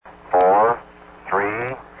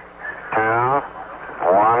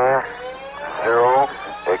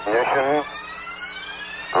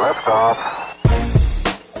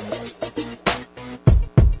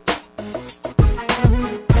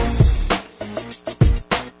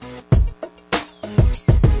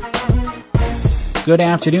good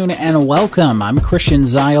afternoon, and welcome. I'm Christian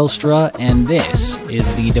Zylstra, and this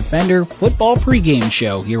is the Defender Football Pregame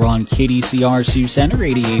Show here on KDCR Sioux Center,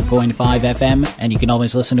 88.5 FM, and you can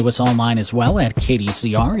always listen to us online as well at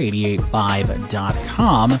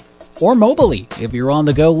KDCR885.com, or mobilely. If you're on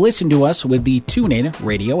the go, listen to us with the TuneIn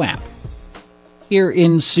radio app. Here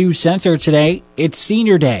in Sioux Center today, it's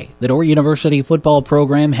Senior Day. The Dordt University football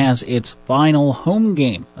program has its final home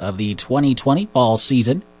game of the 2020 fall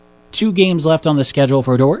season. 2 games left on the schedule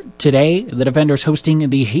for Dordt. Today, the Defenders hosting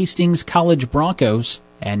the Hastings College Broncos,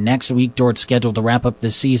 and next week, Dordt's scheduled to wrap up the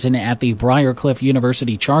season at the Briarcliff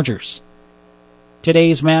University Chargers.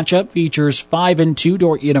 Today's matchup features 5-2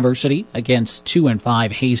 Dordt University against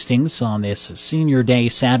 2-5 Hastings on this Senior Day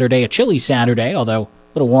Saturday, a chilly Saturday, although a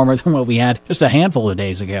little warmer than what we had just a handful of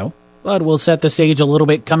days ago. But we'll set the stage a little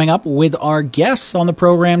bit coming up with our guests on the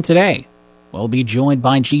program today. We'll be joined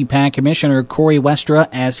by GPAC Commissioner Corey Westra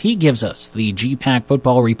as he gives us the GPAC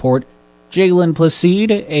football report. Jalen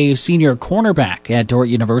Placide, a senior cornerback at Dordt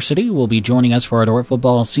University, will be joining us for our Dordt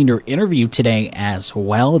football senior interview today as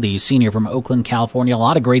well. The senior from Oakland, California. A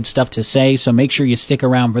lot of great stuff to say, so make sure you stick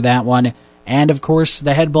around for that one. And, of course,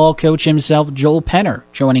 the head ball coach himself, Joel Penner,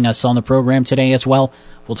 joining us on the program today as well.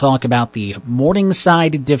 We'll talk about the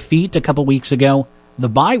Morningside defeat a couple weeks ago, the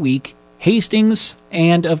bye week, Hastings,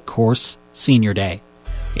 and, of course, Senior Day.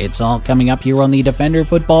 It's all coming up here on the Defender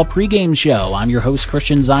Football Pregame Show. I'm your host,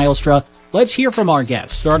 Christian Zylstra. Let's hear from our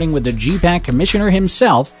guests, starting with the GPAC Commissioner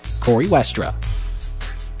himself, Corey Westra.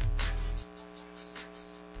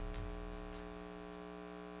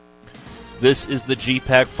 This is the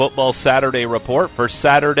GPAC Football Saturday Report for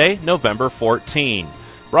Saturday, November 14.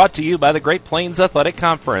 Brought to you by the Great Plains Athletic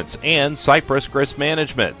Conference and Cypress Grist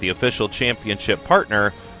Management, the official championship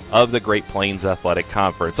partner of the Great Plains Athletic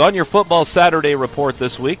Conference. On your Football Saturday Report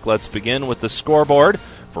this week, let's begin with the scoreboard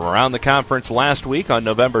from around the conference last week on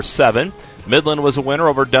November 7. Midland was a winner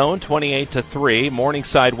over Doane, 28-3.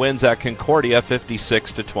 Morningside wins at Concordia,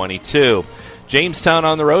 56-22. Jamestown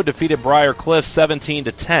on the road defeated Briarcliff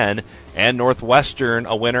 17-10, and Northwestern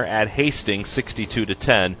a winner at Hastings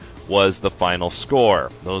 62-10 was the final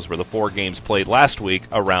score. Those were the 4 games played last week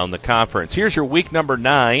around the conference. Here's your week number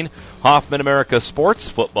 9 Hoffman America Sports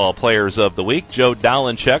Football Players of the Week. Joe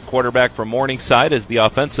Dolenchek, quarterback from Morningside, is the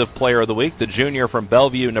Offensive Player of the Week. The junior from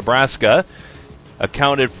Bellevue, Nebraska,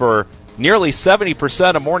 accounted for nearly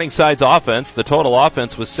 70% of Morningside's offense. The total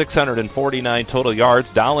offense was 649 total yards.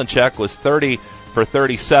 Dolenchek was 30 for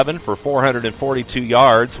 37 for 442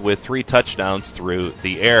 yards with 3 touchdowns through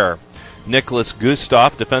the air. Nicholas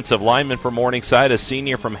Gustav, defensive lineman for Morningside, a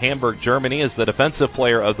senior from Hamburg, Germany, is the Defensive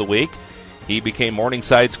Player of the Week. He became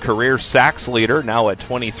Morningside's career sacks leader, now at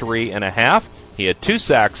 23.5. He had 2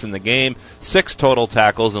 sacks in the game, 6 total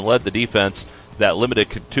tackles, and led the defense that limited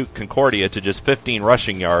Concordia to just 15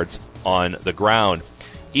 rushing yards on the ground.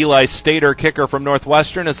 Eli Stater, kicker from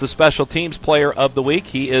Northwestern, is the Special Teams Player of the Week.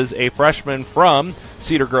 He is a freshman from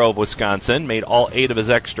Cedar Grove, Wisconsin, made all 8 of his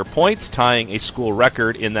extra points, tying a school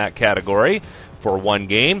record in that category for 1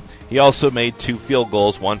 game. He also made 2 field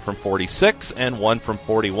goals, 1 from 46 and 1 from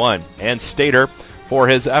 41. And Stater, for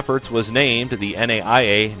his efforts, was named the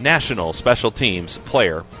NAIA National Special Teams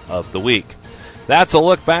Player of the Week. That's a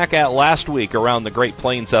look back at last week around the Great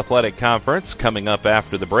Plains Athletic Conference. Coming up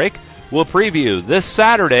after the break, we'll preview this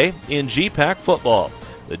Saturday in GPAC football.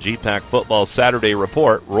 The GPAC Football Saturday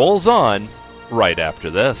Report rolls on right after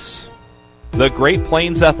this. The Great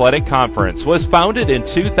Plains Athletic Conference was founded in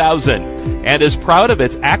 2000 and is proud of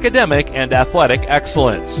its academic and athletic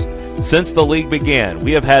excellence. Since the league began,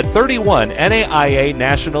 we have had 31 NAIA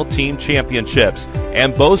National Team Championships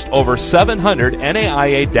and boast over 700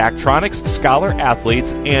 NAIA Daktronics Scholar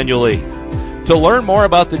athletes annually. To learn more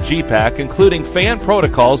about the GPAC, including fan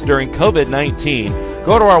protocols during COVID-19,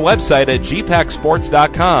 go to our website at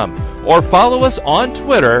gpacsports.com or follow us on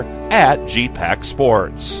Twitter at GPAC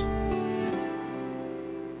Sports.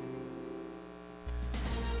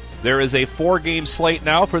 There is a 4-game slate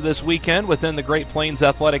now for this weekend within the Great Plains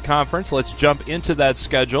Athletic Conference. Let's jump into that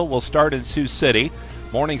schedule. We'll start in Sioux City.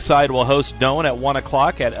 Morningside will host Doane at 1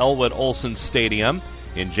 o'clock at Elwood Olson Stadium.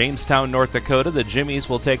 In Jamestown, North Dakota, the Jimmies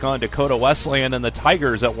will take on Dakota Wesleyan and the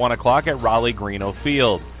Tigers at 1 o'clock at Raleigh-Greeno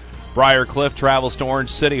Field. Briarcliff travels to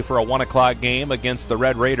Orange City for a 1 o'clock game against the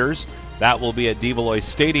Red Raiders. That will be at Develois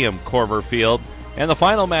Stadium, Corver Field. And the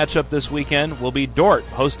final matchup this weekend will be Dordt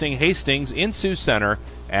hosting Hastings in Sioux Center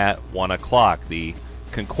at 1 o'clock. The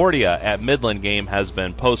Concordia at Midland game has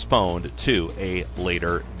been postponed to a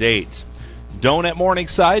later date. Doane at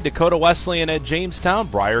Morningside, Dakota Wesleyan at Jamestown,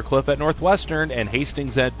 Briarcliff at Northwestern, and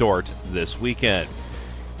Hastings at Dordt this weekend.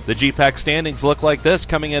 The GPAC standings look like this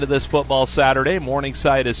coming into this football Saturday.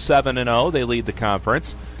 Morningside is 7-0. They lead the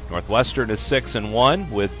conference. Northwestern is 6-1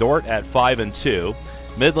 with Dordt at 5-2.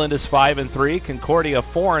 Midland is 5-3. Concordia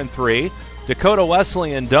 4-3. Dakota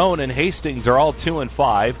Wesleyan, Doane, and Hastings are all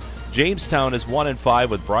 2-5. Jamestown is 1-5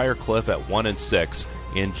 with Briarcliff at 1-6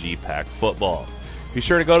 in GPAC football. Be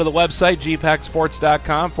sure to go to the website,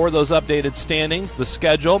 gpacsports.com, for those updated standings, the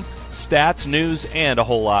schedule, stats, news, and a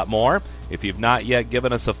whole lot more. If you've not yet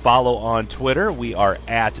given us a follow on Twitter, we are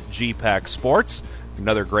at GPAC Sports.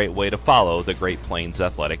 Another great way to follow the Great Plains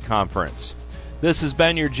Athletic Conference. This has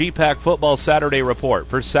been your GPAC Football Saturday Report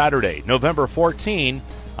for Saturday, November 14.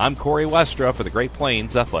 I'm Corey Westra for the Great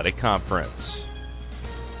Plains Athletic Conference.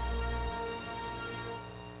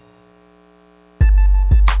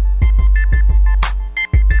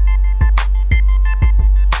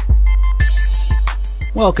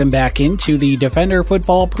 Welcome back into the Defender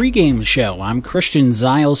Football pregame show. I'm Christian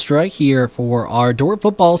Zylstra here for our Dordt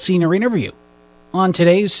Football Senior Interview. On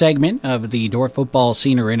today's segment of the Dordt Football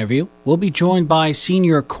Senior Interview, we'll be joined by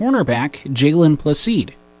senior cornerback Jalen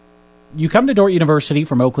Placide. You come to Dordt University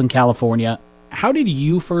from Oakland, California. How did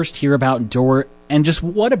you first hear about Dordt, and just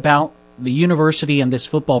what about the university and this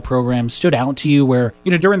football program stood out to you where,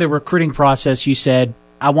 during the recruiting process you said,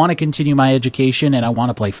 I want to continue my education and I want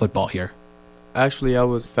to play football here? Actually, I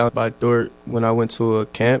was found by Dordt when I went to a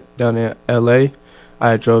camp down in L.A.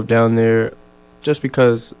 I drove down there just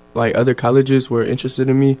because, other colleges were interested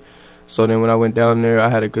in me. So then when I went down there, I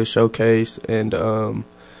had a good showcase. And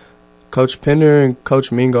Coach Penner and Coach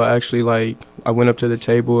Mingo actually, I went up to the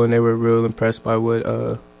table and they were real impressed by what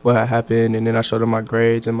had happened. And then I showed them my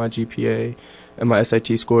grades and my GPA and my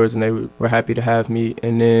SAT scores, and they were happy to have me.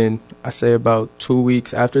 And then I say about 2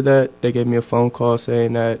 weeks after that, they gave me a phone call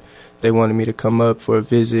saying that they wanted me to come up for a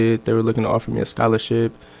visit. They were looking to offer me a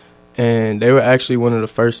scholarship. And they were actually one of the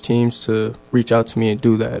first teams to reach out to me and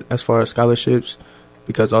do that as far as scholarships,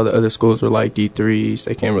 because all the other schools were like D3s.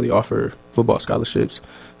 They can't really offer football scholarships.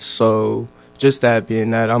 So just that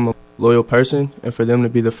being that, I'm a loyal person, and for them to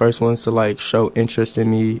be the first ones to show interest in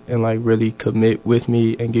me and really commit with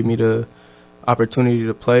me and give me the opportunity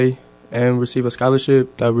to play and receive a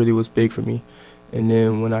scholarship, that really was big for me. And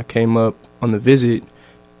then when I came up on the visit,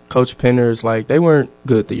 Coach Penner's, they weren't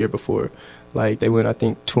good the year before. They went, I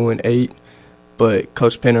think, 2-8. But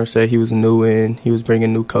Coach Penner said he was new in. He was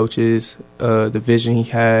bringing new coaches. The vision he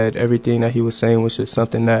had, everything that he was saying was just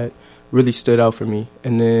something that really stood out for me.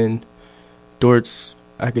 And then Dordt's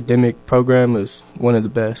academic program is one of the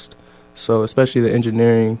best. So especially the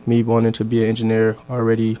engineering, me wanting to be an engineer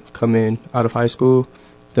already coming out of high school,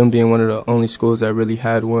 them being one of the only schools that really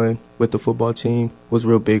had one with the football team was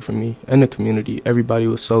real big for me. And the community, everybody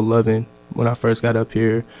was so loving when I first got up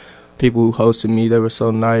here. People who hosted me, they were so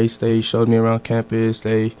nice. They showed me around campus.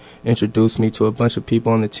 They introduced me to a bunch of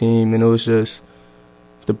people on the team. And it was just,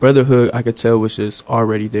 the brotherhood, I could tell, was just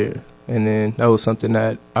already there. And then that was something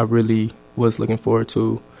that I really was looking forward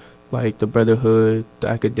to, the brotherhood, the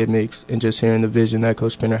academics, and just hearing the vision that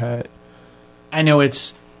Coach Penner had. I know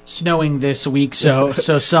it's snowing this week, so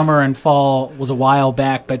summer and fall was a while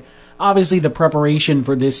back, but obviously the preparation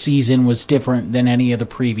for this season was different than any of the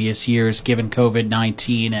previous years, given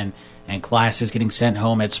COVID-19 and classes getting sent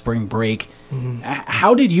home at spring break. Mm-hmm.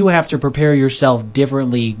 How did you have to prepare yourself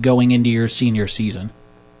differently going into your senior season?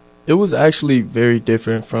 It was actually very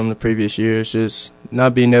different from the previous years, just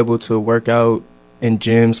not being able to work out in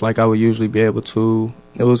gyms like I would usually be able to.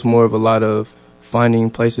 It was more of a lot of finding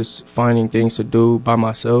things to do by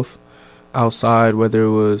myself outside, whether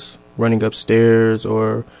it was running upstairs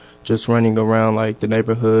or just running around the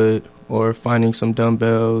neighborhood or finding some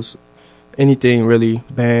dumbbells, anything really,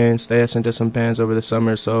 bands. They had sent us some bands over the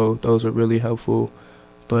summer, so those were really helpful.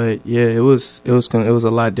 But yeah, it was a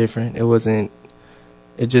lot different.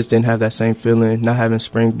 It just didn't have that same feeling. Not having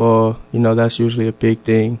spring ball, that's usually a big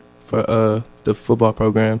thing for the football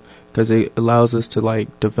program, because it allows us to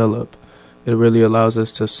develop. It really allows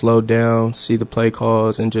us to slow down, see the play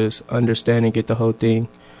calls, and just understand and get the whole thing.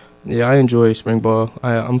 Yeah, I enjoy spring ball.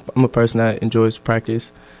 I'm a person that enjoys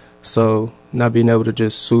practice, so not being able to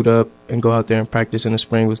just suit up and go out there and practice in the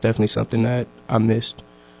spring was definitely something that I missed.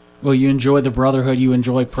 Well, you enjoy the brotherhood, you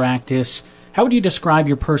enjoy practice. How would you describe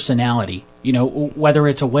your personality? Whether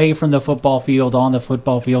it's away from the football field, on the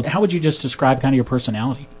football field, how would you just describe kind of your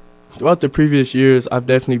personality? Throughout the previous years, I've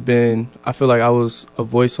definitely I feel like I was a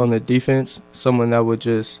voice on the defense, someone that would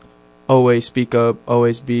just always speak up,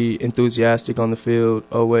 always be enthusiastic on the field,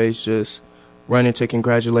 always just running to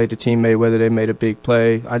congratulate the teammate whether they made a big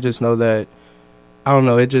play. I just know that, I don't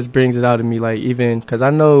know, it just brings it out of me, even because I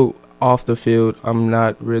know off the field I'm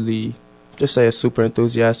not really just say a super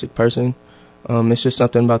enthusiastic person. It's just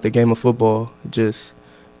something about the game of football, just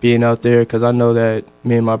being out there, because I know that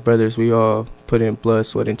me and my brothers, we all put in blood,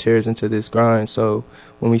 sweat, and tears into this grind. So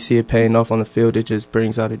when we see it paying off on the field, it just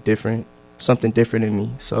brings out something different in me.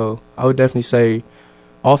 So I would definitely say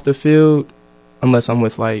off the field, unless I'm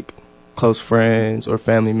with like close friends or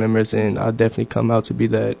family members, and I'll definitely come out to be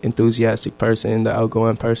that enthusiastic person, the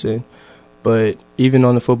outgoing person. But even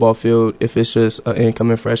on the football field, if it's just an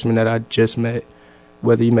incoming freshman that I just met,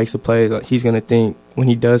 whether he makes a play, he's going to think, when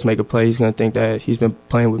he does make a play, he's going to think that he's been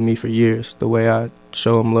playing with me for years. The way I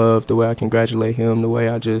show him love, the way I congratulate him, the way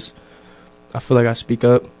I feel like I speak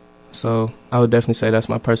up. So I would definitely say that's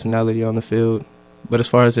my personality on the field. But as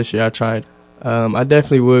far as this year, I tried. I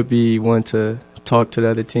definitely would be one to talk to the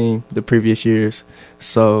other team the previous years.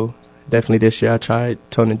 So definitely this year I tried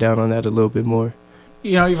toning down on that a little bit more.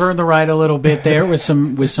 You know, you've earned the right a little bit there with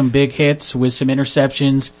some big hits, with some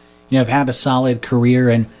interceptions. You know, have had a solid career,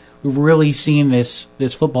 and we've really seen this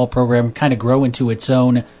football program kind of grow into its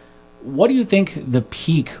own. What do you think the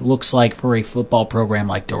peak looks like for a football program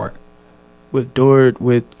like Dordt? With Dordt,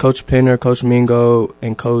 with Coach Penner, Coach Mingo,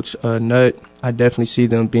 and Coach Nutt, I definitely see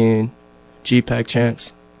them being GPAC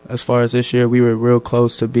champs. As far as this year, we were real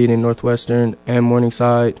close to beating Northwestern and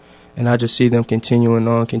Morningside, and I just see them continue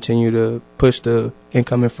to push the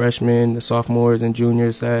incoming freshmen, the sophomores and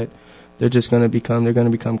juniors, that they're going to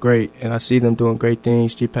become great. And I see them doing great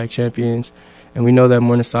things, GPAC champions, and we know that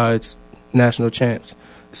Morningside's national champs.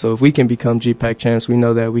 So if we can become GPAC champs, we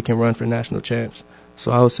know that we can run for national champs.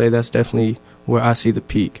 So I would say that's definitely where I see the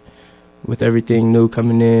peak. With everything new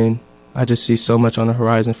coming in, I just see so much on the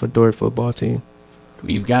horizon for Dordt football team.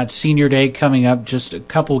 You've got Senior Day coming up, just a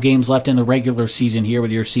couple games left in the regular season here with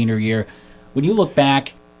your senior year. When you look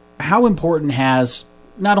back, how important has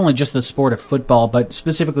not only just the sport of football, but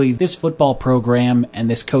specifically this football program and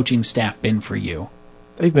this coaching staff been for you?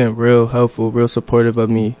 They've been real helpful, real supportive of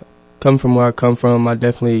me. Coming from where I come from, I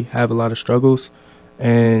definitely have a lot of struggles.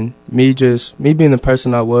 And me being the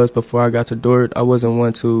person I was before I got to Dordt, I wasn't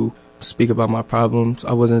one to speak about my problems.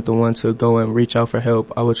 I wasn't the one to go and reach out for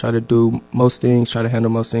help. I would try to handle most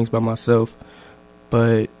things by myself.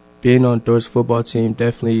 But being on Dordt's football team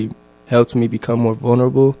definitely helped me become more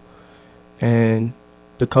vulnerable. And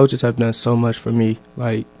the coaches have done so much for me,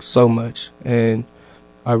 like so much. And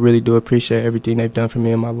I really do appreciate everything they've done for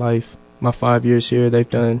me in my life. My 5 years here, they've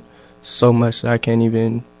done so much that I can't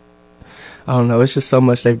even, I don't know, it's just so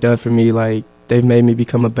much they've done for me. Like, they've made me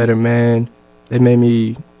become a better man. They made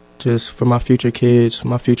me, just for my future kids,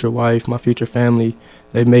 my future wife, my future family,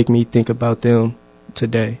 they make me think about them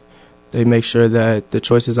today. They make sure that the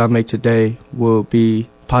choices I make today will be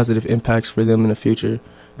positive impacts for them in the future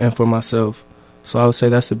and for myself. So I would say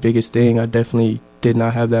that's the biggest thing. I definitely did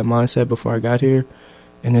not have that mindset before I got here.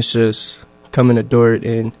 And it's just coming to Dordt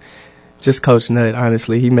and just Coach Nutt,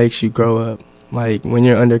 honestly, he makes you grow up. Like, when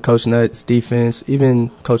you're under Coach Nutt's defense, even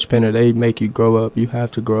Coach Penner, they make you grow up. You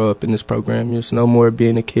have to grow up in this program. There's no more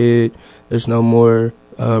being a kid. There's no more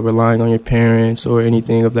relying on your parents or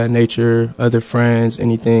anything of that nature, other friends,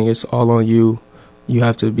 anything. It's all on you. You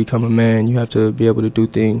have to become a man. You have to be able to do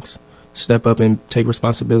things, step up and take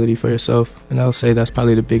responsibility for yourself. And I would say that's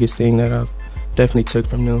probably the biggest thing that I've definitely took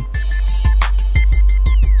from them.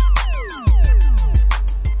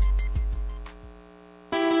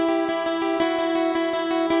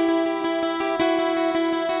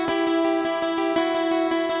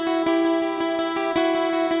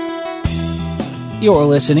 You're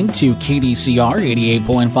listening to KDCR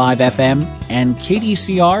 88.5 FM and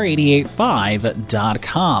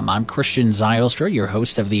KDCR885.com. I'm Christian Zylstra, your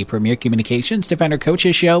host of the Premier Communications Defender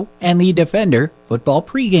Coaches Show and the Defender Football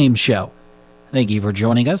Pregame Show. Thank you for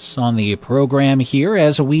joining us on the program here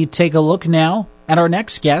as we take a look now at our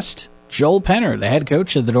next guest, Joel Penner, the head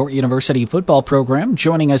coach of the Dordt University football program,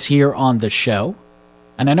 joining us here on the show.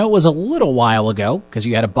 And I know it was a little while ago because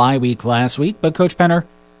you had a bye week last week, but Coach Penner,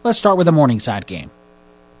 let's start with the Morningside game.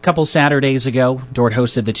 A couple Saturdays ago, Dordt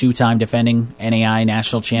hosted the two-time defending NAI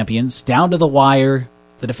national champions. Down to the wire,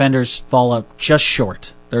 the defenders fall up just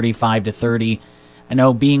short, 35-30. I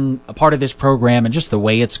know being a part of this program and just the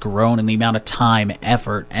way it's grown and the amount of time,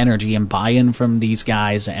 effort, energy, and buy-in from these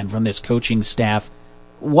guys and from this coaching staff,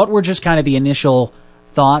 what were just kind of the initial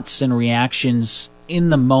thoughts and reactions in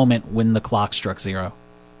the moment when the clock struck zero?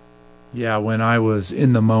 Yeah, when I was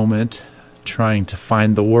in the moment trying to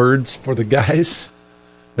find the words for the guys.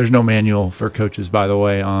 There's no manual for coaches, by the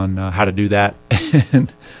way, on how to do that.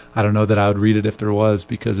 And I don't know that I would read it if there was,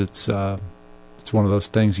 because it's one of those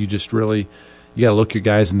things you just really, you got to look your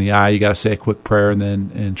guys in the eye. You got to say a quick prayer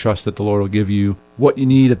and trust that the Lord will give you what you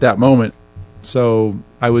need at that moment. So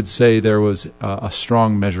I would say there was a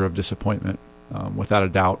strong measure of disappointment, without a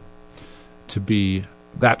doubt, to be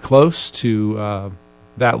that close to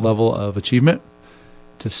that level of achievement,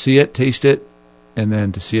 to see it, taste it, and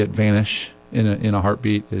then to see it vanish in a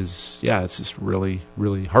heartbeat it's just really,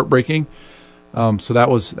 really heartbreaking. So that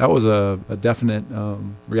was a definite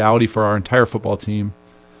reality for our entire football team.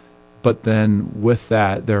 But then with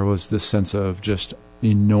that, there was this sense of just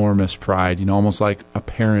enormous pride, almost like a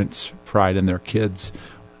parent's pride in their kids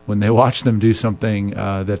when they watched them do something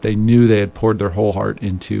that they knew they had poured their whole heart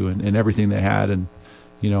into and everything they had. And,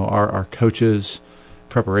 our coaches'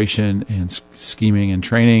 preparation and scheming and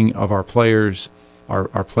training of our players,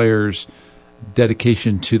 our players'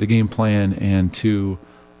 dedication to the game plan and to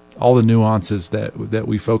all the nuances that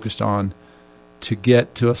we focused on to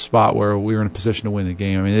get to a spot where we were in a position to win the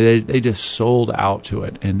game. I mean, they just sold out to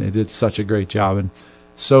it, and they did such a great job, and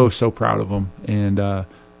so proud of them. And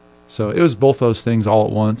so it was both those things all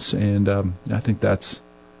at once, and I think that's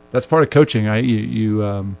part of coaching.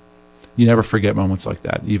 You never forget moments like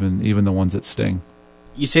that, even the ones that sting.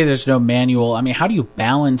 You say there's no manual. I mean, how do you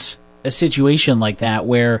balance a situation like that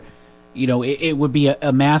where, it would be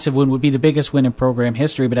a massive win, would be the biggest win in program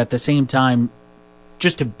history, but at the same time,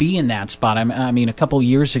 just to be in that spot. I mean, a couple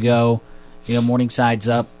years ago, Morningside's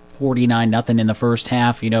up 49-0 in the first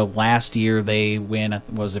half. Last year they win,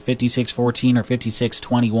 was it 56-14 or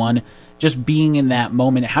 56-21? Just being in that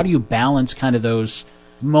moment, how do you balance kind of those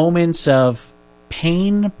moments of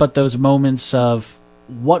pain, but those moments of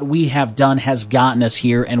what we have done has gotten us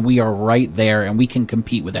here, and we are right there, and we can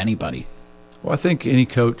compete with anybody? Well, I think any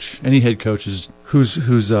head coach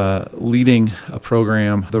who's leading a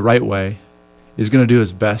program the right way is going to do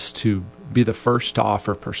his best to be the first to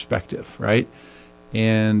offer perspective, right?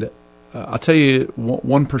 And I'll tell you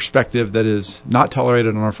one perspective that is not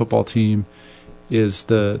tolerated on our football team is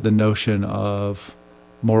the notion of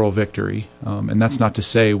moral victory. And that's not to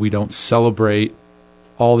say we don't celebrate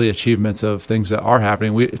all the achievements of things that are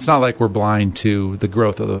happening. It's not like we're blind to the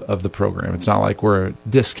growth of the program. It's not like we're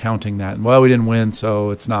discounting that. Well, we didn't win,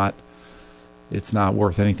 so it's not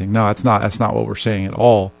worth anything. No, that's not what we're saying at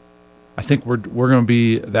all. I think we're going to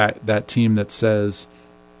be that team that says,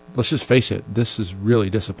 let's just face it, this is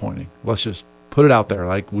really disappointing. Let's just put it out there.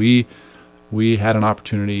 Like we had an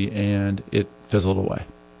opportunity and it fizzled away.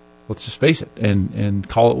 Let's just face it and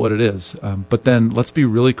call it what it is. But then let's be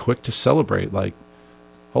really quick to celebrate. Like,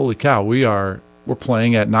 holy cow, we're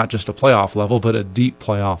playing at not just a playoff level, but a deep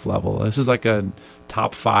playoff level. This is like a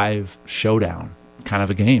top 5 showdown kind of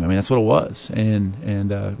a game. I mean, that's what it was.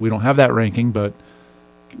 And we don't have that ranking, but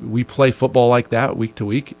we play football like that week to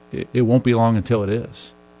week. It won't be long until it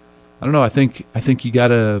is. I don't know. I think you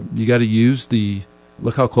gotta use the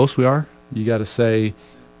look how close we are. You got to say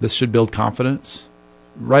this should build confidence,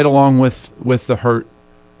 right along with the hurt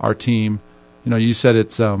our team. You said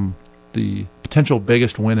it's the potential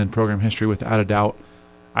biggest win in program history without a doubt.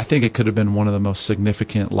 I think it could have been one of the most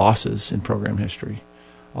significant losses in program history.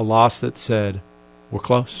 A loss that said we're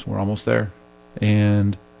close, we're almost there,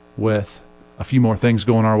 and with a few more things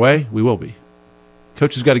going our way, we will be.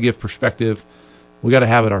 Coaches got to give perspective. We got to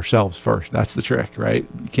have it ourselves first. That's the trick, right?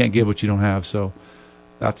 You can't give what you don't have. So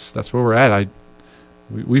that's where we're at.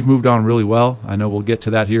 We've moved on really well. I know we'll get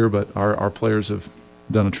to that here, but our players have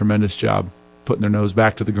done a tremendous job putting their nose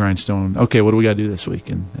back to the grindstone. Okay, what do we got to do this week?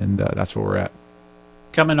 And that's where we're at.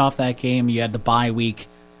 Coming off that game, you had the bye week.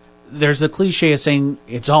 There's a cliche of saying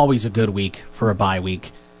it's always a good week for a bye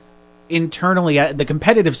week. Internally, the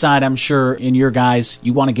competitive side, I'm sure in your guys,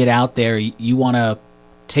 you want to get out there. You want to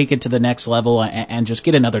take it to the next level and just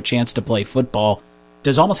get another chance to play football.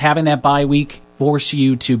 Does almost having that bye week force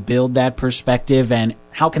you to build that perspective, and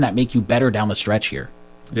how can that make you better down the stretch here?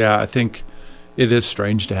 Yeah, I think it is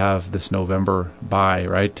strange to have this November bye,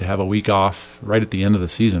 right? To have a week off right at the end of the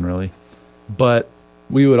season, really. But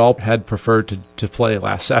we would all had preferred to play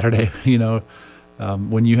last Saturday.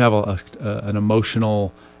 When you have an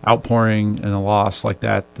emotional outpouring and a loss like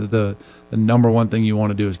that, the number one thing you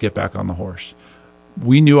want to do is get back on the horse.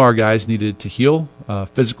 We knew our guys needed to heal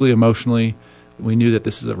physically, emotionally. We knew that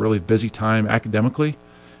this is a really busy time academically,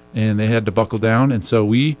 and they had to buckle down. And so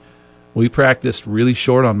we practiced really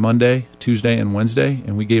short on Monday, Tuesday, and Wednesday,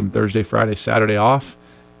 and we gave them Thursday, Friday, Saturday off,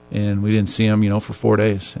 and we didn't see them, for 4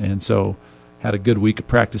 days. And so had a good week of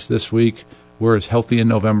practice this week. We're as healthy in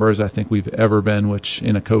November as I think we've ever been, which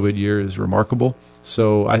in a COVID year is remarkable.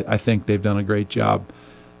 So I think they've done a great job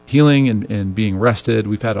healing and being rested.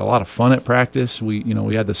 We've had a lot of fun at practice. We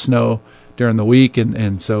had the snow during the week,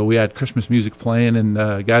 and so we had Christmas music playing,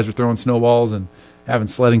 and guys were throwing snowballs and having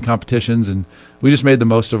sledding competitions, and we just made the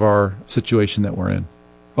most of our situation that we're in.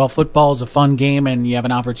 Well, football is a fun game, and you have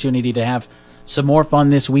an opportunity to have some more fun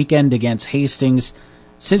this weekend against Hastings.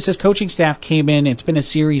 Since this coaching staff came in, it's been a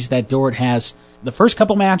series that Dordt has. The first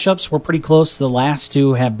couple matchups were pretty close. The last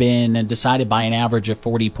two have been decided by an average of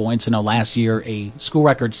 40 points. I know last year a school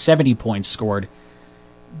record 70 points scored.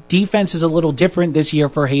 Defense is a little different this year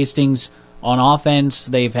for Hastings. On offense,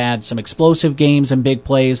 they've had some explosive games and big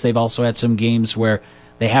plays. They've also had some games where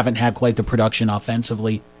they haven't had quite the production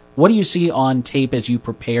offensively. What do you see on tape as you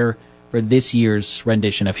prepare for this year's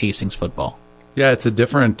rendition of Hastings football? Yeah, it's a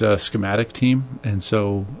different schematic team, and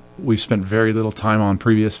so we've spent very little time on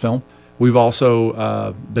previous film. We've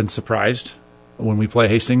also been surprised when we play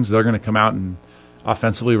Hastings. They're going to come out and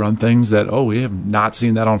offensively run things that, we have not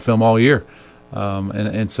seen that on film all year.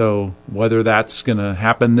 And so whether that's going to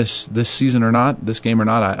happen this season or not, this game or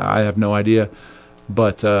not, I have no idea.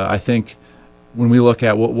 But I think when we look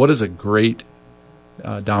at what does a great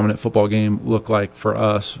dominant football game look like for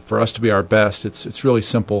us to be our best, it's really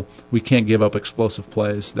simple. We can't give up explosive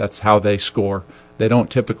plays. That's how they score. They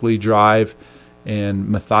don't typically drive and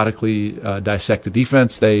methodically dissect the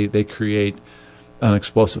defense. They create an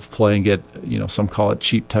explosive play and get, some call it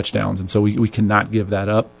cheap touchdowns. And so we cannot give that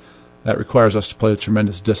up. That requires us to play with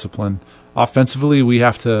tremendous discipline. Offensively, we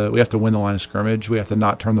have to win the line of scrimmage. We have to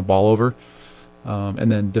not turn the ball over.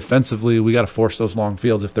 And then defensively, we got to force those long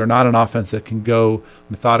fields. If they're not an offense that can go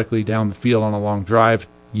methodically down the field on a long drive,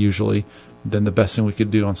 usually, then the best thing we could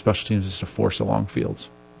do on special teams is to force the long fields.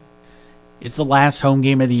 It's the last home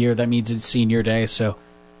game of the year. That means it's senior day, so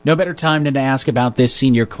no better time than to ask about this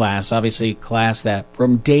senior class. Obviously, a class that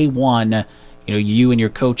from day one, you and your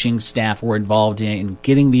coaching staff were involved in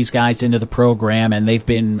getting these guys into the program, and they've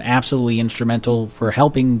been absolutely instrumental for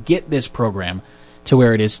helping get this program to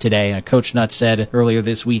where it is today. Coach Nutt said earlier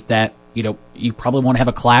this week that, you probably won't have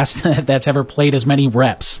a class that's ever played as many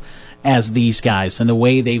reps as these guys, and the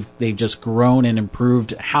way they've just grown and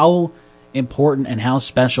improved. How important and how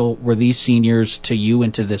special were these seniors to you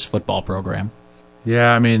and to this football program?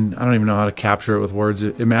 Yeah, I don't even know how to capture it with words.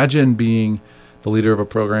 Imagine being the leader of a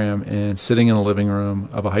program and sitting in the living room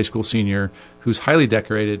of a high school senior who's highly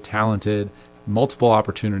decorated, talented, multiple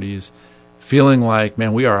opportunities, feeling like,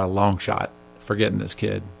 man, we are a long shot for getting this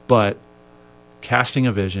kid, but casting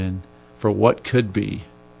a vision for what could be,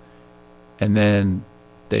 and then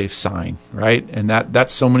they've signed, right? And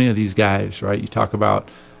that's so many of these guys, right? You talk about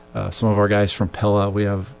some of our guys from Pella. We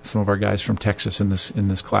have some of our guys from Texas in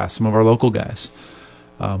this class. Some of our local guys.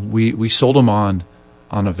 We sold them on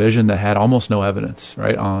a vision that had almost no evidence,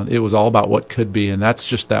 right? It was all about what could be, and that's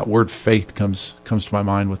just that word faith comes to my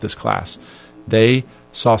mind with this class. They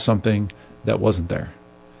saw something that wasn't there.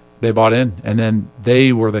 They bought in, and then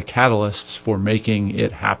they were the catalysts for making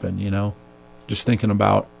it happen. Just thinking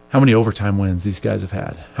about how many overtime wins these guys have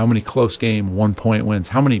had, how many close game 1-point wins,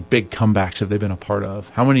 how many big comebacks have they been a part of,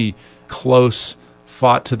 how many close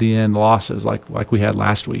fought to the end losses like we had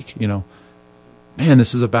last week. Man,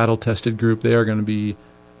 this is a battle-tested group. They are going to be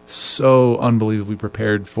so unbelievably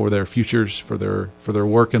prepared for their futures, for their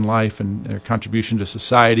work in life and their contribution to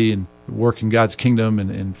society and work in God's kingdom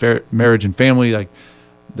and marriage and family. Like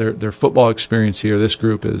their football experience here, this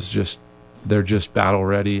group they're just battle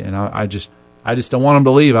ready, and I just don't want them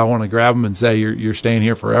to leave. I want to grab them and say, you're staying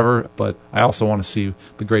here forever, but I also want to see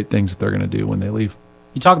the great things that they're going to do when they leave.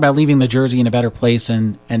 You talk about leaving the jersey in a better place,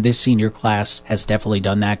 and this senior class has definitely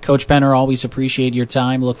done that. Coach Penner, always appreciate your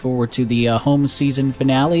time. Look forward to the home season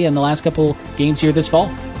finale and the last couple games here this fall.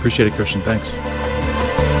 Appreciate it, Christian. Thanks.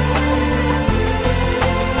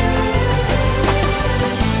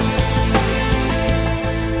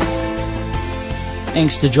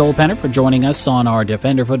 Thanks to Joel Penner for joining us on our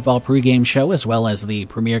Defender Football pregame show, as well as the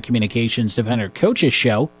Premier Communications Defender Coaches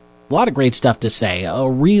Show. A lot of great stuff to say. A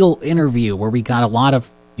real interview where we got a lot of,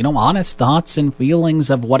 honest thoughts and feelings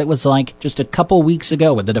of what it was like just a couple weeks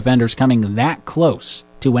ago with the Defenders coming that close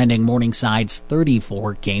to ending Morningside's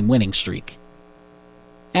 34-game winning streak.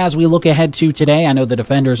 As we look ahead to today, I know the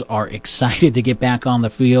Defenders are excited to get back on the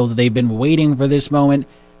field. They've been waiting for this moment.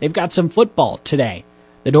 They've got some football today.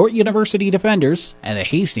 The Dordt University Defenders and the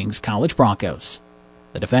Hastings College Broncos.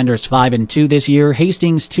 The Defenders 5-2 this year,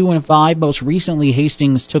 Hastings 2-5. Most recently,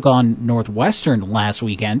 Hastings took on Northwestern last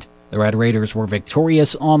weekend. The Red Raiders were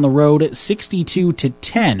victorious on the road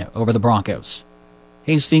 62-10 over the Broncos.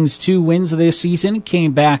 Hastings' 2 wins this season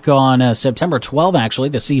came back on September 12, actually,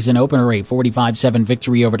 the season opener, a 45-7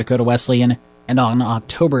 victory over Dakota Wesleyan, and on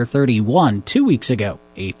October 31, 2 weeks ago,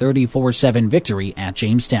 a 34-7 victory at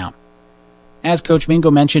Jamestown. As Coach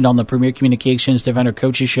Mingo mentioned on the Premier Communications Defender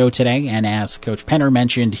Coaches Show today, and as Coach Penner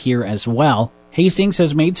mentioned here as well, Hastings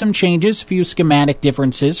has made some changes, a few schematic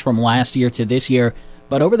differences from last year to this year,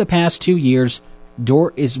 But over the past 2 years,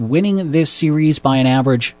 Dordt is winning this series by an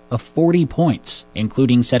average of 40 points,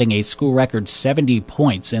 including setting a school record 70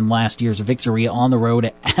 points in last year's victory on the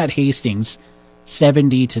road at Hastings,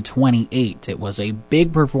 70-28. It was a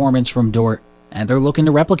big performance from Dordt, and they're looking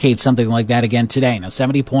to replicate something like that again today. Now,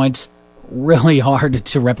 70 points, really hard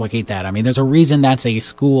to replicate that. I mean, there's a reason that's a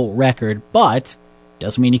school record, but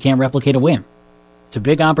doesn't mean you can't replicate a win. It's a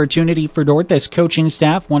big opportunity for Dordt. This coaching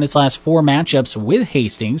staff won its last 4 matchups with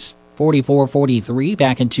Hastings, 44-43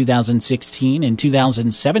 back in 2016. In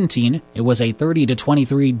 2017, it was a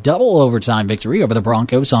 30-23 double overtime victory over the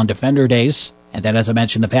Broncos on Defender Days. And then, as I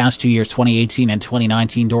mentioned, the past 2 years, 2018 and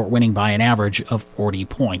 2019, Dordt winning by an average of 40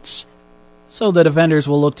 points. So the Defenders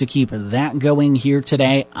will look to keep that going here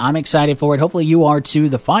today. I'm excited for it. Hopefully you are too.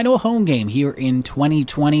 The final home game here in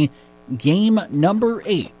 2020, game number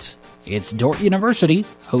 8. It's Dordt University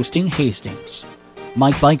hosting Hastings.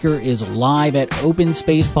 Mike Biker is live at Open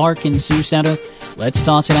Space Park in Sioux Center. Let's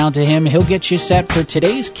toss it out to him. He'll get you set for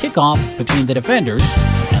today's kickoff between the Defenders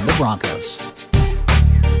and the Broncos.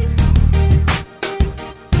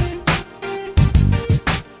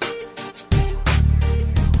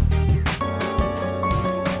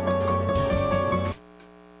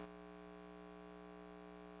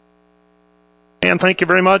 And thank you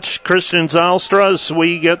very much, Christian Zylstra, as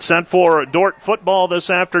we get set for Dordt football this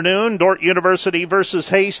afternoon. Dordt University versus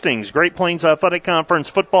Hastings. Great Plains Athletic Conference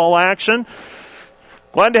football action.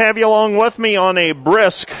 Glad to have you along with me on a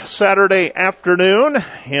brisk Saturday afternoon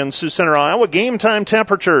in Sioux Center, Iowa. Game time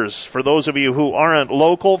temperatures, for those of you who aren't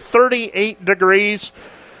local, 38 degrees.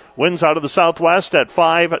 Winds out of the southwest at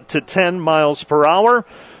 5 to 10 miles per hour.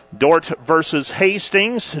 Dordt versus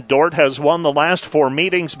Hastings. Dordt has won the last 4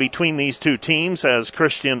 meetings between these two teams, as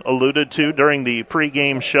Christian alluded to during the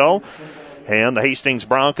pregame show. And the Hastings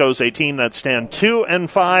Broncos, a team that stand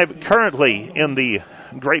 2-5 currently in the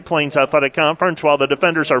Great Plains Athletic Conference, while the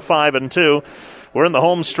Defenders are 5-2. We're in the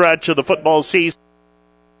home stretch of the football season.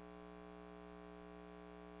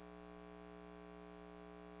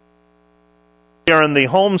 We are in the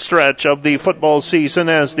home stretch of the football season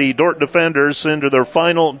as the Dordt Defenders into their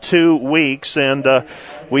final 2 weeks, and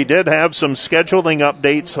we did have some scheduling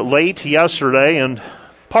updates late yesterday, and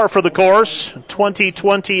par for the course,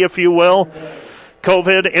 2020 if you will.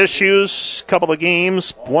 COVID issues, couple of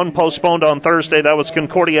games, one postponed on Thursday, that was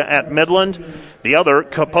Concordia at Midland. The other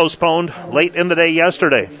postponed late in the day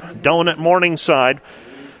yesterday, Doane at Morningside.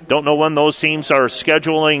 Don't know when those teams are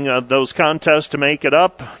scheduling those contests to make it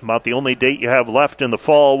up. About the only date you have left in the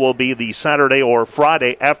fall will be the Saturday or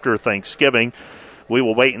Friday after Thanksgiving. We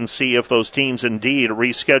will wait and see if those teams indeed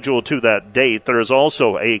reschedule to that date. There is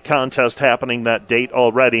also a contest happening that date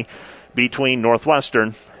already between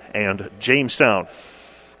Northwestern and Jamestown.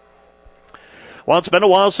 Well, it's been a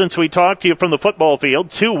while since we talked to you from the football field.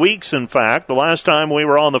 2 weeks, in fact. The last time we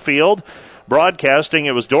were on the field broadcasting,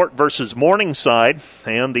 it was Dordt versus Morningside,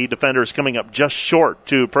 and the Defenders coming up just short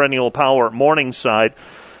to perennial power Morningside.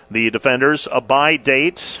 The Defenders, a bye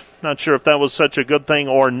date. Not sure if that was such a good thing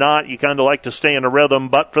or not. You kind of like to stay in a rhythm,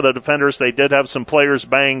 but for the Defenders, they did have some players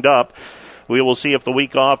banged up. We will see if the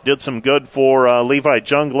week off did some good for Levi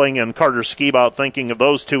Jungling and Carter Skibout, thinking of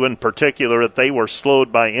those two in particular, that they were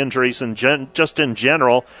slowed by injuries and just in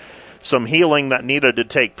general, some healing that needed to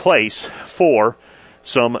take place for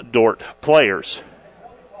some Dordt players.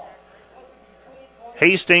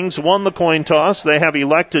 Hastings won the coin toss. They have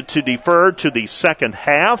elected to defer to the second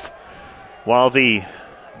half, while the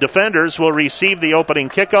Defenders will receive the opening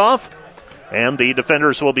kickoff. And the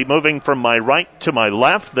Defenders will be moving from my right to my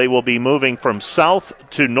left. They will be moving from south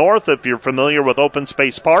to north, if you're familiar with Open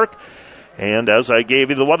Space Park. And as I gave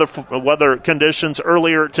you the weather conditions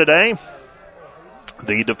earlier today,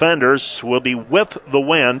 the Defenders will be with the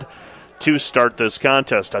wind to start this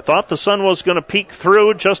contest. I thought the sun was going to peek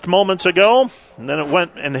through just moments ago, and then it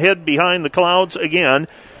went and hid behind the clouds again.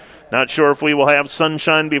 Not sure if we will have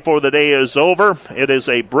sunshine before the day is over. It is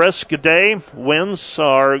a brisk day. Winds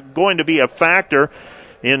are going to be a factor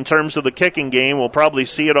in terms of the kicking game. We'll probably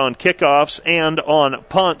see it on kickoffs and on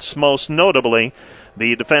punts, most notably.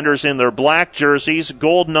 The Defenders in their black jerseys,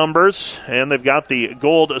 gold numbers, and they've got the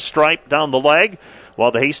gold stripe down the leg,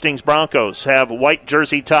 while the Hastings Broncos have white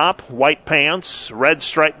jersey top, white pants, red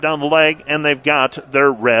stripe down the leg, and they've got their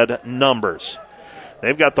red numbers.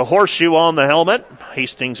 They've got the horseshoe on the helmet,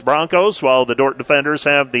 Hastings Broncos, while the Dordt Defenders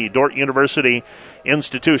have the Dordt University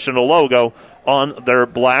institutional logo on their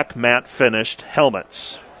black matte finished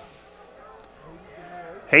helmets.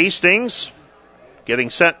 Hastings getting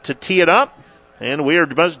set to tee it up, and we are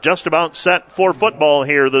just about set for football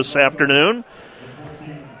here this afternoon.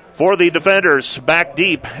 For the defenders, back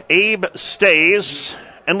deep, Abe Stays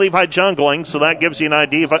and Levi Jungling, so that gives you an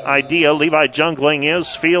idea. Levi Jungling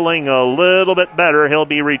is feeling a little bit better. He'll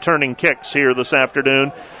be returning kicks here this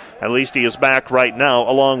afternoon. At least he is back right now,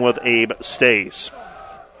 along with Abe Stays.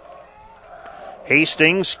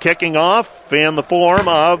 Hastings kicking off in the form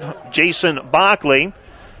of Jason Bockley.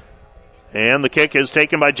 And the kick is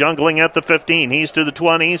taken by Jungling at the 15. He's to the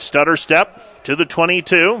 20, stutter step to the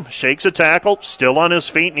 22, shakes a tackle, still on his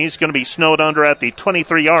feet, and he's going to be snowed under at the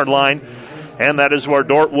 23-yard line. And that is where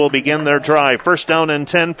Dordt will begin their drive. First down and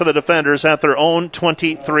 10 for the defenders at their own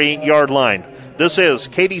 23-yard line. This is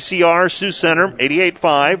KDCR Sioux Center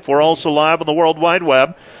 88.5. We're also live on the World Wide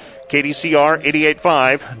Web,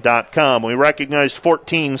 KDCR885.com. We recognized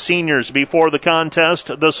 14 seniors before the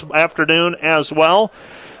contest this afternoon as well.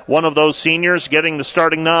 One of those seniors getting the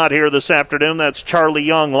starting nod here this afternoon. That's Charlie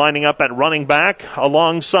Young lining up at running back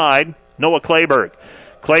alongside Noah Clayberg.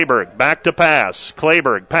 Clayberg back to pass.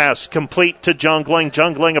 Clayberg pass complete to Jungling.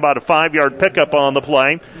 Jungling about a 5-yard pickup on the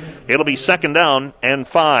play. It'll be second down and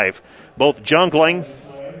 5. Both Jungling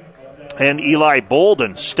and Eli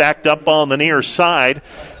Bolden stacked up on the near side,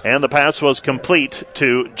 and the pass was complete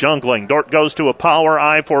to Jungling. Dordt goes to a power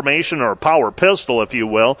I formation, or power pistol, if you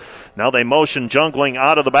will. Now they motion Jungling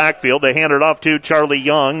out of the backfield. They hand it off to Charlie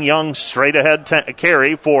Young. Young straight ahead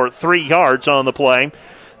carry for 3 yards on the play.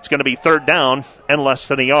 It's going to be third down and less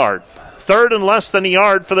than a yard. Third and less than a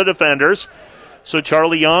yard for the defenders. So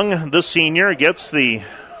Charlie Young, the senior, gets the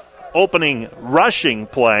opening rushing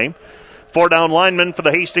play. 4-down lineman for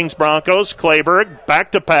the Hastings Broncos. Clayberg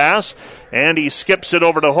back to pass, and he skips it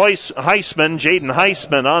over to Heisman. Jaden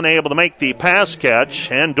Heisman unable to make the pass catch,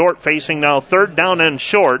 and Dordt facing now third down and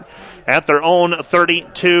short at their own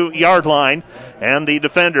 32-yard line, and the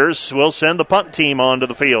defenders will send the punt team onto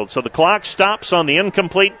the field. So the clock stops on the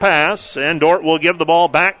incomplete pass, and Dordt will give the ball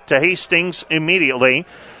back to Hastings immediately.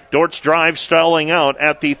 Dort's drive stalling out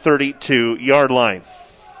at the 32-yard line.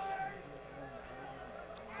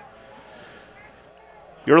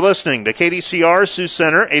 You're listening to KDCR Sioux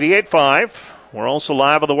Center 88.5. We're also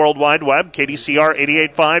live on the World Wide Web,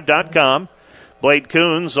 KDCR885.com. Blade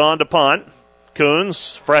Coons on to punt.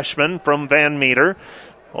 Coons, freshman from Van Meter,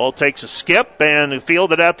 takes a skip and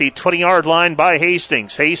fielded at the 20-yard line by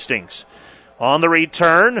Hastings. Hastings on the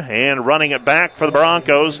return and running it back for the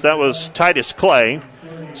Broncos. That was Titus Clay.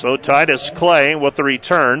 So Titus Clay with the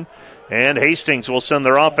return. And Hastings will send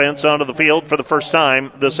their offense onto the field for the first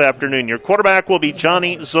time this afternoon. Your quarterback will be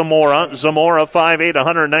Johnny Zamora. Zamora, 5'8",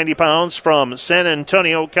 190 pounds from San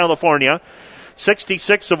Antonio, California.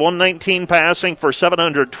 66 of 119 passing for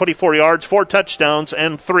 724 yards, 4 touchdowns,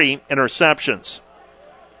 and 3 interceptions.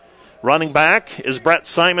 Running back is Brett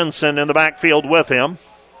Simonson in the backfield with him.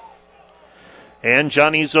 And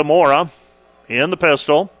Johnny Zamora in the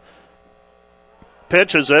pistol.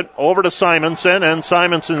 Pitches it over to Simonson, and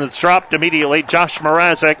Simonson is dropped immediately. Josh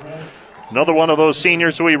Mrazek, another one of those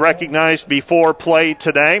seniors we recognized before play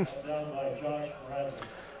today.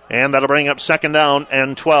 And that'll bring up second down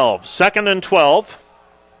and 12. Second and 12.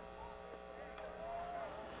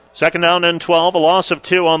 Second down and 12, a loss of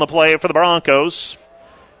 2 on the play for the Broncos.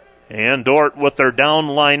 And Dordt with their down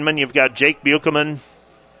linemen. You've got Jake Buchman,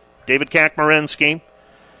 David Kakmarinsky,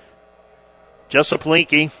 Jessup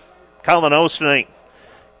Leakey, Colin Ostenink.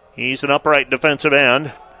 He's an upright defensive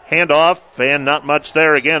end. Handoff, and not much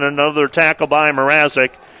there again. Another tackle by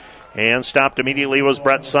Mrazek. And stopped immediately was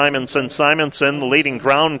Brett Simonson. Simonson, the leading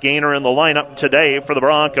ground gainer in the lineup today for the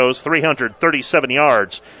Broncos, 337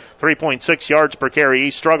 yards, 3.6 yards per carry.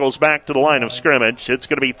 He struggles back to the line of scrimmage. It's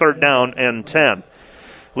going to be third down and 10.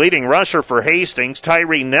 Leading rusher for Hastings,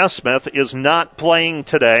 Tyree Nesmith, is not playing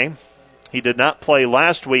today. He did not play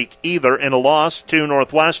last week either in a loss to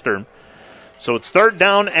Northwestern. So it's third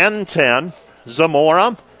down and 10.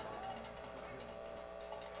 Zamora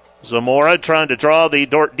trying to draw the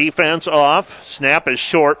Dordt defense off. Snap is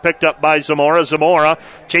short, picked up by Zamora. Zamora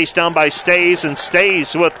chased down by Stays, and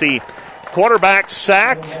Stays with the quarterback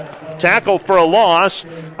sack. Tackle for a loss.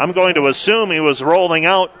 I'm going to assume he was rolling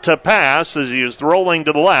out to pass as he was rolling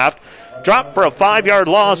to the left. Dropped for a 5-yard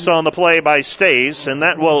loss on the play by Stays, and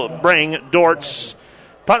that will bring Dort's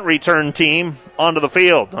punt return team onto the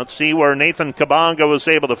field. Let's see where Nathan Kabonga was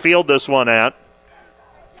able to field this one at.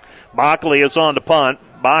 Bockley is on to punt.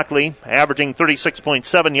 Bockley averaging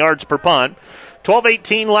 36.7 yards per punt.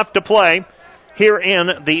 12:18 left to play here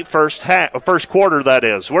in the first quarter, that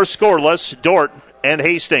is. We're scoreless, Dordt and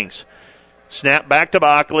Hastings. Snap back to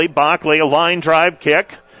Bockley. Bockley, a line drive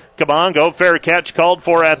kick. Kabongo. Fair catch called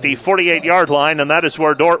for at the 48-yard line, and that is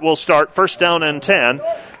where Dordt will start. First down and 10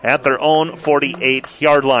 at their own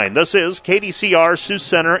 48-yard line. This is KDCR Sioux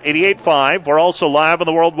Center 88.5. We're also live on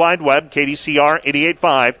the World Wide Web,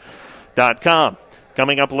 KDCR885.com.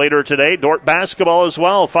 Coming up later today, Dordt basketball as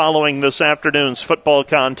well following this afternoon's football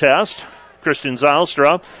contest. Christian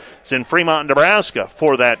Zylstra is in Fremont, Nebraska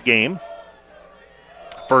for that game.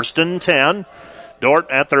 First and 10. Dordt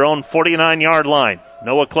at their own 49-yard line.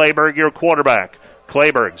 Noah Clayberg, your quarterback.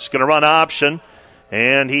 Clayberg's going to run option,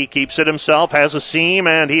 and he keeps it himself, has a seam,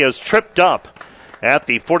 and he is tripped up at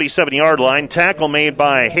the 47-yard line. Tackle made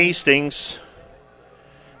by Hastings,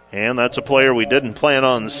 and that's a player we didn't plan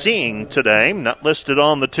on seeing today, not listed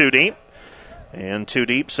on the two deep. And two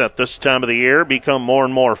deeps at this time of the year become more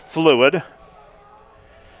and more fluid.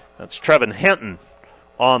 That's Trevin Hinton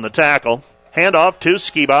on the tackle. Handoff to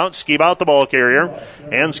Skibout. Skibout the ball carrier.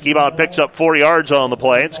 And Skibout picks up 4 yards on the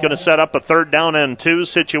play. It's going to set up a 3rd down and 2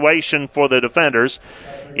 situation for the defenders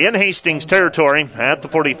in Hastings territory at the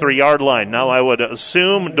 43-yard line. Now I would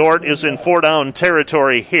assume Dordt is in 4-down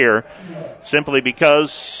territory here simply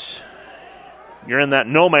because you're in that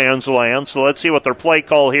no man's land. So let's see what their play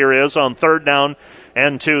call here is on 3rd down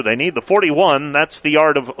and 2. They need the 41. That's the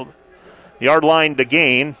yard line to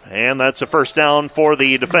gain, and that's a first down for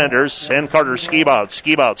the defenders. And Carter Skibout.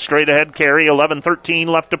 Skibout straight ahead carry, 11-13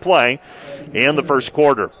 left to play in the first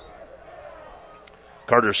quarter.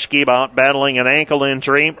 Carter Skibout battling an ankle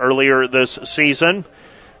injury earlier this season.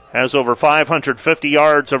 Has over 550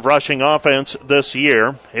 yards of rushing offense this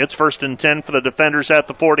year. It's 1st and 10 for the defenders at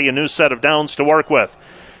the 40, a new set of downs to work with.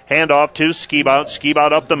 Handoff to Skibout.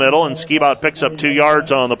 Skibout up the middle, and Skibout picks up 2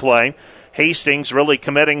 yards on the play. Hastings really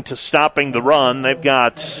committing to stopping the run. They've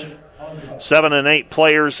got 7 and 8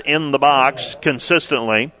 players in the box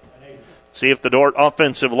consistently. See if the Dordt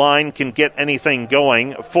offensive line can get anything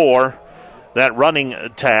going for that running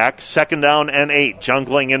attack. 2nd down and 8.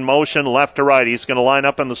 Jungling in motion left to right. He's going to line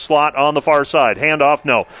up in the slot on the far side. Handoff,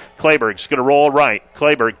 no. Clayberg's going to roll right.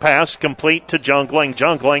 Clayberg pass complete to Jungling.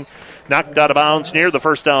 Jungling knocked out of bounds near the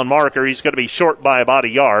first down marker. He's going to be short by about a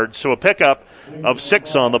yard. So a pickup of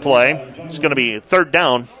 6 on the play. It's going to be 3rd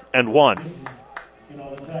down and 1.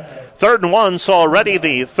 3rd and 1 saw already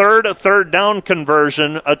the third down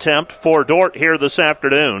conversion attempt for Dordt here this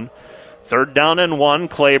afternoon. 3rd down and 1.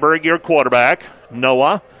 Clayberg, your quarterback.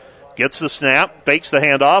 Noah gets the snap, fakes the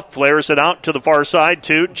handoff, flares it out to the far side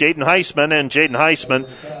to Jaden Heisman, and Jaden Heisman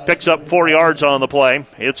picks up 4 yards on the play.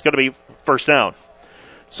 It's going to be first down.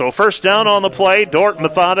 So first down on the play, Dordt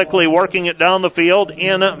methodically working it down the field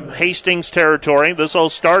in Hastings territory. This all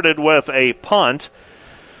started with a punt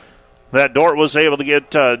that Dordt was able to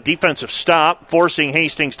get a defensive stop, forcing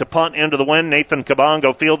Hastings to punt into the wind. Nathan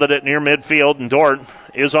Kabongo fielded it near midfield, and Dordt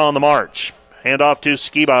is on the march. Handoff to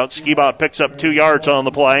Skibout. Skibout picks up 2 yards on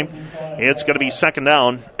the play. It's going to be 2nd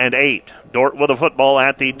down and 8. Dordt with a football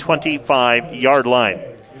at the 25-yard line.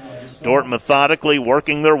 Dordt methodically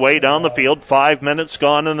working their way down the field. 5 minutes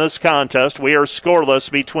gone in this contest. We are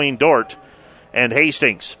scoreless between Dordt and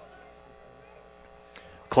Hastings.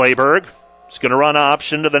 Clayberg is going to run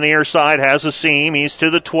option to the near side. Has a seam. He's to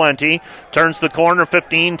the 20. Turns the corner.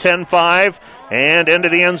 15, 10, 5. And into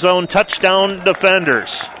the end zone. Touchdown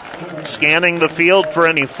defenders. Scanning the field for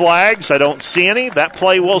any flags. I don't see any. That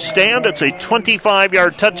play will stand. It's a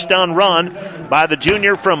 25-yard touchdown run by the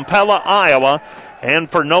junior from Pella, Iowa.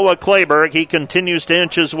 And for Noah Clayberg, he continues to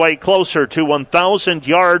inch his way closer to 1,000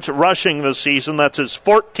 yards rushing this season. That's his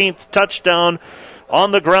 14th touchdown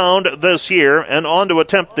on the ground this year. And on to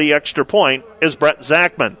attempt the extra point is Brett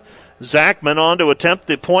Zachman. Zachman on to attempt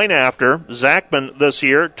the point after. Zachman this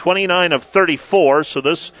year, 29 of 34, so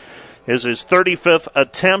this is his 35th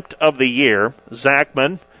attempt of the year.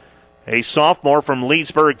 Zachman, a sophomore from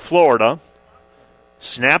Leesburg, Florida.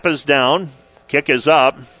 Snap is down. Kick is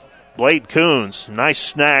up. Blade Coons, nice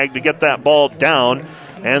snag to get that ball down.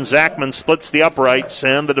 And Zachman splits the uprights,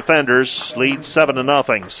 and the defenders lead 7-0.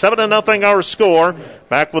 7-0 our score.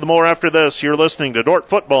 Back with more after this. You're listening to Dordt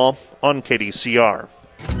Football on KDCR.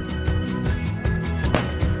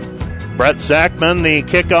 Brett Zachman, the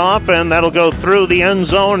kickoff, and that'll go through the end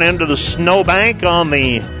zone into the snowbank on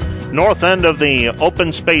the north end of the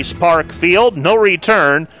open space park field. No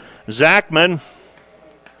return. Zachman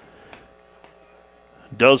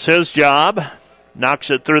does his job,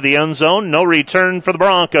 knocks it through the end zone. No return for the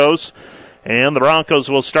Broncos. And the Broncos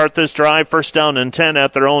will start this drive first down and 10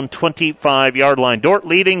 at their own 25-yard line. Dordt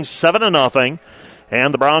leading 7-0,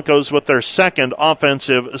 and the Broncos with their second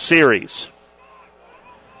offensive series.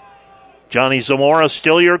 Johnny Zamora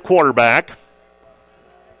still your quarterback.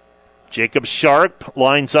 Jacob Sharp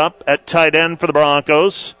lines up at tight end for the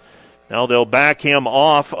Broncos. Now they'll back him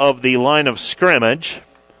off of the line of scrimmage.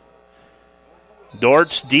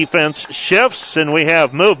 Dort's defense shifts, and we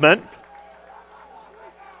have movement.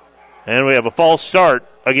 And we have a false start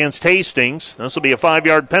against Hastings. This will be a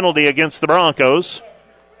 5-yard penalty against the Broncos.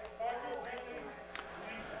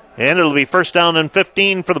 And it'll be first down and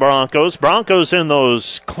 15 for the Broncos. Broncos in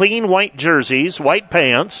those clean white jerseys, white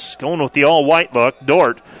pants, going with the all-white look.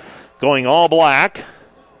 Dort going all black.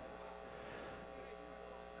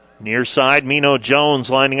 Near side, Mino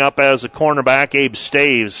Jones lining up as a cornerback. Abe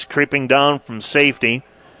Staves creeping down from safety.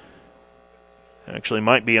 Actually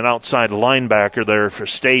might be an outside linebacker there for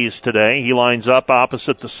Staves today. He lines up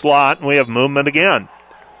opposite the slot, and we have movement again.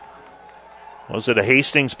 Was it a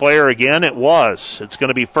Hastings player again? It was. It's going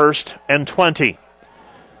to be first and 20.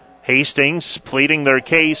 Hastings pleading their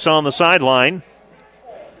case on the sideline.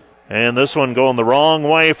 And this one going the wrong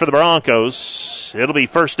way for the Broncos. It'll be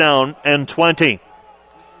first down and 20.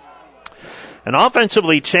 An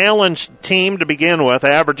offensively challenged team to begin with,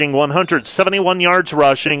 averaging 171 yards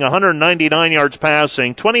rushing, 199 yards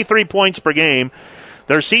passing, 23 points per game.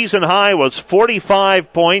 Their season high was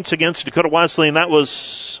 45 points against Dakota Wesleyan. That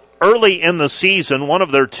was early in the season, one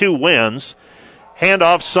of their 2 wins.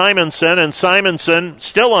 Handoff Simonson, and Simonson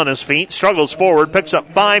still on his feet, struggles forward, picks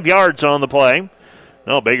up 5 yards on the play.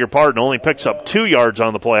 No, beg your pardon, only picks up 2 yards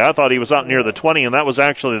on the play. I thought he was out near the 20, and that was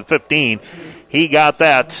actually the 15. He got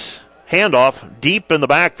that handoff deep in the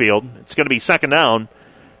backfield. It's going to be second down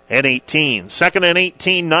and 18. Second and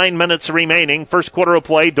 18, 9 minutes remaining. First quarter of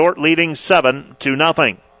play, Dort leading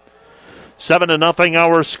 7-0. 7-0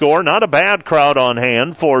 our score. Not a bad crowd on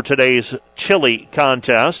hand for today's chili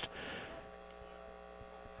contest.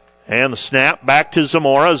 And the snap back to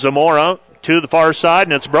Zamora. Zamora to the far side,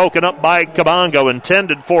 and it's broken up by Kabongo,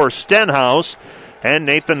 intended for Stenhouse. And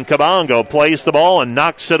Nathan Kabongo plays the ball and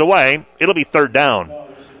knocks it away. It'll be third down.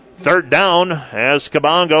 Third down as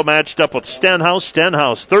Kabongo matched up with Stenhouse.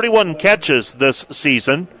 Stenhouse, 31 catches this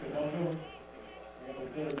season.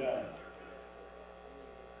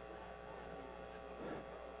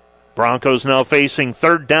 Broncos now facing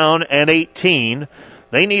third down and 18.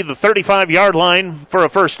 They need the 35-yard line for a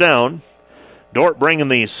first down. Dort bringing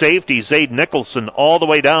the safety, Zayd Nicholson, all the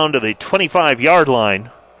way down to the 25-yard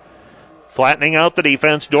line. Flattening out the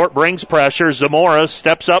defense, Dort brings pressure. Zamora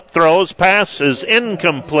steps up, throws, pass is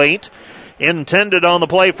incomplete. Intended on the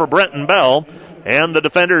play for Brenton Bell. And the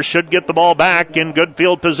defenders should get the ball back in good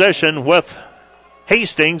field position with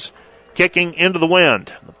Hastings kicking into the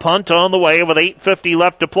wind. The punt on the way with 8:50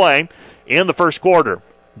 left to play in the first quarter.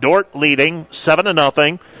 Dort leading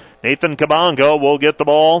 7-0. Nathan Kabongo will get the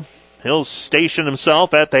ball. He'll station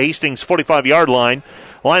himself at the Hastings 45-yard line.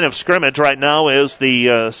 Line of scrimmage right now is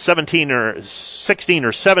the 16 or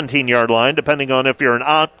 17-yard line, depending on if you're an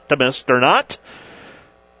optimist or not.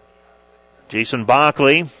 Jason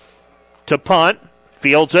Bockley to punt,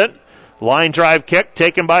 fields it. Line drive kick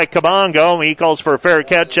taken by Kabongo. He calls for a fair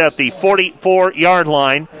catch at the 44-yard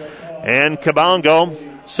line. And Kabongo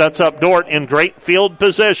sets up Dort in great field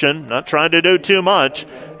position, not trying to do too much.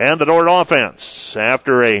 And the Dort offense,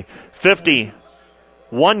 after a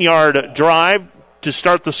 51-yard drive to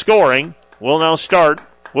start the scoring, will now start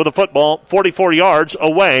with a football 44 yards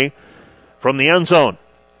away from the end zone.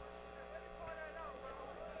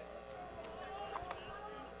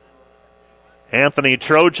 Anthony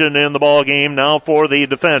Trojan in the ball game now for the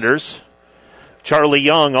defenders. Charlie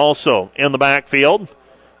Young also in the backfield.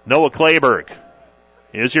 Noah Clayberg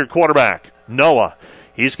is your quarterback. Noah,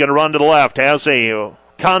 he's going to run to the left, has a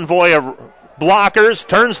convoy of blockers,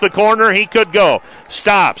 turns the corner, he could go.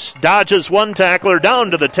 Stops, dodges one tackler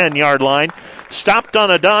down to the 10-yard line. Stopped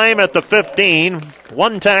on a dime at the 15.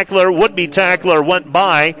 One tackler, would-be tackler, went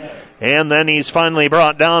by, and then he's finally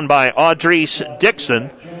brought down by Audrice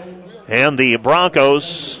Dixon. And the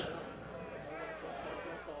Broncos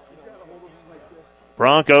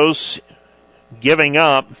giving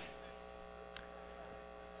up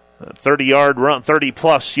a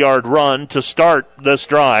 30-plus yard run to start this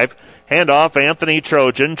drive. Handoff, Anthony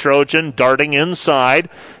Trojan. Trojan darting inside.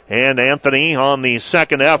 And Anthony on the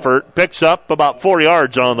second effort picks up about 4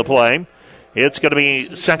 yards on the play. It's going to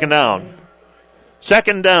be second down.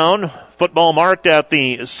 Second down, football marked at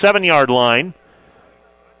the 7-yard line.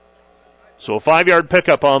 So a 5-yard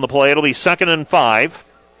pickup on the play. It'll be 2nd and 5.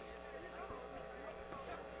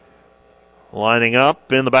 Lining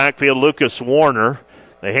up in the backfield, Lucas Warner.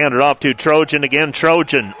 They hand it off to Trojan again.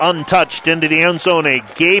 Trojan untouched into the end zone. A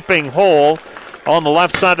gaping hole on the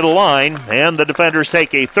left side of the line. And the defenders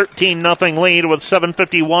take a 13-0 lead with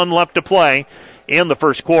 7:51 left to play in the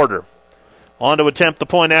first quarter. On to attempt the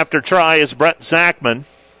point after try is Brett Zachman.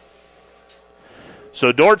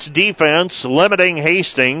 So Dort's defense limiting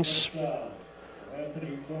Hastings.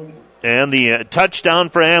 And the touchdown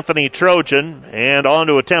for Anthony Trojan, and on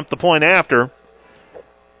to attempt the point after,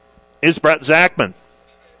 is Brett Zachman.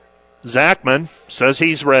 Zachman says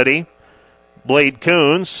he's ready. Blade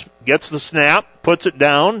Coons gets the snap, puts it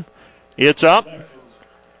down. It's up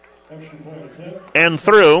and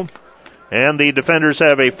through. And the defenders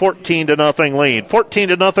have a 14-0 lead.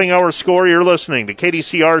 14-0 our score. You're listening to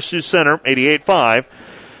KDCR Sioux Center 88.5.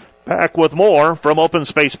 Back with more from Open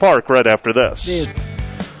Space Park right after this.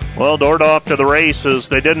 Well, Dordt off to the races.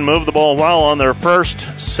 They didn't move the ball well on their first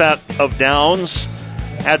set of downs.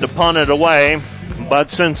 Had to punt it away.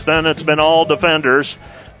 But since then, it's been all defenders.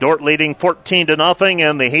 Dordt leading 14-0,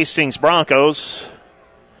 and the Hastings Broncos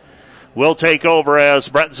will take over as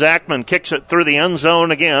Brett Zachman kicks it through the end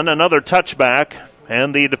zone again. Another touchback,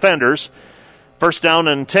 and the defenders, first down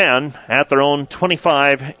and 10 at their own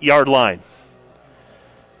 25-yard line.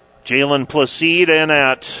 Jalen Placide in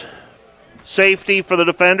at safety for the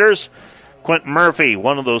defenders. Quentin Murphy,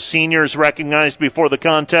 one of those seniors recognized before the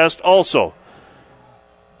contest, also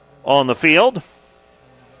on the field.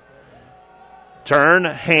 Turn,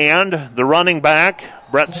 hand, the running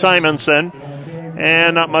back, Brett Simonson.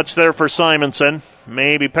 And not much there for Simonson.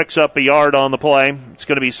 Maybe picks up a yard on the play. It's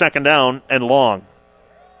going to be second down and long.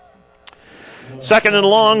 Second and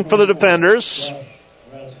long for the defenders.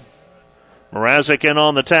 Mrazek in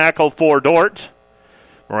on the tackle for Dordt.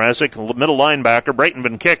 Mrazek, middle linebacker. Brayton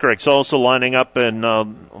Van Kickerick's also lining up in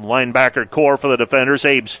linebacker core for the defenders.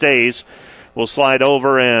 Abe Stays will slide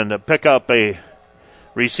over and pick up a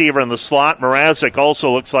receiver in the slot. Mrazek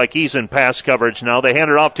also looks like he's in pass coverage now. They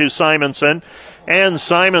hand it off to Simonson. And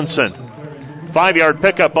Simonson, 5-yard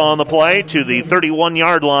pickup on the play to the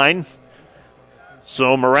 31-yard line.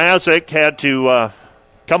 So Mrazek had to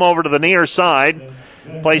come over to the near side,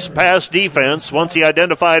 place pass defense. Once he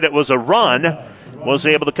identified it was a run, was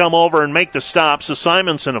able to come over and make the stop. So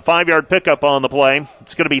Simonson, a 5-yard pickup on the play.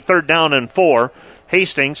 It's going to be third down and 4.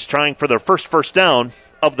 Hastings trying for their first down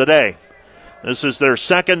of the day. This is their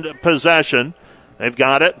second possession. They've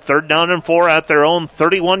got it. Third down and 4 at their own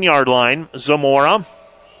 31-yard line. Zamora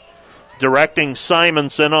directing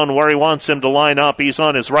Simonson on where he wants him to line up. He's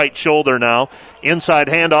on his right shoulder now. Inside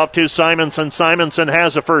handoff to Simonson. Simonson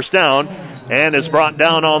has a first down and is brought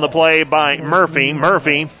down on the play by Murphy.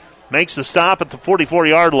 Murphy makes the stop at the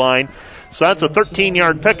 44-yard line. So that's a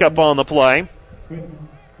 13-yard pickup on the play.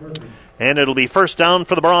 And it'll be first down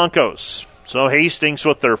for the Broncos. So Hastings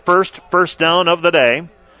with their first down of the day.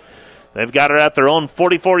 They've got it at their own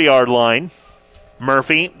 44-yard line.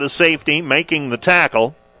 Murphy, the safety, making the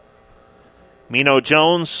tackle. Mino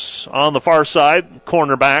Jones on the far side,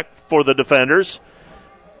 cornerback for the defenders.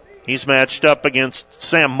 He's matched up against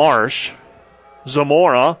Sam Marsh.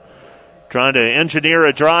 Zamora trying to engineer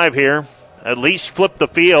a drive here, at least flip the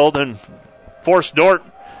field and force Dordt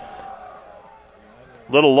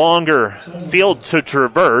a little longer field to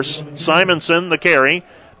traverse. Simonson, the carry,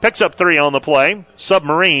 picks up 3 on the play.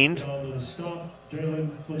 Submarined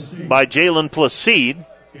by Jalen Placide.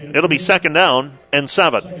 It'll be second down and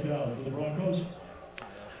 7.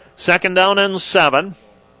 Second down and 7.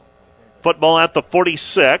 Football at the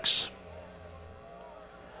 46.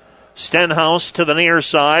 Stenhouse to the near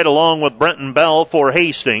side along with Brenton Bell for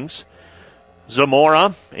Hastings.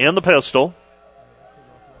 Zamora in the pistol.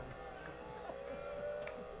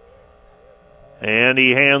 And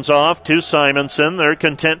he hands off to Simonson. They're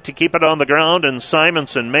content to keep it on the ground, and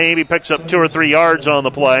Simonson maybe picks up 2 or 3 yards on the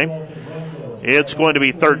play. It's going to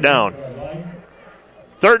be third down.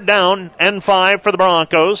 Third down and 5 for the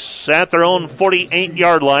Broncos at their own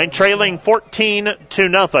 48-yard line, trailing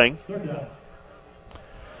 14-0.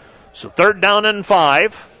 So third down and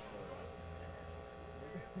 5.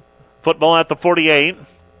 Football at the 48.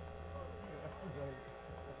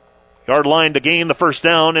 Yard line to gain the first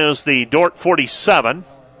down is the Dordt 47.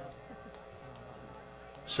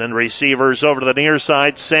 Send receivers over to the near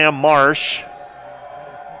side. Sam Marsh.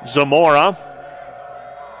 Zamora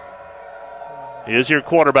is your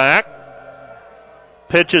quarterback.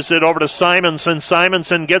 Pitches it over to Simonson.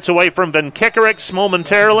 Simonson gets away from Van Kickerick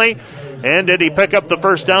momentarily. And did he pick up the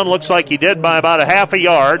first down? Looks like he did by about a half a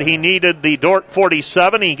yard. He needed the Dordt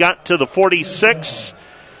 47. He got to the 46.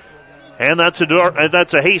 And that's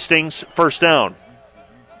a Hastings first down.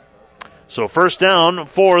 So first down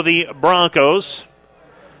for the Broncos.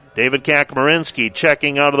 David Kakmarinsky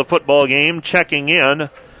checking out of the football game, checking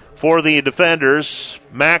in for the defenders.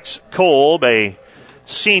 Max Kolb, a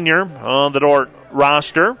senior on the Dordt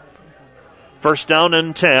roster. First down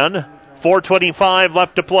and 10. 4:25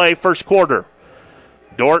 left to play first quarter.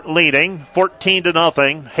 Dordt leading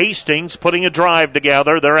 14-0. Hastings putting a drive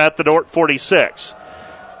together. They're at the Dordt 46.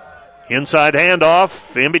 Inside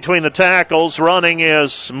handoff, in between the tackles, running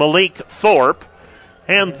is Malik Thorpe.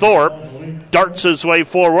 And Thorpe darts his way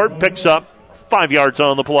forward, picks up 5 yards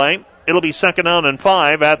on the play. It'll be 2nd down and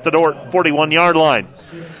 5 at the Dordt 41-yard line.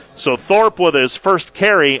 So Thorpe with his first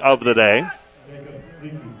carry of the day.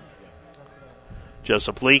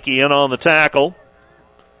 Jessup Leakey in on the tackle.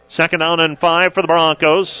 2nd down and 5 for the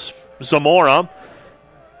Broncos. Zamora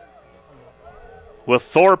with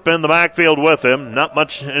Thorpe in the backfield with him. Not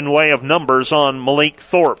much in way of numbers on Malik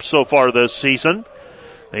Thorpe so far this season.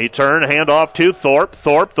 They turn, hand off to Thorpe.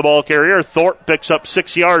 Thorpe, the ball carrier. Thorpe picks up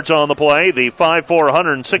 6 yards on the play. The 5'4",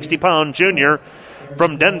 160-pound junior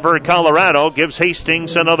from Denver, Colorado, gives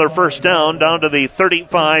Hastings another first down to the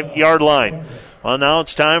 35-yard line. Well, now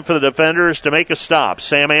it's time for the defenders to make a stop.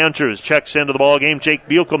 Sam Andrews checks into the ball game. Jake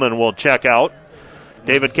Buchelman will check out.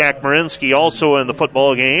 David Kakmarinsky also in the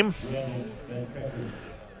football game.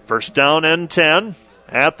 First down and 10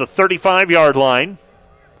 at the 35-yard line.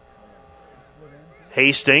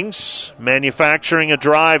 Hastings manufacturing a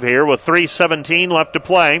drive here with 3:17 left to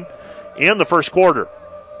play in the first quarter.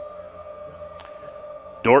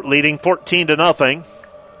 Dordt leading 14-0.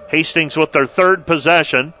 Hastings with their third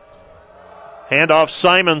possession. Handoff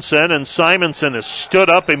Simonson, and Simonson has stood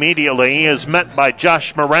up immediately. He is met by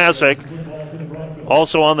Josh Mrazek.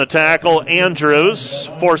 Also on the tackle, Andrews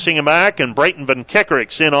forcing him back, and Brayton Van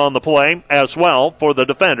Kickeric's in on the play as well for the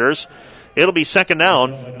defenders. It'll be 2nd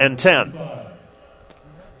down and 10.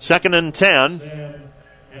 2nd and 10.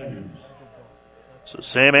 So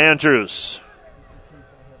Sam Andrews.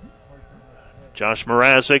 Josh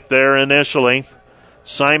Mrazek there initially.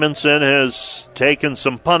 Simonson has taken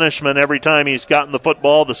some punishment every time he's gotten the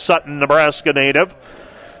football, the Sutton, Nebraska native.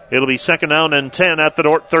 It'll be 2nd down and 10 at the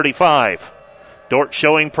Dordt 35. Dordt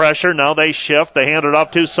showing pressure. Now they shift. They hand it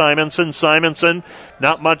off to Simonson. Simonson,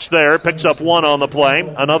 not much there. Picks up 1 on the play.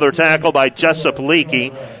 Another tackle by Jessup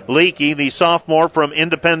Leakey. Leakey, the sophomore from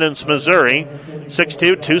Independence, Missouri. 6'2",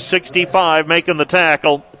 265, making the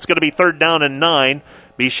tackle. It's going to be 3rd down and 9.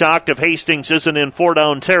 Be shocked if Hastings isn't in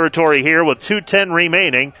 4-down territory here with 2:10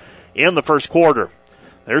 remaining in the first quarter.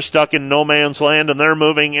 They're stuck in no man's land, and they're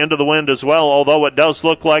moving into the wind as well, although it does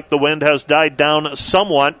look like the wind has died down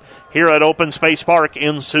somewhat here at Open Space Park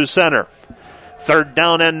in Sioux Center. 3rd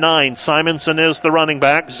down and 9. Simonson is the running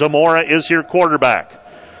back. Zamora is your quarterback.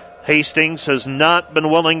 Hastings has not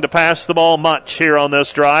been willing to pass the ball much here on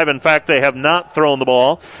this drive. In fact, they have not thrown the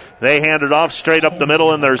ball. They hand it off straight up the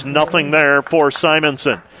middle, and there's nothing there for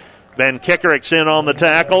Simonson. Van Kickeric's in on the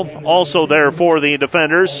tackle. Also there for the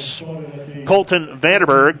defenders, Colton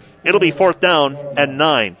Vanderberg. It'll be 4th down and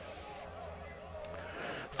 9.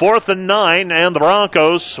 4th and 9, and the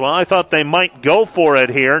Broncos, well, I thought they might go for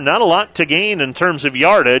it here. Not a lot to gain in terms of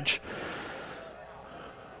yardage.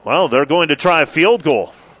 Well, they're going to try a field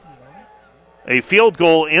goal. A field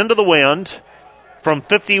goal into the wind from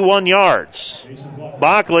 51 yards.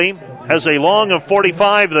 Bockley has a long of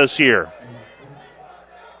 45 this year.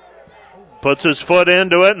 Puts his foot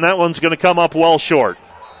into it, and that one's going to come up well short.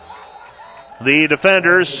 The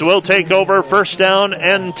defenders will take over 1st down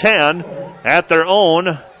and 10 at their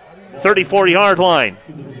own 34-yard line.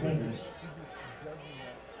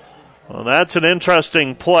 Well, that's an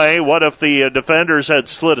interesting play. What if the defenders had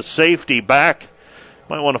slid a safety back?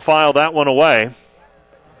 Might want to file that one away.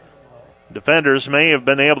 Defenders may have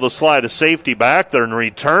been able to slide a safety back there and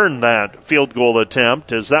return that field goal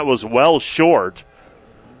attempt, as that was well short.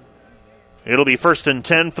 It'll be 1st and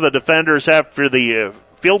 10 for the defenders after the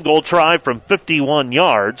field goal try from 51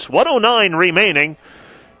 yards. 1:09 remaining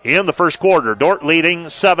in the first quarter. Dordt leading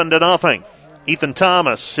 7-0. Ethan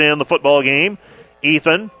Thomas in the football game.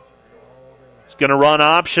 Ethan is going to run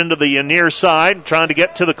option to the near side, trying to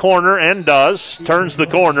get to the corner, and does. Turns the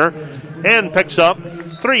corner and picks up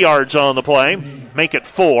 3 yards on the play. Make it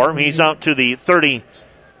 4. He's out to the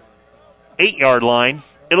 38-yard line.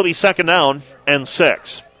 It'll be 2nd down and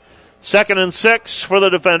 6. 2nd and 6 for the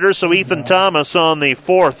defenders, so Ethan Thomas on the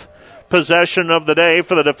 4th possession of the day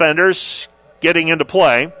for the defenders getting into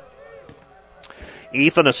play.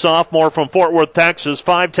 Ethan, a sophomore from Fort Worth, Texas,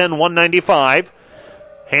 5'10", 195.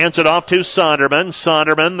 Hands it off to Sonderman.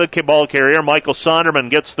 Sonderman, the ball carrier. Michael Sonderman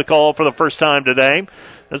gets the call for the first time today.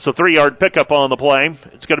 It's a 3-yard pickup on the play.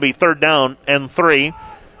 It's going to be 3rd down and 3.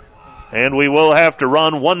 And we will have to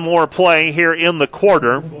run one more play here in the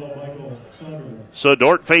quarter. So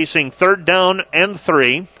Dordt facing 3rd down and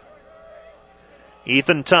 3.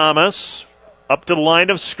 Ethan Thomas up to the line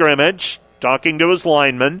of scrimmage, talking to his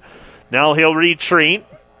lineman. Now he'll retreat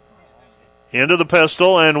into the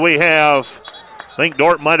pistol, and we have I think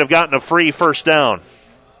Dordt might have gotten a free first down.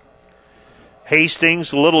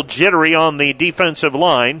 Hastings a little jittery on the defensive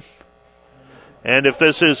line. And if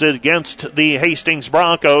this is against the Hastings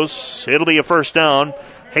Broncos, it'll be a first down.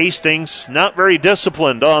 Hastings not very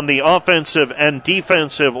disciplined on the offensive and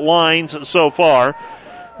defensive lines so far.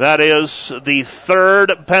 That is the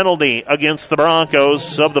third penalty against the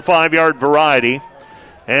Broncos of the 5-yard variety.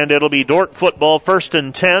 And it'll be Dordt football, 1st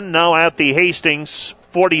and 10, now at the Hastings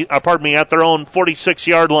at their own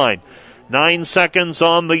 46-yard line. 9 seconds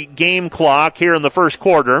on the game clock here in the first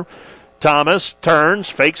quarter. Thomas turns,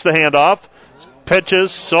 fakes the handoff,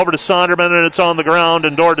 pitches over to Sonderman, and it's on the ground,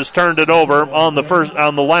 and Dordt has turned it over on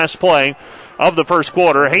the last play of the first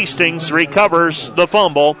quarter. Hastings recovers the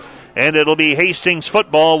fumble, and it'll be Hastings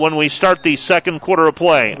football when we start the second quarter of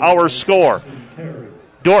play. Our score: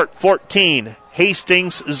 Dordt 14,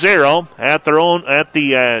 Hastings 0 at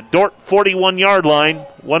the Dordt 41-yard line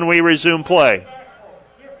when we resume play.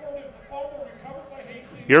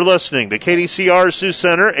 You're listening to KDCR Sioux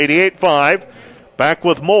Center 88.5. Back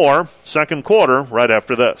with more second quarter right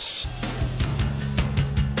after this.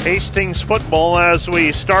 Hastings football as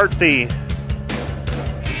we start the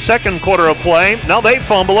second quarter of play. Now they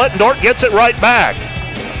fumble it, and Dordt gets it right back.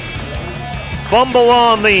 Fumble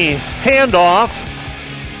on the handoff,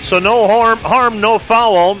 so no harm, no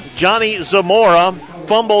foul. Johnny Zamora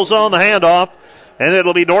fumbles on the handoff, and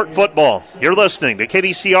it'll be Dordt football. You're listening to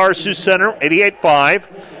KDCR Sioux Center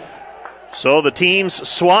 88.5. So the teams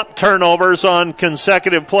swap turnovers on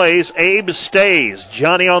consecutive plays. Abe stays.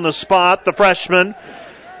 Johnny on the spot, the freshman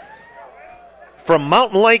from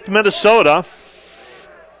Mountain Lake, Minnesota,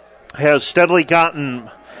 has steadily gotten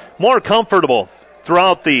more comfortable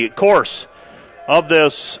throughout the course of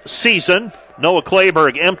this season. Noah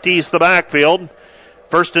Clayberg empties the backfield.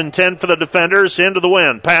 1st and 10 for the defenders, into the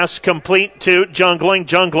wind. Pass complete to Jungling.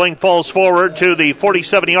 Jungling falls forward to the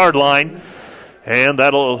 47-yard line, and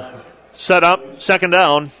that'll set up second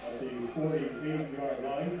down.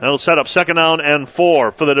 That'll set up second down and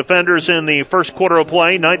 4 for the defenders in the first quarter of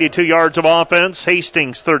play. 92 yards of offense.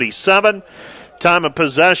 Hastings 37. Time of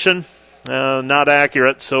possession, not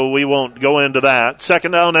accurate, so we won't go into that.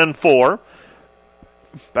 Second down and 4.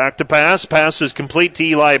 Back to pass. Pass is complete to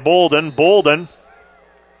Eli Bolden. Bolden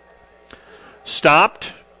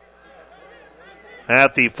stopped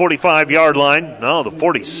at the 45-yard line. No, the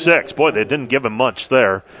 46. Boy, they didn't give him much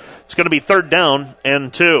there. It's going to be third down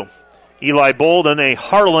and 2. Eli Bolden, a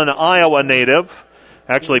Harlan, Iowa native,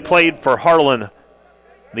 actually played for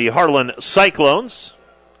the Harlan Cyclones.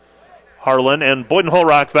 Harlan and Boyden-Hull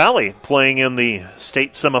Rock Valley playing in the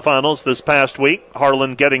state semifinals this past week.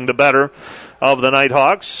 Harlan getting the better of the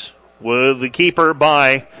Nighthawks with the keeper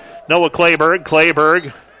by Noah Clayberg.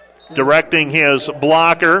 Clayberg directing his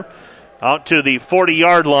blocker out to the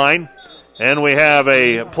 40-yard line. And we have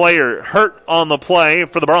a player hurt on the play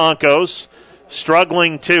for the Broncos.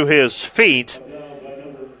 Struggling to his feet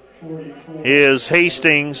is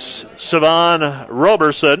Hastings' Savon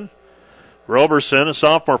Roberson. Roberson, a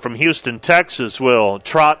sophomore from Houston, Texas, will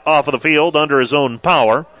trot off of the field under his own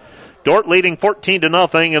power. Dordt leading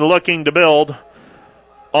 14-0 and looking to build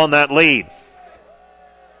on that lead.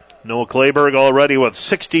 Noah Clayberg already with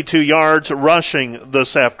 62 yards rushing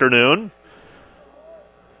this afternoon.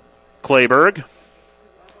 Clayberg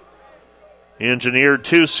engineered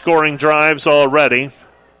 2 scoring drives already.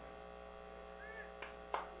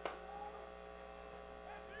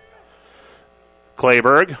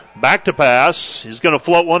 Clayberg back to pass. He's going to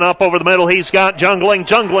float one up over the middle. He's got Jungling.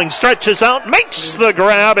 Jungling stretches out, makes the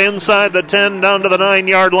grab inside the 10 down to the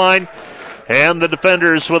 9-yard line. And the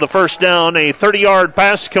defenders with a first down, a 30-yard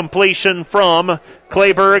pass completion from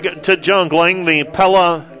Clayberg to Jungling. The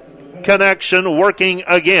Pella connection working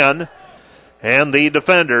again. And the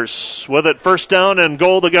defenders with it first down and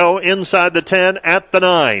goal to go inside the 10 at the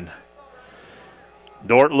 9.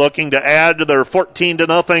 Dordt looking to add to their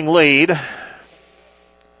 14-0 lead.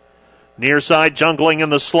 Near side Jungling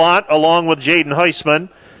in the slot along with Jaden Heisman.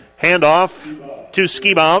 Handoff to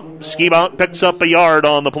Skibout. Skibout picks up a yard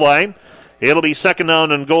on the play. It'll be second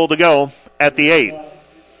down and goal to go at the 8.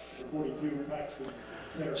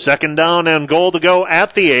 Second down and goal to go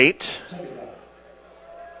at the 8.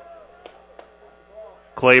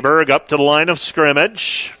 Clayberg up to the line of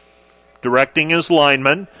scrimmage, directing his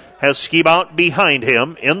lineman, has Skibout behind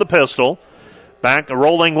him in the pistol. Back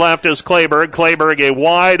rolling left is Clayberg. Clayberg a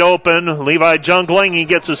wide open Levi Jungling. He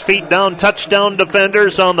gets his feet down. Touchdown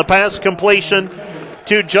defenders on the pass completion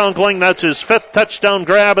to Jungling. That's his 5th touchdown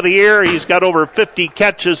grab of the year. He's got over 50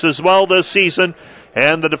 catches as well this season.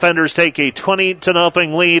 And the defenders take a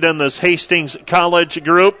 20-0 lead in this Hastings College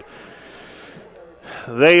group.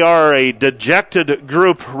 They are a dejected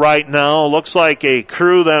group right now. Looks like a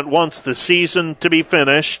crew that wants the season to be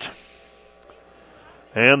finished.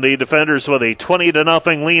 And the defenders with a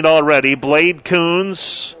 20-0 lead already. Blade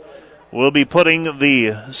Coons will be putting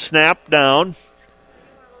the snap down.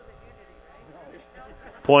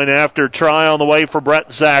 Point after try on the way for Brett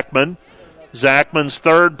Zachman. Zachman's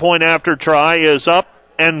third point after try is up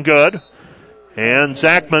and good. And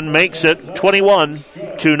Zachman makes it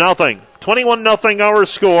 21-0. 21-0 our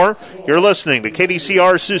score. You're listening to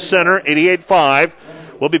KDCR Sioux Center 88.5.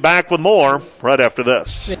 We'll be back with more right after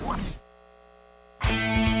this.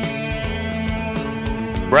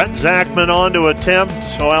 Brett Zachman on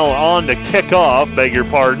to kick off, beg your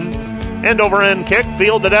pardon. End over end kick,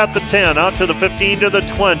 fielded at the 10, out to the 15, to the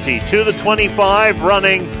 20, to the 25,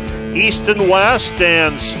 running east and west,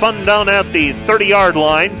 and spun down at the 30-yard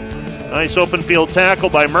line. Nice open field tackle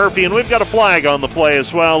by Murphy, and we've got a flag on the play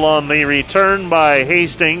as well on the return by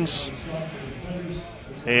Hastings.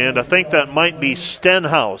 And I think that might be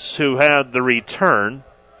Stenhouse who had the return.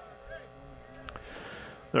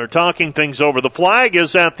 They're talking things over. The flag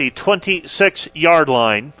is at the 26-yard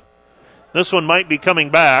line. This one might be coming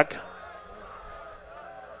back.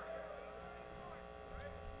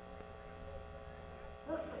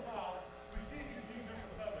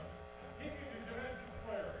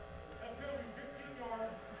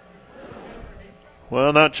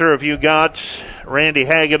 Well, not sure if you got Randy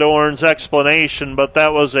Hagedorn's explanation, but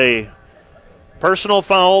that was a personal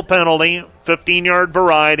foul penalty, 15-yard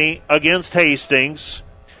variety against Hastings.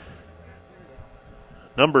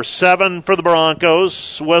 Number 7 for the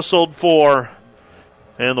Broncos, whistled for,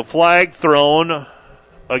 and the flag thrown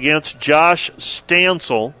against Josh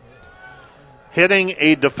Stansel, hitting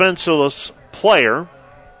a defenseless player.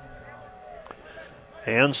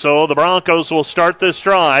 And so the Broncos will start this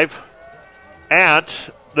drive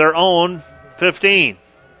at their own 15.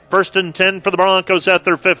 1st and 10 for the Broncos at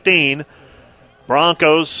their 15.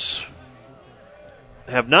 Broncos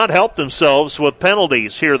have not helped themselves with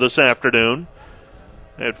penalties here this afternoon.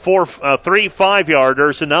 They had 3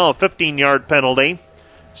 5-yarders and now a 15-yard penalty.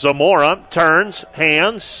 Zamora turns,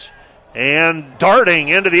 hands, and darting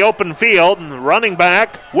into the open field, and running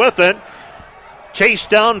back with it. Chased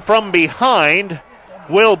down from behind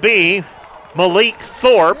will be Malik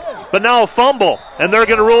Thorpe, but now a fumble, and they're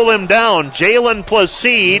going to rule him down. Jalen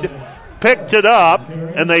Placide picked it up,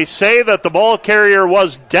 and they say that the ball carrier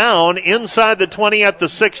was down inside the 20 at the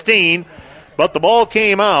 16, but the ball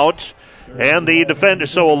came out, and the defender,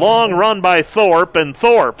 so a long run by Thorpe, and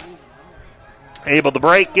Thorpe able to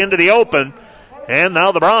break into the open, and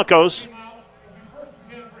now the Broncos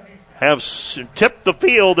have tipped the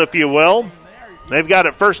field, if you will. They've got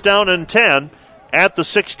it 1st down and 10 at the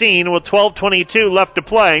 16 with 12:22 left to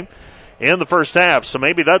play in the first half. So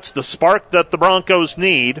maybe that's the spark that the Broncos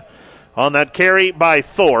need on that carry by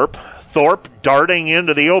Thorpe. Thorpe darting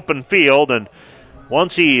into the open field, and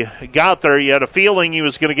once he got there, you had a feeling he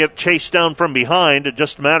was going to get chased down from behind. It's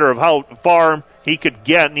just a matter of how far he could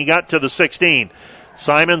get, and he got to the 16.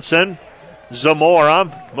 Simonson,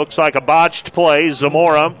 Zamora, looks like a botched play.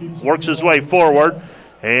 Zamora works his way forward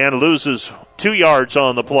and loses 2 yards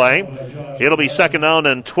on the play. It'll be 2nd down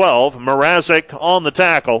and 12. Mrazek on the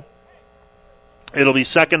tackle. It'll be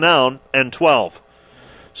 2nd down and 12.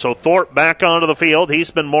 So Thorpe back onto the field.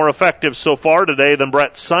 He's been more effective so far today than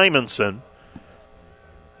Brett Simonson.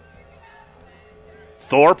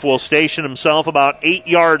 Thorpe will station himself about 8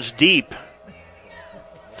 yards deep.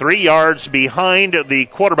 3 yards behind the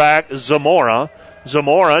quarterback, Zamora.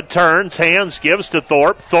 Zamora turns, hands, gives to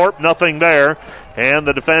Thorpe. Thorpe, nothing there. And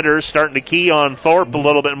the defenders starting to key on Thorpe a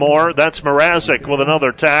little bit more. That's Mrazek with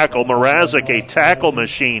another tackle. Mrazek, a tackle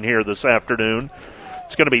machine here this afternoon.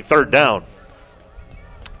 It's going to be 3rd down.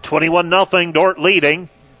 21-0, Dordt leading.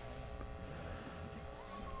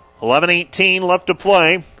 11:18 left to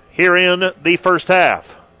play here in the first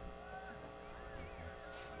half.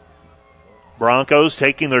 Broncos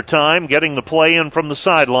taking their time, getting the play in from the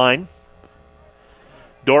sideline.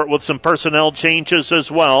 Dordt with some personnel changes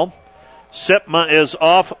as well. Sipma is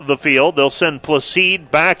off the field. They'll send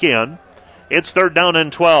Placide back in. It's 3rd down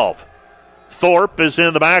and 12. Thorpe is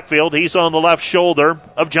in the backfield. He's on the left shoulder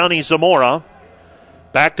of Johnny Zamora.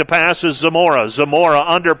 Back to pass is Zamora. Zamora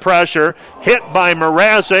under pressure. Hit by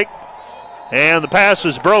Mrazek. And the pass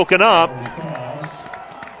is broken up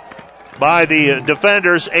by the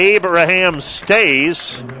defenders. Abraham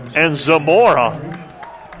stays. And Zamora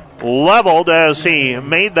leveled as he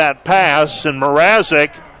made that pass. And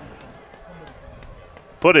Mrazek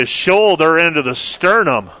put his shoulder into the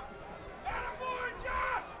sternum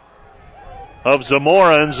of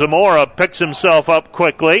Zamora, and Zamora picks himself up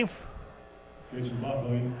quickly.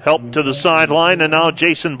 helped to the sideline, and now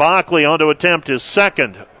Jason Bockley on to attempt his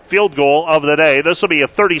second field goal of the day. This will be a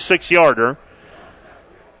 36-yarder.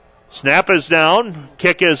 Snap is down,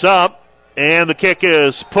 kick is up, and the kick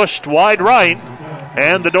is pushed wide right,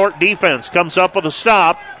 and the Dordt defense comes up with a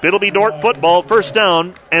stop. It'll be Dordt football, first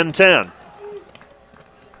down and 10.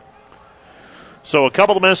 So a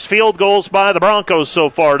couple of missed field goals by the Broncos so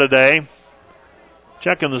far today.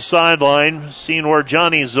 Checking the sideline, seeing where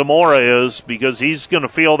Johnny Zamora is, because he's going to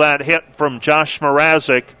feel that hit from Josh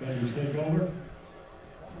Mrazek.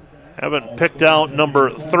 Haven't picked out number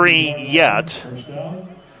 3 yet.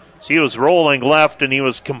 So he was rolling left and he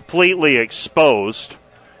was completely exposed.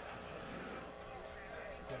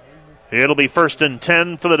 It'll be first and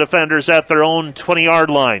 10 for the defenders at their own 20-yard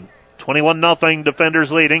line. 21-0,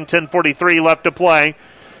 defenders leading, 10:43 left to play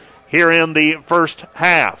here in the first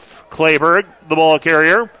half. Clayberg, the ball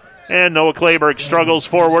carrier, and Noah Clayberg struggles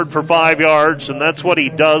forward for 5 yards, and that's what he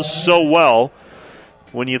does so well.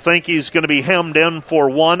 When you think he's going to be hemmed in for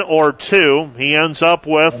 1 or 2, he ends up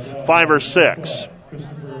with 5 or 6.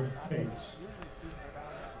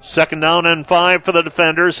 Second down and 5 for the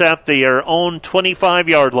defenders at their own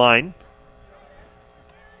 25-yard line.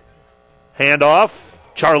 Handoff,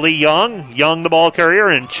 Charlie Young. Young the ball carrier,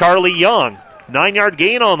 and Charlie Young. 9-yard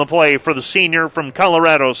gain on the play for the senior from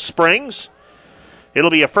Colorado Springs. It'll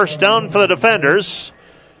be a first down for the defenders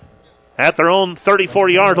at their own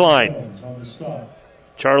 34-yard line.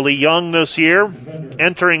 Charlie Young this year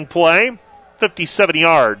entering play, 57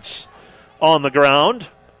 yards on the ground.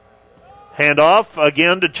 Handoff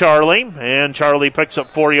again to Charlie, and Charlie picks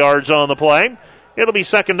up 4 yards on the play. It'll be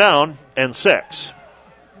second down and 6.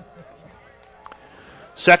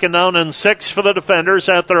 Second down and 6 for the defenders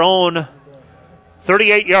at their own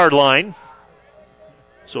 38-yard line.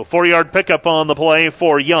 So 4-yard pickup on the play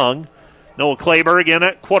for Young. Noah Clayberg in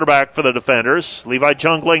at quarterback for the defenders. Levi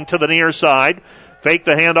Jungling to the near side. Fake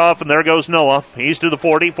the handoff, and there goes Noah. He's to the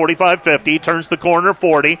 40, 45, 50. Turns the corner,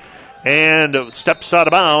 40. And steps out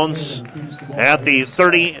of bounds at the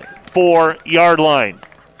 34-yard line.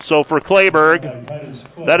 So for Clayberg,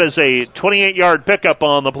 that is a 28-yard pickup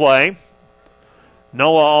on the play.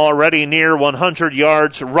 Noah already near 100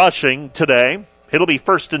 yards rushing today. It'll be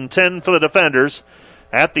first and 10 for the defenders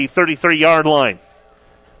at the 33-yard line.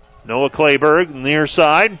 Noah Clayberg near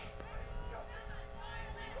side.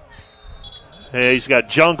 He's got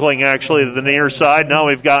Jungling actually to the near side. Now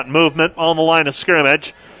we've got movement on the line of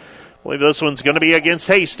scrimmage. I believe this one's going to be against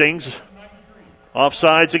Hastings.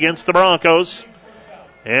 Offsides against the Broncos.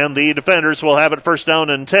 And the defenders will have it first down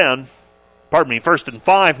and 10. Pardon me, first and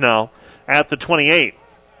 5 now at the 28.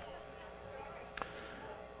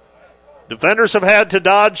 Defenders have had to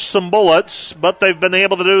dodge some bullets, but they've been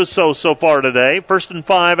able to do so far today. First and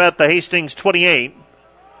 5 at the Hastings 28.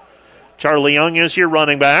 Charlie Young is your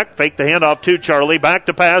running back. Fake the handoff to Charlie. Back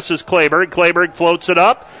to pass is Clayberg. Clayberg floats it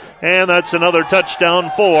up, and that's another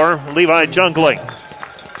touchdown for Levi Jungling.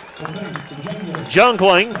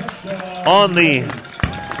 Jungling on the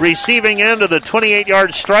receiving end of the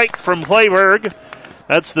 28-yard strike from Clayberg.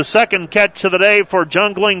 That's the second catch of the day for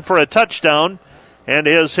Jungling for a touchdown, and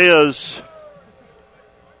is his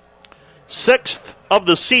 6th of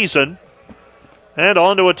the season. And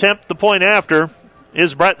on to attempt the point after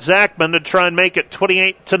is Brett Zachman to try and make it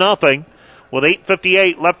 28-0 with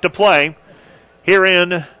 8:58 left to play here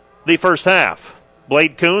in the first half.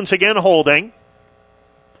 Blade Coons again holding.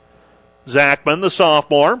 Zachman, the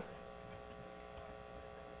sophomore.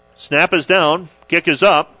 Snap is down, kick is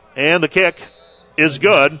up, and the kick is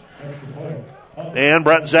good. And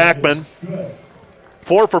Brett Zachman,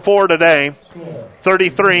 4 for 4 today,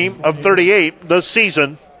 33 of 38 this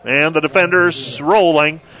season, and the defenders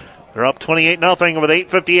rolling. They're up 28-0 with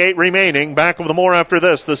 8:58 remaining. Back with more after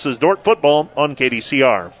this. This is Dordt football on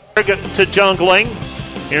KDCR. To Jungling.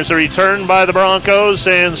 Here's a return by the Broncos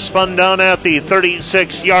and spun down at the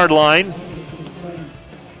 36-yard line.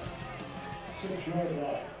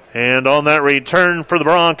 And on that return for the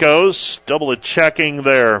Broncos, double checking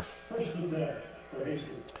there.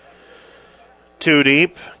 2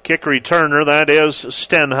 deep. Kick returner, that is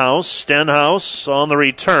Stenhouse. Stenhouse on the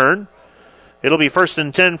return. It'll be first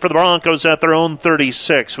and 10 for the Broncos at their own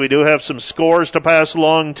 36. We do have some scores to pass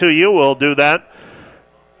along to you. We'll do that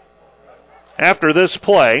after this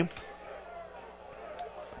play.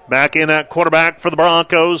 Back in at quarterback for the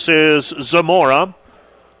Broncos is Zamora.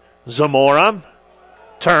 Zamora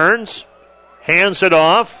turns, hands it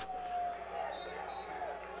off,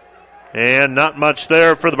 and not much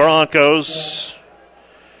there for the Broncos.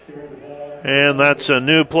 And that's a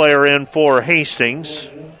new player in for Hastings.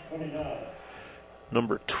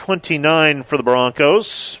 Number 29 for the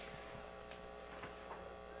Broncos.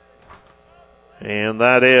 And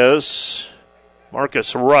that is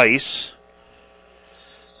Marcus Rice.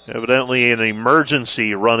 Evidently an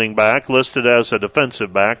emergency running back listed as a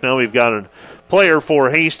defensive back. Now we've got a player for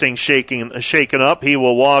Hastings shaken up. He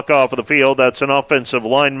will walk off of the field. That's an offensive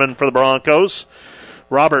lineman for the Broncos.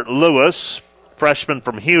 Robert Lewis, freshman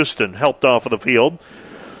from Houston, helped off of the field.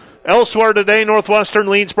 Elsewhere today, Northwestern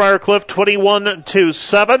leads Briar Cliff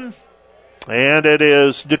 21-7. And it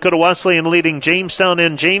is Dakota Wesleyan leading Jamestown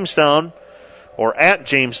in Jamestown, or at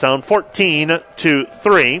Jamestown,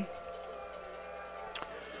 14-3.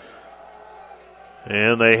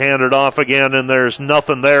 And they hand it off again, and there's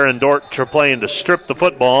nothing there, and Dort playing to strip the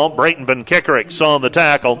football. Brayton Van Kickerick saw the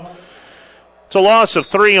tackle. It's a loss of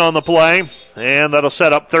 3 on the play, and that'll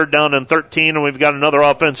set up 3rd down and 13, and we've got another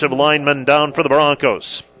offensive lineman down for the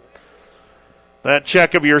Broncos. That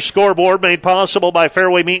check of your scoreboard made possible by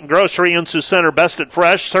Fairway Meat and Grocery in Sioux Center, best at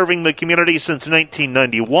fresh, serving the community since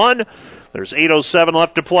 1991. There's 8:07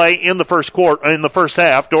 left to play in the first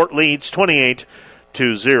half. Dort leads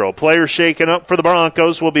 28-0. Players shaken up for the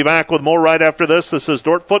Broncos. We'll be back with more right after this. This is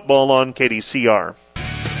Dort football on KDCR.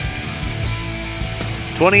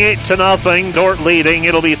 28-0. Dort leading.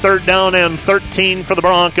 It'll be 3rd down and 13 for the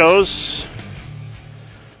Broncos.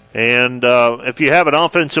 And if you have an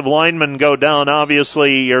offensive lineman go down,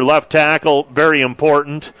 obviously your left tackle, very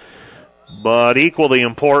important, but equally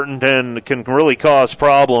important and can really cause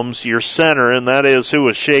problems, your center, and that is who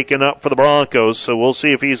is shaken up for the Broncos. So we'll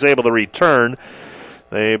see if he's able to return.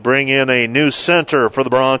 They bring in a new center for the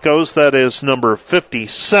Broncos. That is number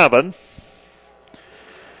 57.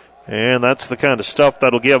 And that's the kind of stuff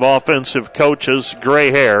that'll give offensive coaches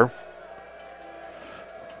gray hair.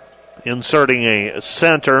 Inserting a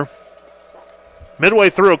center. Midway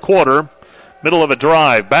through a quarter, middle of a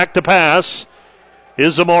drive. Back to pass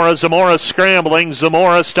is Zamora. Zamora scrambling.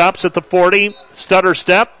 Zamora stops at the 40. Stutter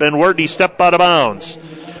step, and where did he step out of bounds?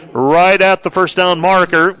 Right at the first down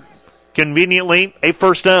marker. Conveniently, a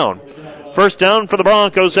first down. First down for the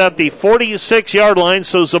Broncos at the 46-yard line,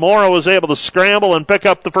 so Zamora was able to scramble and pick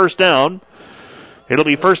up the first down. It'll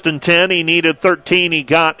be 1st and 10. He needed 13. He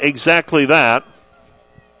got exactly that.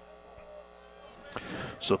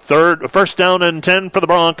 So first down and 10 for the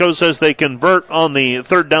Broncos as they convert on the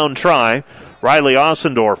 3rd down try. Riley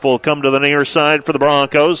Ossendorf will come to the near side for the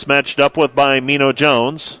Broncos, matched up with by Mino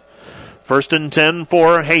Jones. 1st and 10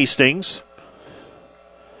 for Hastings.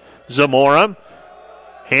 Zamora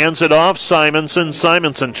hands it off. Simonson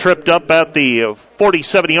tripped up at the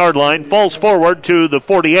 47-yard line, falls forward to the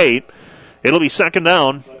 48. It'll be 2nd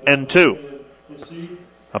down and 2.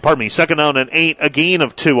 2nd down and 8, a gain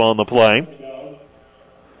of 2 on the play.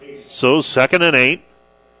 So 2nd and 8.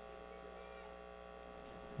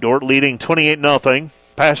 Dort leading 28-0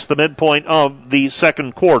 past the midpoint of the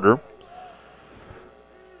second quarter.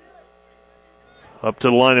 Up to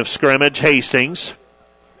the line of scrimmage, Hastings.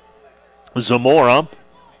 Zamora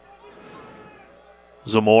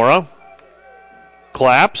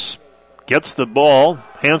claps, gets the ball,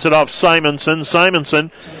 hands it off Simonson. Simonson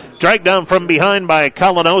dragged down from behind by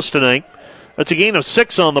Colin Ostanek. That's a gain of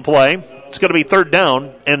 6 on the play. It's going to be 3rd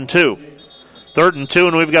down and 2. 3rd and 2,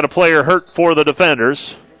 and we've got a player hurt for the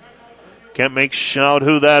defenders. Can't make out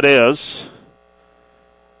who that is.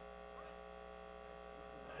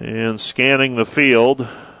 And scanning the field,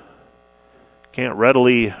 can't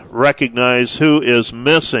readily recognize who is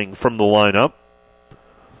missing from the lineup.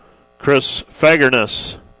 Chris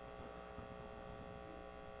Fagerness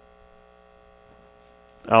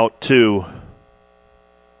out to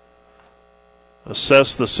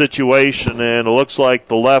assess the situation, and it looks like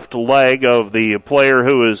the left leg of the player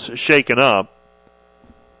who is shaken up.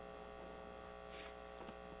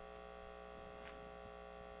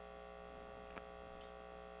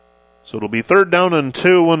 So it'll be 3rd down and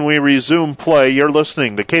 2 when we resume play. You're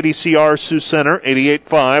listening to KDCR Sioux Center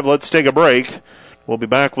 88.5. Let's take a break. We'll be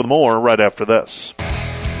back with more right after this.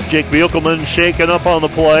 Jake Buechelman shaken up on the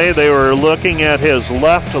play. They were looking at his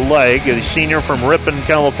left leg. A senior from Ripon,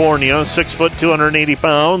 California, 6 foot, 280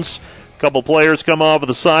 pounds. A couple players come off of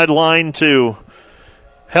the sideline to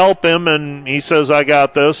help him, and he says, I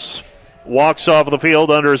got this. Walks off the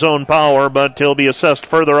field under his own power, but he'll be assessed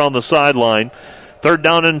further on the sideline. 3rd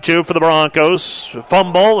down and 2 for the Broncos.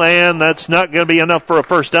 Fumble, and that's not going to be enough for a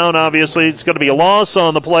first down, obviously. It's going to be a loss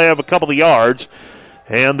on the play of a couple of yards.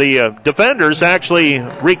 And the defenders actually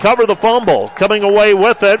recover the fumble. Coming away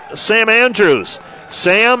with it, Sam Andrews.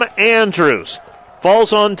 Sam Andrews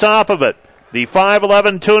falls on top of it. The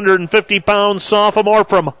 5'11", 250-pound sophomore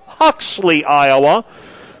from Huxley, Iowa,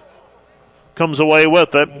 comes away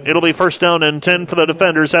with it. It'll be 1st down and 10 for the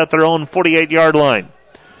defenders at their own 48-yard line.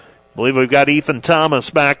 I believe we've got Ethan Thomas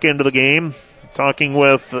back into the game. talking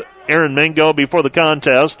with Aaron Mingo before the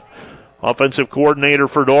contest, offensive coordinator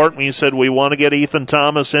for Dordt. He said, we want to get Ethan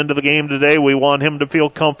Thomas into the game today. We want him to feel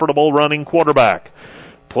comfortable running quarterback.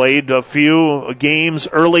 Played a few games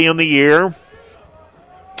early in the year,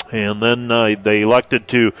 and then they elected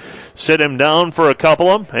to sit him down for a couple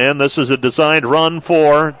of them, and this is a designed run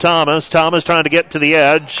for Thomas. Thomas trying to get to the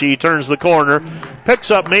edge. He turns the corner, picks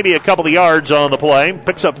up maybe a couple of yards on the play,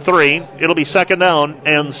 picks up 3. It'll be 2nd down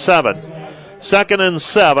and 7. 2nd and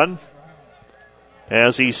 7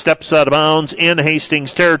 as he steps out of bounds in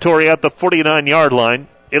Hastings territory at the 49-yard line.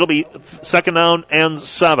 It'll be 2nd down and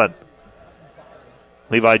 7.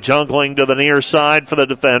 Levi Jungling to the near side for the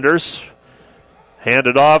defenders.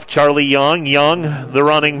 Handed off, Charlie Young. Young, the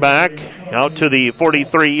running back, out to the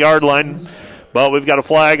 43-yard line. But we've got a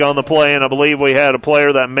flag on the play, and I believe we had a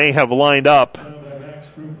player that may have lined up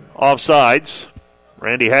offsides.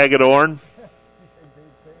 Randy Hagedorn.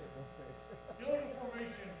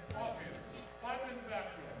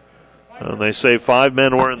 And they say 5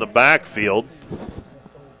 men were in the backfield.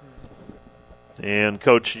 And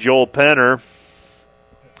Coach Joel Penner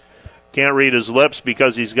can't read his lips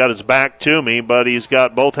because he's got his back to me, but he's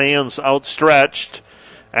got both hands outstretched,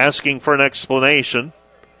 asking for an explanation.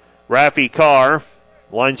 Raffi Carr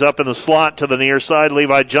lines up in the slot to the near side.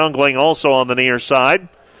 Levi Jungling also on the near side.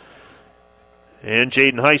 And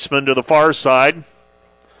Jaden Heisman to the far side.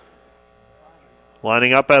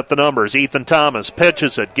 Lining up at the numbers. Ethan Thomas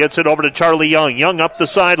pitches it, gets it over to Charlie Young. Young up the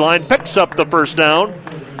sideline, picks up the 1st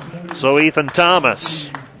down. So Ethan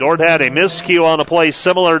Thomas. Dordt had a miscue on a play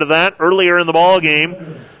similar to that earlier in the ball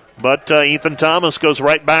game, but Ethan Thomas goes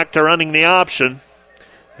right back to running the option.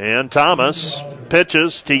 And Thomas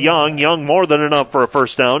pitches to Young. Young more than enough for a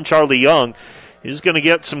 1st down. Charlie Young is going to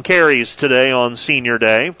get some carries today on Senior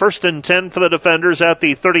Day. 1st and 10 for the defenders at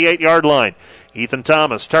the 38-yard line. Ethan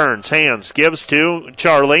Thomas turns, hands, gives to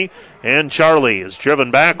Charlie, and Charlie is driven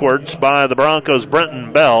backwards by the Broncos'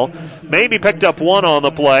 Brenton Bell. Maybe picked up 1 on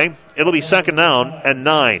the play. It'll be 2nd down and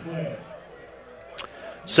 9.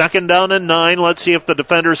 2nd down and 9. Let's see if the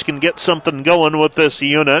defenders can get something going with this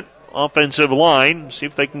unit. Offensive line, see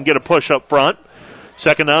if they can get a push up front.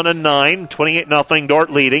 2nd down and 9, 28-0, Dordt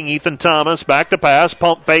leading. Ethan Thomas back to pass,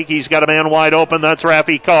 pump fake. He's got a man wide open. That's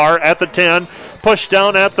Raffi Carr at the 10, push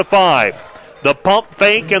down at the 5. The pump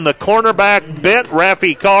fake and the cornerback bit.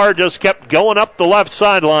 Raffi Carr just kept going up the left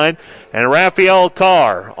sideline. And Raphael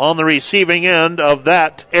Carr on the receiving end of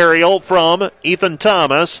that aerial from Ethan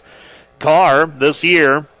Thomas. Carr this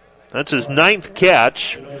year, that's his 9th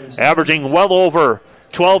catch, averaging well over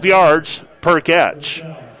 12 yards per catch.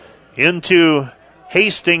 Into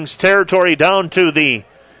Hastings territory down to the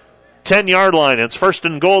 10-yard line. It's 1st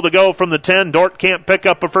and goal to go from the 10. Dordt can't pick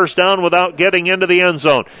up a 1st down without getting into the end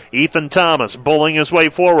zone. Ethan Thomas bullying his way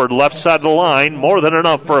forward, left side of the line, more than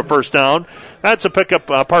enough for a 1st down. That's a pickup,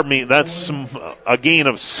 that's a gain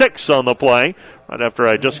of 6 on the play. Right after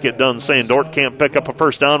I just get done saying Dordt can't pick up a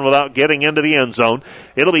 1st down without getting into the end zone.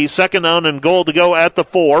 It'll be 2nd down and goal to go at the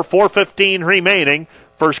 4. 4:15 remaining.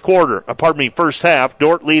 First half.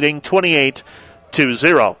 Dordt leading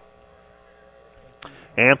 28-0.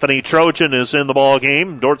 Anthony Trojan is in the ball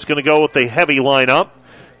game. Dort's going to go with the heavy lineup.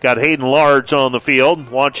 Got Hayden Large on the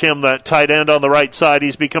field. Watch him, that tight end on the right side.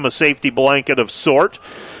 He's become a safety blanket of sort.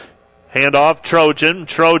 Handoff, Trojan.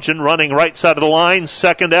 Trojan running right side of the line.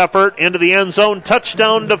 2nd effort into the end zone.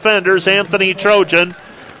 Touchdown defenders. Anthony Trojan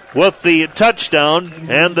with the touchdown.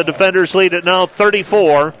 And the defenders lead it now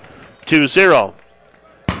 34-0.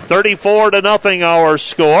 34-0 our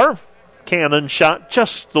score. Cannon shot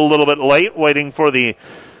just a little bit late, waiting for the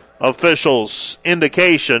officials'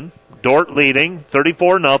 indication. Dordt leading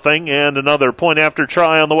 34-0, and another point after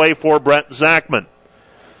try on the way for Brett Zachman.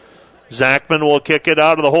 Zachman will kick it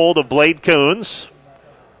out of the hold of Blade Coons.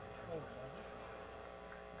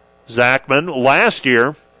 Zachman, last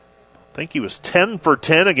year, I think he was 10 for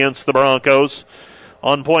 10 against the Broncos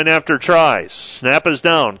on point after tries. Snap is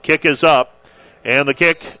down, kick is up, and the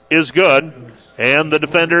kick is good. And the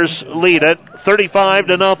defenders lead it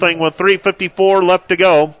 35-0 with 3:54 left to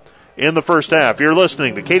go in the first half. You're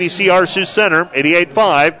listening to KDCR Sioux Center,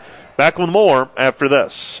 88.5. Back with more after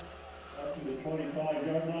this.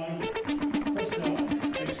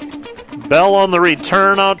 Bell on the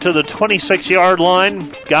return out to the 26-yard line.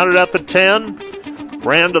 Got it at the 10.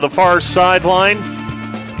 Ran to the far sideline.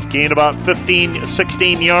 Gained about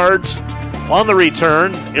 16 yards. On the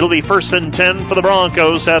return, it'll be 1st and 10 for the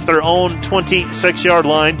Broncos at their own 26-yard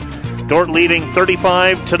line. Dordt leading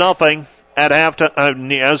 35-0 at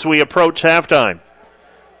halftime as we approach halftime.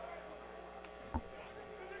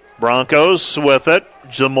 Broncos with it.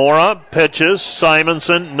 Zamora pitches.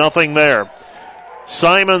 Simonson, nothing there.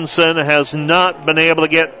 Simonson has not been able to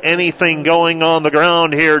get anything going on the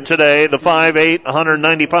ground here today. The 5'8",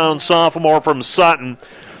 190-pound sophomore from Sutton.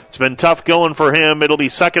 It's been tough going for him. It'll be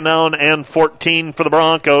second down and 14 for the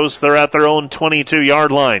Broncos. They're at their own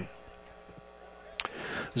 22-yard line.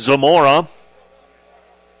 Zamora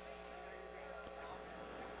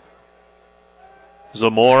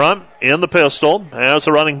in the pistol. Has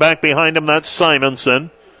a running back behind him. That's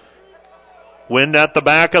Simonson. Wind at the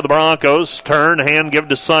back of the Broncos. Turn, hand give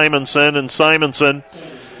to Simonson, and Simonson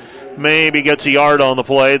maybe gets a yard on the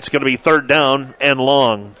play. It's going to be third down and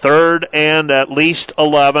long. Third and at least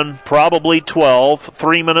 11, probably 12.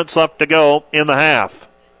 3 minutes left to go in the half.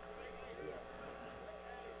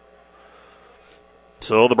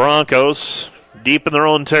 So the Broncos deep in their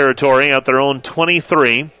own territory at their own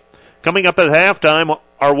 23. Coming up at halftime,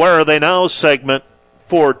 our Where Are They Now segment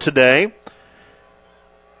for today.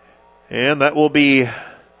 And that will be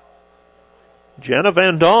Jenna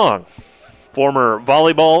Van Dong, former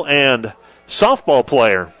volleyball and softball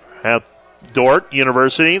player at Dordt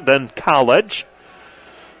University, then college.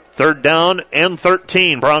 Third down and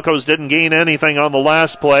 13. Broncos didn't gain anything on the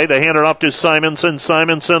last play. They hand it off to Simonson.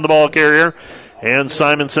 Simonson, the ball carrier. And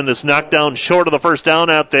Simonson is knocked down short of the first down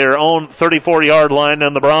at their own 34-yard line,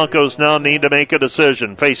 and the Broncos now need to make a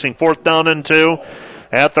decision. Facing fourth down and 2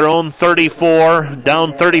 at their own 34,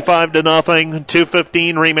 down 35-0,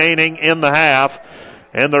 2:15 remaining in the half,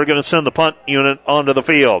 and they're going to send the punt unit onto the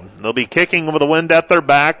field. They'll be kicking with the wind at their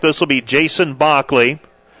back. This will be Jason Bockley.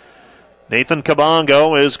 Nathan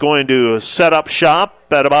Kabongo is going to set up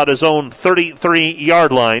shop at about his own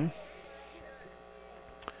 33-yard line.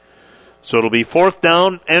 So it'll be fourth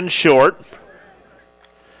down and short.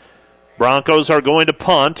 Broncos are going to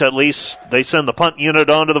punt. At least they send the punt unit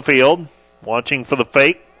onto the field. Watching for the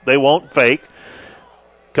fake. They won't fake.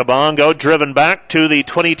 Kabongo driven back to the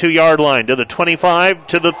 22-yard line, to the 25,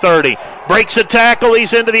 to the 30. Breaks a tackle.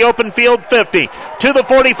 He's into the open field 50, to the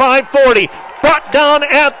 45, 40. Brought down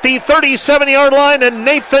at the 37-yard line, and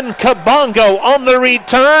Nathan Kabongo on the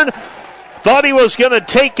return. Thought he was going to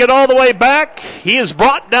take it all the way back. He is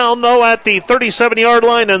brought down, though, at the 37-yard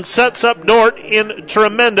line and sets up Dordt in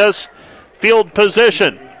tremendous field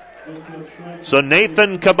position. So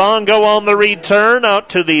Nathan Kabongo on the return out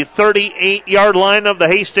to the 38-yard line of the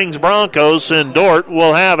Hastings Broncos, and Dordt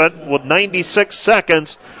will have it with 96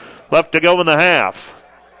 seconds left to go in the half.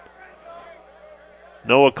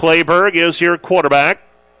 Noah Clayberg is your quarterback.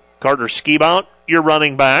 Carter Skibout, your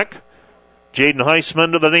running back. Jaden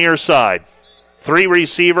Heisman to the near side. 3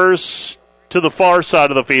 receivers to the far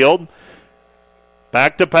side of the field.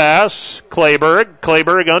 Back to pass.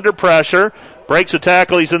 Clayberg under pressure. Breaks a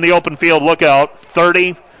tackle. He's in the open field. Look out.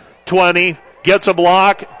 30, 20. Gets a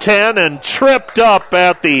block. 10 and tripped up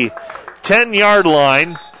at the 10-yard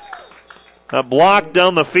line. A block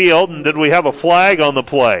down the field. And did we have a flag on the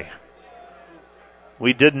play?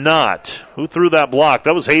 We did not. Who threw that block?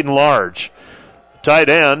 That was Hayden Large. Tight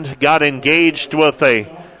end got engaged with a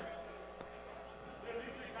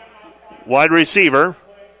wide receiver.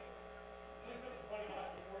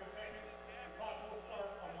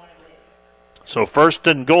 So first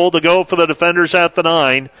and goal to go for the defenders at the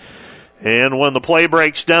 9. And when the play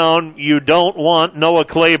breaks down, you don't want Noah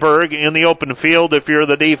Clayberg in the open field if you're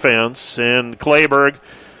the defense. And Clayberg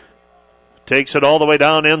takes it all the way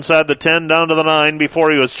down inside the 10, down to the 9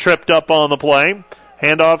 before he was tripped up on the play.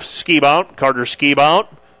 Handoff Skibout, Carter Skibout,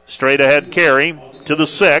 straight ahead carry to the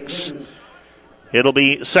 6. It'll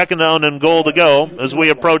be second down and goal to go as we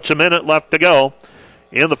approach a minute left to go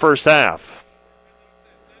in the first half.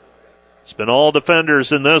 It's been all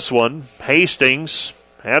defenders in this one. Hastings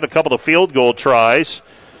had a couple of field goal tries,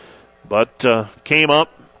 but came up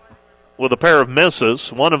with a pair of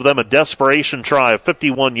misses. One of them a desperation try of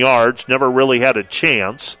 51 yards, never really had a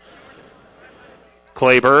chance.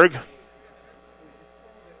 Clayberg.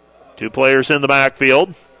 2 players in the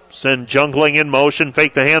backfield. Send Jungling in motion.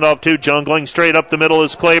 Fake the handoff to Jungling. Straight up the middle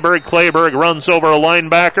is Clayberg. Clayberg runs over a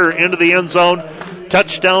linebacker into the end zone.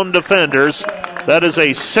 Touchdown defenders. That is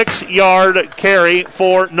a 6-yard carry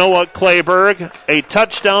for Noah Clayberg. A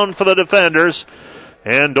touchdown for the defenders.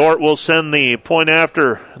 And Dordt will send the point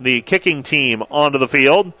after the kicking team onto the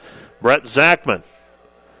field. Brett Zachman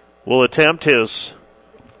will attempt his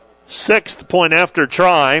 6th point after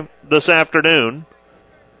try this afternoon.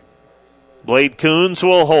 Blade Coons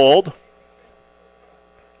will hold.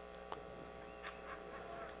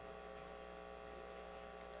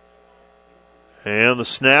 And the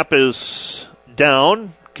snap is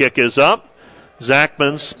down. Kick is up.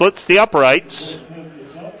 Zachman splits the uprights.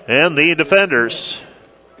 And the defenders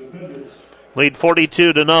lead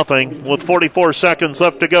 42-0 with 44 seconds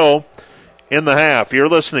left to go in the half. You're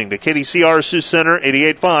listening to KDCR Sioux Center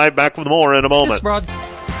 88.5. Back with more in a moment.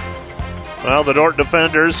 Well, the Dordt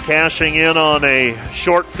defenders cashing in on a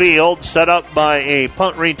short field set up by a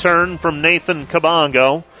punt return from Nathan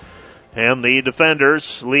Kabongo. And the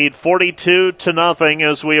defenders lead 42-0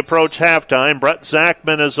 as we approach halftime. Brett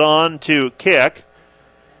Zachman is on to kick.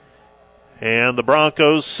 And the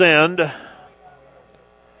Broncos send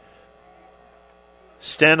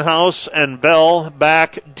Stenhouse and Bell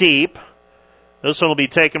back deep. This one will be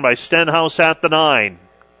taken by Stenhouse at the 9.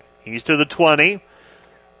 He's to the 20.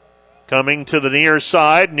 Coming to the near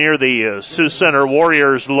side, near the Sioux Center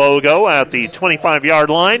Warriors logo at the 25-yard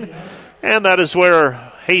line. And that is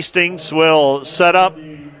where Hastings will set up.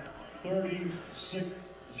 And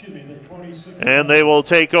they will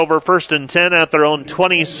take over 1st and 10 at their own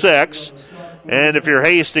 26. And if you're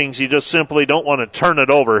Hastings, you just simply don't want to turn it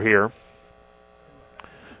over here.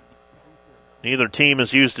 Neither team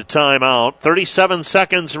has used a timeout. 37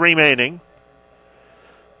 seconds remaining.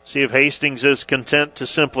 See if Hastings is content to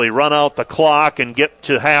simply run out the clock and get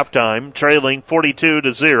to halftime, trailing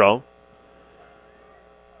 42-0.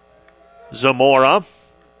 Zamora.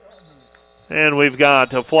 And we've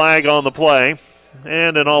got a flag on the play.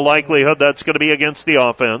 And in all likelihood, that's going to be against the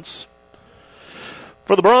offense.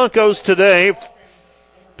 For the Broncos today,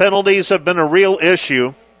 penalties have been a real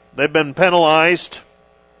issue. They've been penalized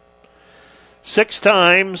 6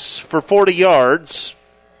 times for 40 yards.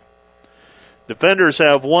 Defenders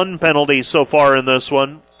have 1 penalty so far in this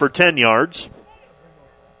one for 10 yards.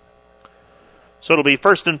 So it'll be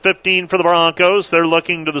 1st and 15 for the Broncos. They're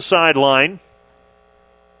looking to the sideline.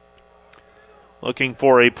 Looking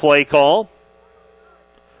for a play call.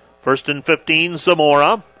 1st and 15,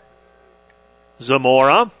 Zamora.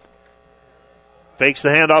 Zamora fakes the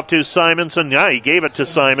handoff to Simonson. Yeah, he gave it to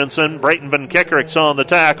Simonson. Brayton Van Kickerick's on the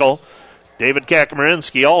tackle. David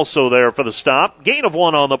Kakamarinski also there for the stop. Gain of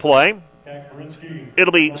 1 on the play.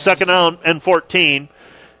 It'll be 2nd down and 14.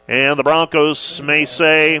 And the Broncos may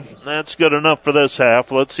say, that's good enough for this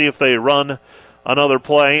half. Let's see if they run another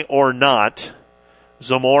play or not.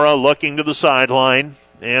 Zamora looking to the sideline,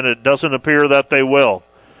 and it doesn't appear that they will.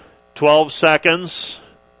 12 seconds.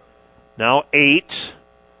 Now 8.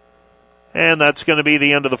 And that's going to be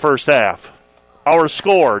the end of the first half. Our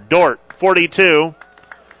score, Dordt 42.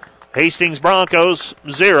 Hastings Broncos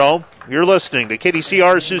 0. You're listening to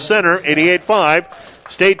KDCR Sioux Center 88.5.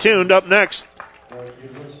 Stay tuned. Up next,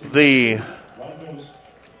 the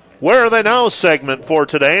Where Are They Now segment for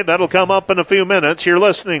today. That'll come up in a few minutes. You're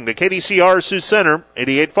listening to KDCR Sioux Center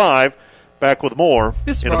 88.5. Back with more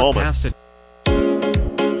in a moment.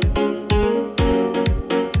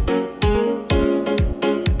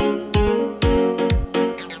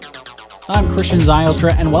 I'm Christian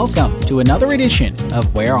Zylstra, and welcome to another edition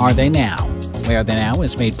of Where Are They Now? Where Are They Now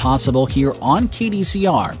is made possible here on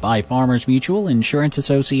KDCR by Farmers Mutual Insurance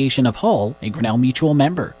Association of Hull, a Grinnell Mutual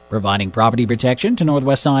member, providing property protection to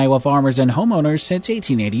Northwest Iowa farmers and homeowners since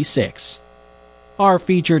 1886. Our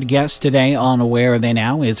featured guest today on Where Are They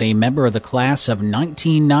Now is a member of the class of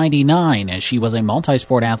 1999, as she was a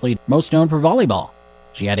multi-sport athlete most known for volleyball.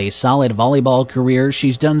 She had a solid volleyball career.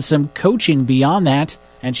 She's done some coaching beyond that,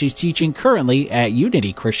 and she's teaching currently at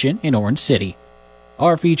Unity Christian in Orange City.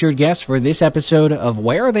 Our featured guest for this episode of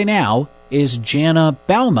Where Are They Now is Jana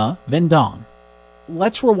Balma Vendong.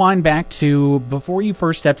 Let's rewind back to before you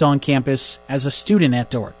first stepped on campus as a student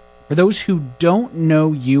at Dordt. For those who don't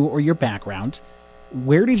know you or your background,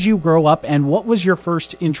 where did you grow up and what was your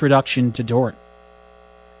first introduction to Dordt?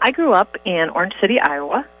 I grew up in Orange City,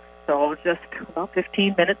 Iowa, so just about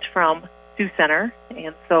 15 minutes from Sioux Center.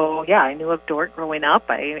 And so, yeah, I knew of Dordt growing up.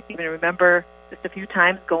 I even remember just a few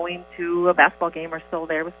times going to a basketball game or so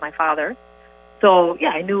there with my father. So,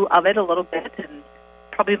 yeah, I knew of it a little bit. And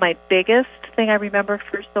probably my biggest thing I remember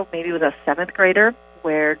first, though, maybe was a 7th grader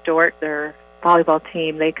where Dordt, their volleyball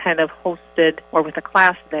team, they kind of hosted, or with a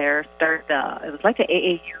class there, started, it was like an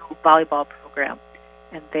AAU volleyball program.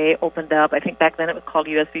 And they opened up, I think back then it was called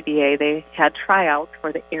USVBA. They had tryouts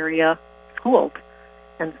for the area schools.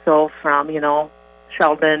 And so from,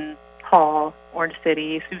 Sheldon, Hall, Orange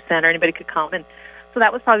City, Sioux Center, anybody could come. And so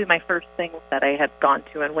that was probably my first thing that I had gone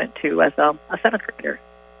to and went to as a 7th grader.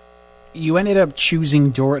 You ended up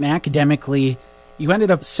choosing Dordt, and academically, you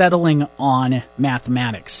ended up settling on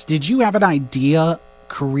mathematics. Did you have an idea,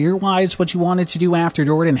 career-wise, what you wanted to do after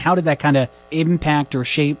Dordt, and how did that kind of impact or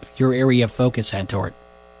shape your area of focus at Dordt?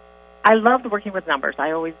 I loved working with numbers.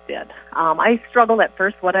 I always did. I struggled at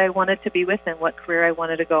first what I wanted to be with and what career I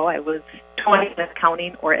wanted to go. I was toying with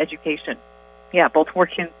accounting or education. Yeah, both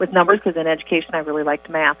working with numbers because in education I really liked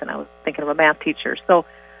math and I was thinking of a math teacher. So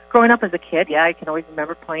growing up as a kid, yeah, I can always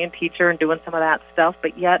remember playing teacher and doing some of that stuff,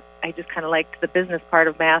 but yet I just kind of liked the business part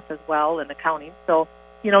of math as well and accounting. So,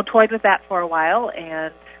 toyed with that for a while,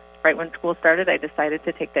 and right when school started, I decided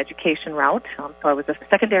to take the education route. So I was a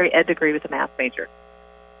secondary ed degree with a math major.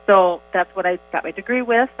 So that's what I got my degree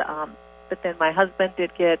with. But then my husband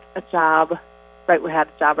did get a job, right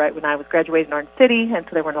when I was graduating in Orange City, and so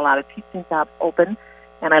there weren't a lot of teaching jobs open,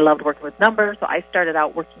 and I loved working with numbers. So I started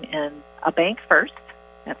out working in a bank first,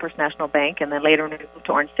 at First National Bank, and then later when I moved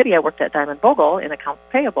to Orange City, I worked at Diamond Bogle in accounts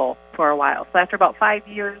payable for a while. So after about 5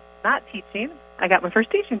 years not teaching, I got my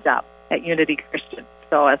first teaching job at Unity Christian,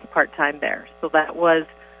 so as a part-time there. So that was,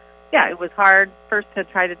 it was hard first to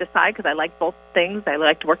try to decide because I liked both things. I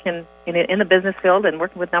liked working in the business field and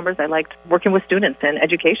working with numbers. I liked working with students and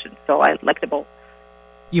education, so I liked it both.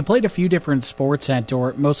 You played a few different sports at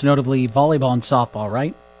Dordt, most notably volleyball and softball,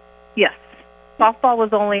 right? Yes. Softball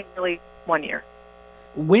was only really 1 year.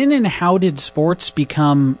 When and how did sports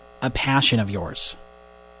become a passion of yours?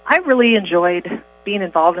 I really enjoyed being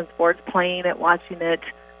involved in sports, playing it, watching it,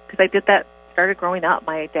 because I did that, started growing up.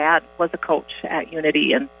 My dad was a coach at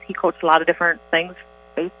Unity, and he coached a lot of different things,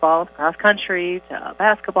 baseball, cross country, to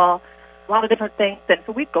basketball, a lot of different things. And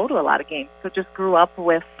so we'd go to a lot of games. So just grew up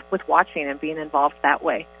with watching and being involved that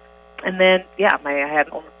way. And then, I had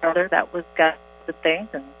an older brother that was got the things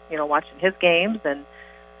and, watching his games, and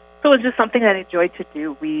so it was just something that I enjoyed to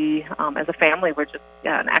do. We, as a family, we're just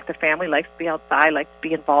an active family, likes to be outside, likes to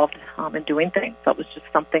be involved in doing things. So it was just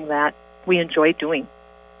something that we enjoyed doing.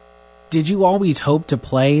 Did you always hope to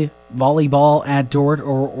play volleyball at Dordt,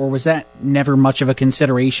 or was that never much of a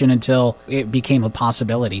consideration until it became a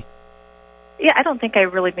possibility? Yeah, I don't think I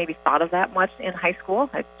really maybe thought of that much in high school.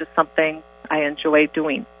 It's just something I enjoyed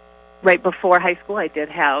doing. Right before high school, I did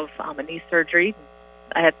have a knee surgery.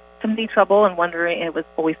 I had some knee trouble and wondering, it was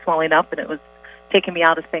always swelling up, and it was taking me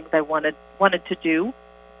out of things I wanted to do.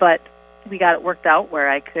 But we got it worked out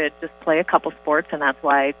where I could just play a couple sports, and that's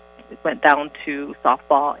why I went down to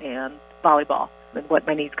softball and volleyball and what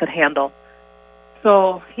my knees could handle.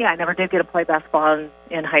 So, I never did get to play basketball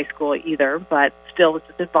in high school either, but still was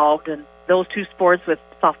just involved in those two sports with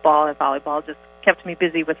softball and volleyball. Just kept me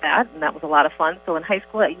busy with that, and that was a lot of fun. So in high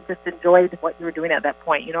school, you just enjoyed what you were doing at that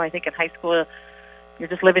point. I think in high school, you're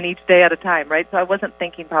just living each day at a time, right? So I wasn't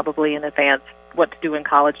thinking probably in advance what to do in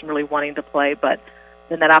college and really wanting to play, but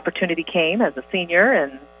then that opportunity came as a senior,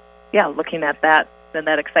 and looking at that, then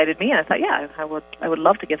that excited me, and I thought, I would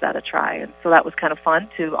love to give that a try. And so that was kind of fun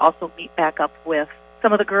to also meet back up with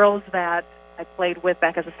some of the girls that I played with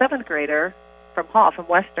back as a 7th grader from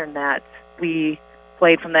Western, that we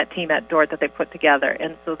played from that team at Dordt that they put together.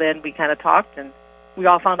 And so then we kind of talked, and we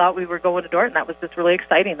all found out we were going to Dordt, and that was just really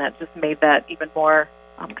exciting. That just made that even more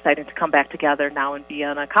exciting to come back together now and be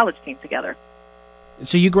on a college team together.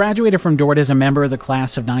 So you graduated from Dordt as a member of the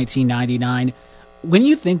class of 1999. When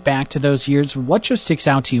you think back to those years, what just sticks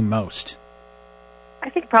out to you most? I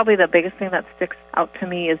think probably the biggest thing that sticks out to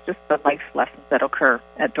me is just the life lessons that occur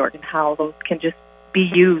at Dordt and how those can just be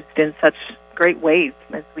used in such great ways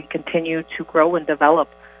as we continue to grow and develop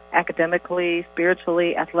academically,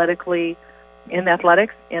 spiritually, athletically, in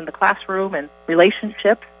athletics, in the classroom, and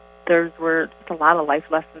relationships. There were just a lot of life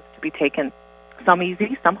lessons to be taken. Some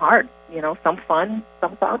easy, some hard, some fun,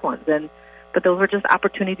 some sad ones. But those were just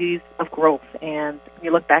opportunities of growth. And when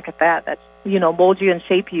you look back at that mold you and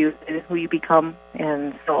shape you in who you become.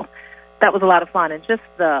 And so that was a lot of fun. And just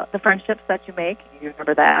the friendships that you make, you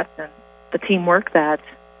remember that, and the teamwork that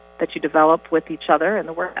you develop with each other, and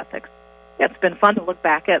the work ethics. It's been fun to look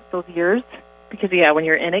back at those years because, when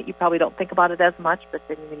you're in it, you probably don't think about it as much. But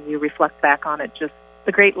then when you reflect back on it, just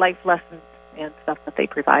the great life lessons and stuff that they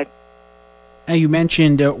provide. Now, you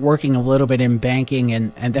mentioned working a little bit in banking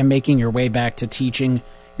and then making your way back to teaching.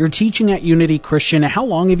 You're teaching at Unity Christian. How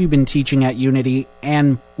long have you been teaching at Unity?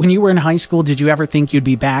 And when you were in high school, did you ever think you'd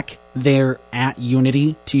be back there at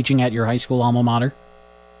Unity, teaching at your high school alma mater?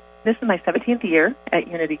 This is my 17th year at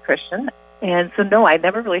Unity Christian. And so, no, I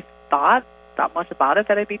never really thought much about it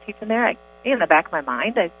that I'd be teaching there. In the back of my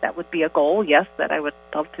mind, that would be a goal, yes, that I would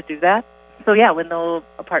love to do that. So, when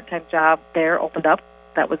a part-time job there opened up,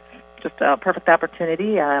 that was just a perfect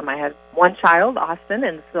opportunity. I had one child, Austin,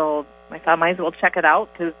 and so I thought I might as well check it out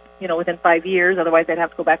because, within 5 years, otherwise I'd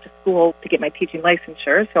have to go back to school to get my teaching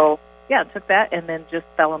licensure. So, I took that and then just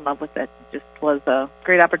fell in love with it. It just was a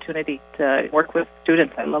great opportunity to work with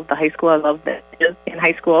students. I love the high school. I love that it is in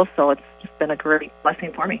high school, so it's just been a great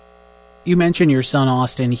blessing for me. You mentioned your son,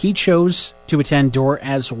 Austin. He chose to attend Dordt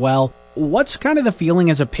as well. What's kind of the feeling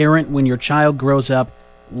as a parent when your child grows up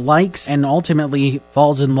likes and ultimately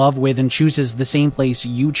falls in love with and chooses the same place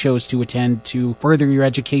you chose to attend to further your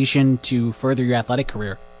education, to further your athletic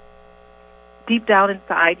career? Deep down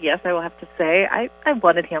inside, yes, I will have to say, I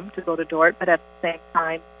wanted him to go to Dordt, but at the same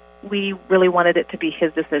time, we really wanted it to be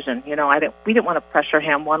his decision. We didn't want to pressure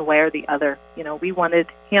him one way or the other. We wanted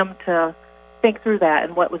him to think through that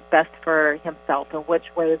and what was best for himself and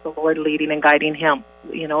which way is the Lord leading and guiding him.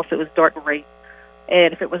 If it was Dordt, great.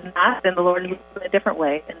 And if it was not, then the Lord leads in a different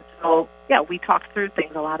way. And so, yeah, we talked through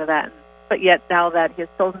things, a lot of that. But yet now that his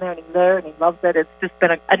soul's there and he's there and he loves it, it's just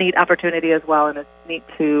been a neat opportunity as well, and it's neat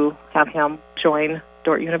to have him join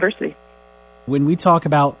Dordt University. When we talk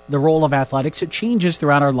about the role of athletics, it changes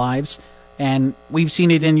throughout our lives, and we've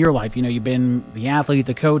seen it in your life. You've been the athlete,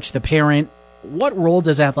 the coach, the parent. What role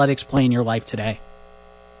does athletics play in your life today?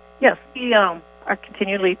 Yes, we are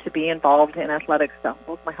continually to be involved in athletics.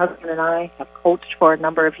 Both my husband and I have coached for a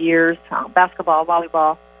number of years, basketball,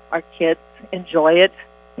 volleyball. Our kids enjoy it.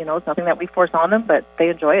 It's nothing that we force on them, but they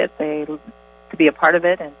enjoy it. They to be a part of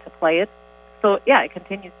it and to play it. So, yeah, it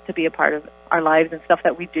continues to be a part of our lives and stuff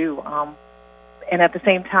that we do. And at the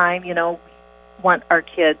same time, we want our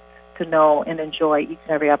kids to know and enjoy each and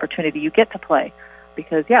every opportunity you get to play.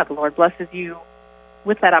 Because, yeah, the Lord blesses you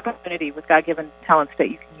with that opportunity, with God-given talents that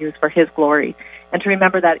you can use for His glory. And to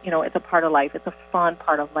remember that, it's a part of life. It's a fun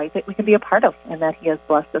part of life that we can be a part of and that He has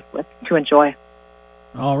blessed us with to enjoy.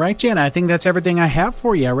 All right, Jana, I think that's everything I have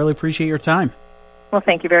for you. I really appreciate your time. Well,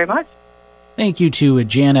 thank you very much. Thank you to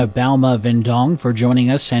Jana Bauma-Vendong for joining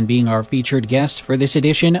us and being our featured guest for this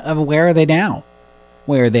edition of Where Are They Now?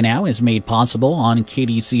 Where Are They Now is made possible on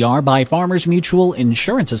KDCR by Farmers Mutual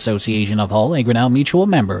Insurance Association of Hull, a Grinnell Mutual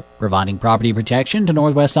member, providing property protection to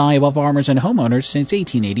Northwest Iowa farmers and homeowners since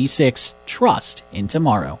 1886. Trust in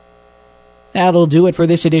tomorrow. That'll do it for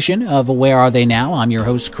this edition of Where Are They Now? I'm your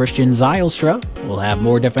host, Christian Zylstra. We'll have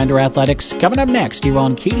more Defender Athletics coming up next here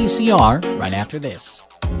on KDCR right after this.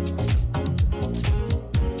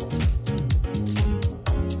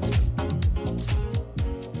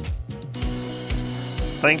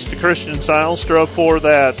 Thanks to Christian Zylstra for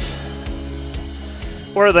that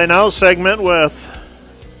Where Are They Now segment with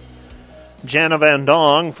Jana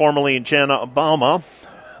Vendong, formerly Jana Bauma.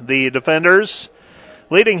 The Defenders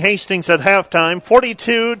leading Hastings at halftime,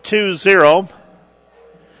 42-0.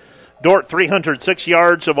 Dordt 306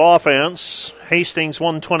 yards of offense, Hastings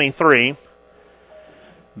 123.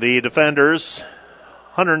 The Defenders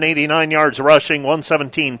 189 yards rushing,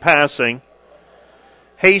 117 passing.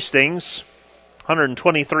 Hastings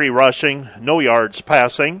 123 rushing, no yards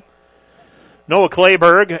passing. Noah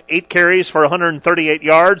Clayberg, 8 carries for 138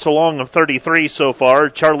 yards, along of 33 so far.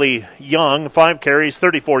 Charlie Young, 5 carries,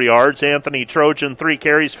 34 yards. Anthony Trojan, 3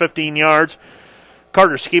 carries, 15 yards.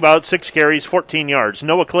 Carter Skibout, 6 carries, 14 yards.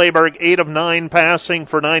 Noah Clayberg, 8 of 9 passing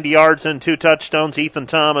for 90 yards and 2 touchdowns. Ethan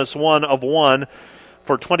Thomas, 1 of 1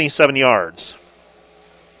 for 27 yards.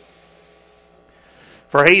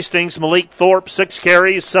 For Hastings, Malik Thorpe, 6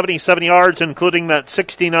 carries, 77 yards, including that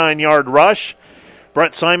 69-yard rush.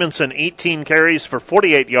 Brett Simonson, 18 carries for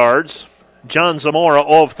 48 yards. John Zamora,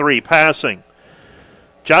 0 of 3 passing.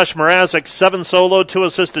 Josh Mrazek, 7 solo, 2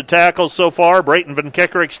 assisted tackles so far. Brayton Van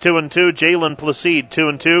Kickericks, 2 and 2. Jalen Placide, 2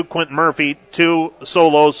 and 2. Quentin Murphy, 2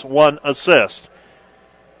 solos, 1 assist.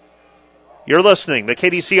 You're listening to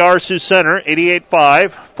KDCR Sioux Center,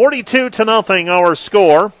 88-5. 42-0 our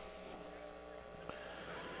score.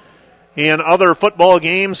 In other football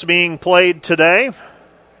games being played today,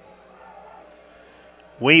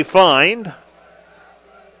 we find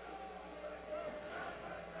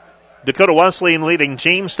Dakota Wesleyan leading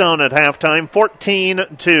Jamestown at halftime,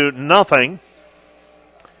 14-0.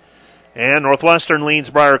 And Northwestern leads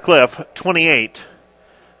Briar Cliff,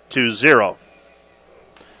 28-0.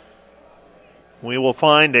 We will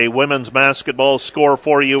find a women's basketball score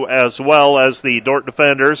for you as well as the Dordt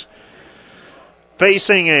Defenders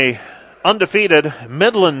facing a undefeated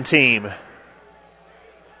Midland team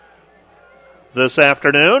this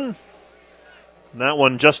afternoon. That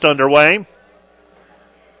one just underway.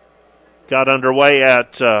 Got underway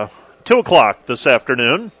at 2 o'clock this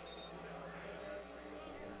afternoon.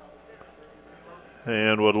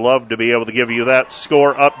 And would love to be able to give you that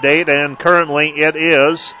score update. And currently it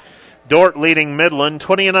is Dordt leading Midland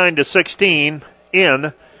 29-16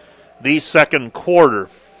 in the second quarter.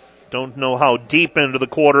 Don't know how deep into the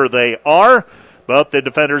quarter they are, but the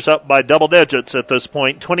Defenders up by double digits at this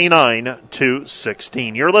point,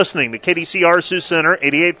 29-16. You're listening to KDCR Sioux Center,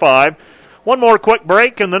 88.5. One more quick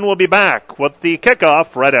break, and then we'll be back with the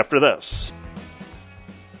kickoff right after this.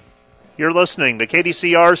 You're listening to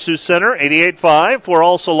KDCR Sioux Center, 88.5. We're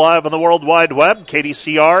also live on the World Wide Web,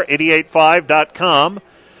 KDCR885.com.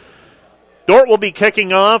 Dordt will be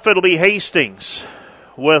kicking off. It'll be Hastings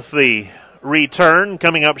with the return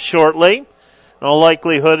coming up shortly. In all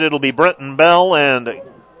likelihood, it'll be Brenton Bell and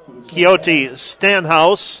Quixote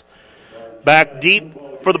Stenhouse back deep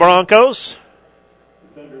for the Broncos.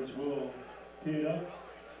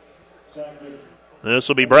 This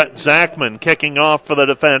will be Brett Zachman kicking off for the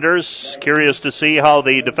Defenders. Curious to see how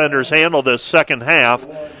the Defenders handle this second half.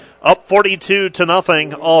 Up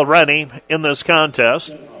 42-0 already in this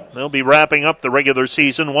contest. They'll be wrapping up the regular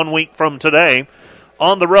season 1 week from today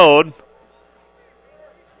on the road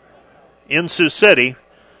in Sioux City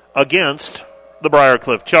against the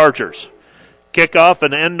Briarcliff Chargers. Kickoff,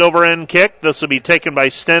 an end-over-end kick. This will be taken by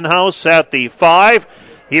Stenhouse at the 5.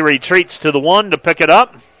 He retreats to the 1 to pick it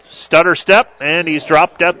up. Stutter step, and he's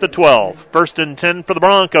dropped at the 12. 1st and 10 for the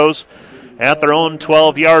Broncos at their own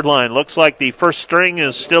 12-yard line. Looks like the first string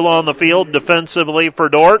is still on the field defensively for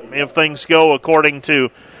Dordt if things go according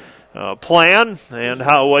to plan and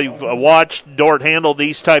how we've watched Dordt handle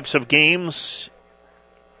these types of games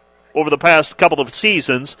over the past couple of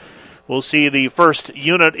seasons. We'll see the first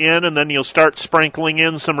unit in, and then you'll start sprinkling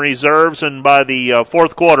in some reserves, and by the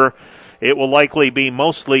fourth quarter, it will likely be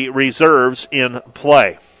mostly reserves in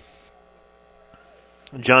play.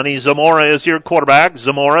 Johnny Zamora is your quarterback.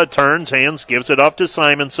 Zamora turns, hands, gives it off to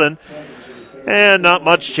Simonson. And not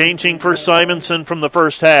much changing for Simonson from the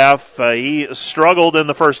first half. He struggled in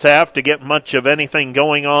the first half to get much of anything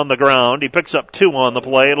going on the ground. He picks up 2 on the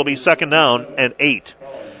play. It'll be 2nd down and 8.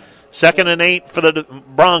 2nd and 8 for the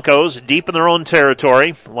Broncos, deep in their own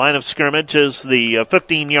territory. Line of scrimmage is the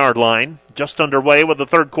 15-yard line. Just underway with the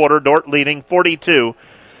third quarter. Dordt leading 42-0.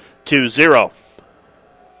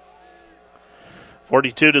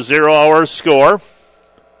 42-0 our score.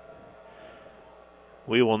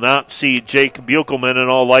 We will not see Jake Buchelman in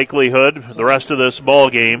all likelihood the rest of this ball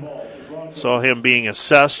game. Saw him being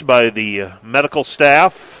assessed by the medical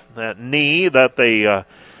staff, that knee that they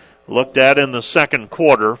looked at in the second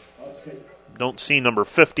quarter. Don't see number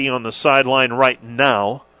 50 on the sideline right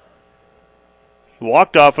now. He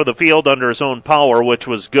walked off of the field under his own power, which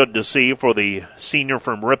was good to see for the senior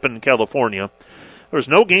from Ripon, California. There was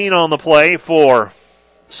no gain on the play for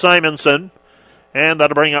Simonson, and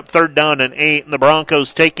that'll bring up 3rd down and 8, and the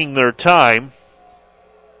Broncos taking their time.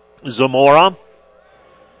 Zamora.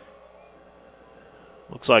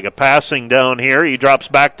 Looks like a passing down here. He drops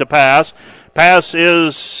back to pass. Pass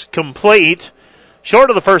is complete. Short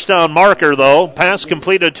of the first down marker, though. Pass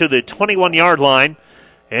completed to the 21-yard line,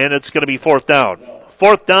 and it's going to be 4th down.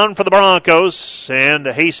 4th down for the Broncos, and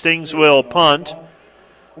Hastings will punt.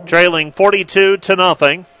 Trailing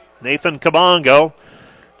 42-0. Nathan Kabongo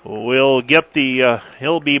will get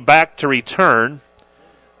he'll be back to return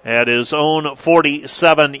at his own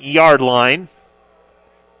 47-yard line.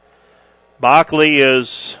 Bockley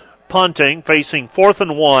is punting, facing 4th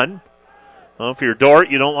and 1. Well, if you're Dordt,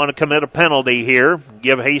 you don't want to commit a penalty here.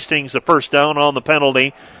 Give Hastings the first down on the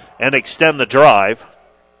penalty and extend the drive.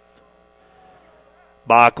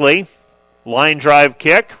 Bockley, line drive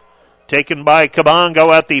kick, taken by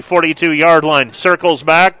Kabongo at the 42-yard line. Circles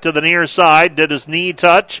back to the near side. Did his knee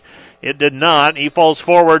touch? It did not. He falls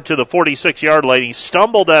forward to the 46-yard line. He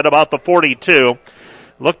stumbled at about the 42.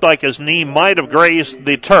 Looked like his knee might have grazed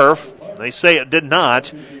the turf. They say it did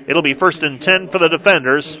not. It'll be 1st and 10 for the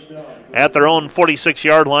Defenders. At their own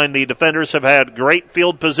 46-yard line, the Defenders have had great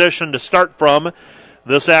field position to start from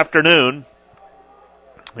this afternoon.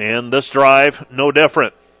 And this drive, no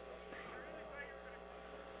different.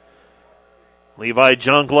 Levi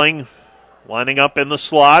Jungling lining up in the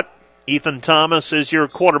slot. Ethan Thomas is your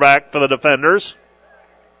quarterback for the Defenders.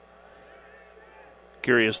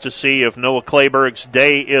 Curious to see if Noah Clayberg's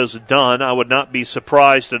day is done. I would not be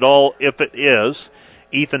surprised at all if it is.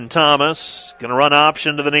 Ethan Thomas going to run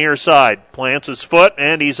option to the near side. Plants his foot,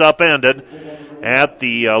 and he's upended at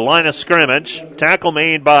the line of scrimmage. Tackle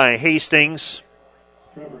made by Hastings.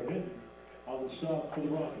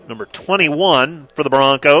 Number 21 for the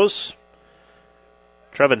Broncos,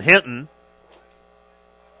 Trevin Hinton.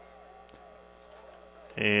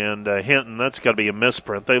 And Hinton, that's got to be a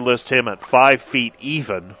misprint. They list him at 5 feet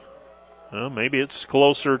even. Well, maybe it's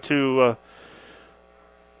closer to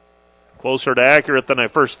accurate than I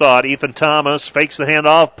first thought. Ethan Thomas fakes the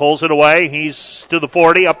handoff, pulls it away. He's to the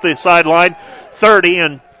 40, up the sideline, 30,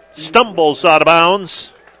 and stumbles out of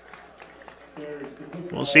bounds.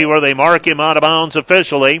 We'll see where they mark him out of bounds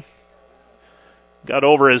officially. Got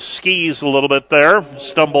over his skis a little bit there,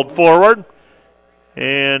 stumbled forward,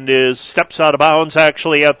 and steps out of bounds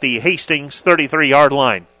actually at the Hastings 33-yard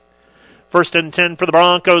line. 1st and 10 for the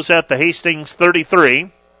Broncos at the Hastings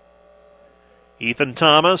 33. Ethan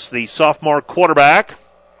Thomas, the sophomore quarterback.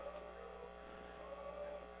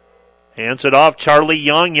 Hands it off. Charlie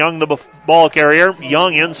Young. Young the ball carrier.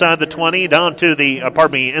 Young inside the 20, down to the,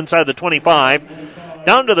 inside the 25,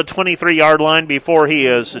 down to the 23-yard line before he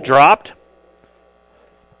is dropped.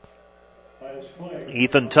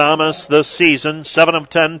 Ethan Thomas this season, 7 of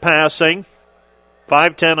 10 passing,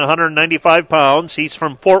 5'10", 195 pounds. He's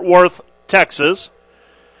from Fort Worth, Texas.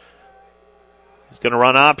 He's going to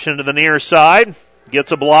run option to the near side.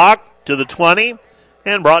 Gets a block to the 20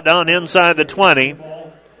 and brought down inside the 20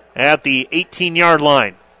 at the 18-yard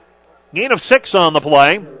line. Gain of 6 on the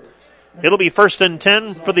play. It'll be 1st and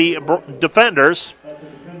 10 for the defenders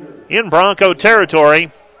in Bronco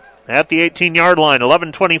territory at the 18-yard line.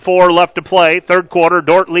 11:24 left to play. Third quarter,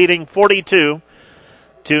 Dordt leading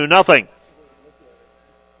 42-0.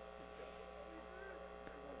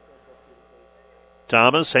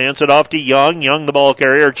 Thomas hands it off to Young. Young, the ball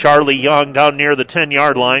carrier. Charlie Young down near the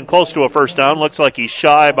 10-yard line, close to a first down. Looks like he's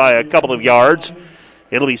shy by a couple of yards.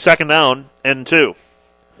 It'll be 2nd down and 2.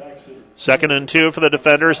 2nd and 2 for the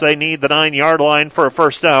defenders. They need the 9-yard line for a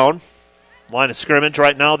first down. Line of scrimmage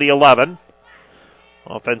right now, the 11.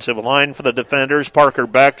 Offensive line for the defenders. Parker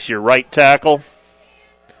Becks, your right tackle.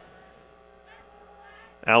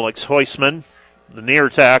 Alex Heusman, the near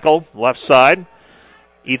tackle, left side.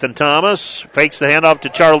 Ethan Thomas fakes the handoff to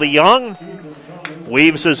Charlie Young.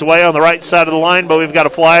 Weaves his way on the right side of the line, but we've got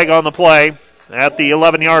a flag on the play. At the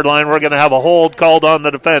 11-yard line, we're going to have a hold called on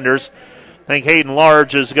the defenders. I think Hayden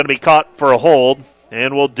Large is going to be caught for a hold,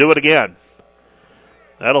 and we'll do it again.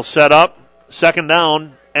 That'll set up 2nd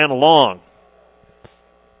down and long.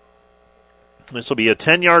 This will be a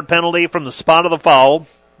 10-yard penalty from the spot of the foul.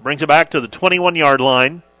 Brings it back to the 21-yard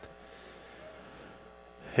line.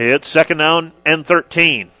 It's 2nd down and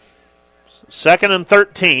 13. 2nd and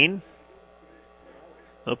 13.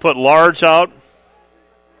 They'll put Large out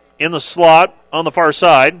in the slot on the far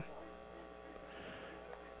side.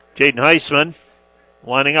 Jaden Heisman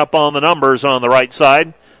lining up on the numbers on the right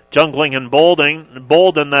side. Jungling and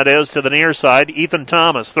Bolden, that is, to the near side. Ethan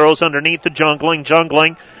Thomas throws underneath the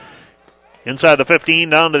Jungling inside the 15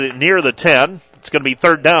 down to near the 10. It's going to be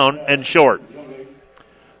 3rd down and short.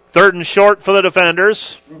 3rd and short for the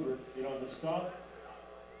defenders.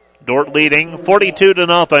 Dordt leading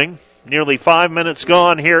 42-0. Nearly 5 minutes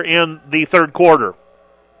gone here in the third quarter.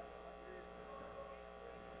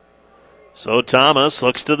 So Thomas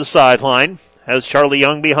looks to the sideline. Has Charlie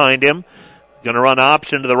Young behind him. Going to run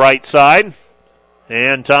option to the right side.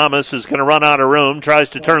 And Thomas is going to run out of room. Tries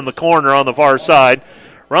to turn the corner on the far side.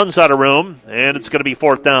 Runs out of room. And it's going to be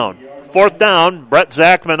 4th down. 4th down. Brett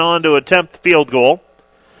Zachman on to attempt the field goal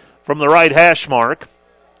from the right hash mark.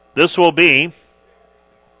 This will be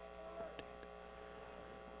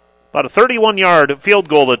about a 31-yard field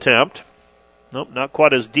goal attempt. Nope, not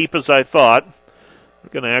quite as deep as I thought.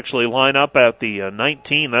 We're going to actually line up at the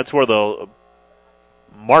 19. That's where they'll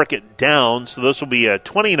mark it down. So this will be a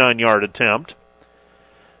 29-yard attempt.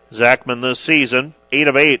 Zachman this season, 8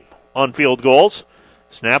 of 8 on field goals.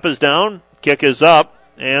 Snap is down, kick is up,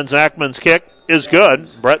 and Zachman's kick is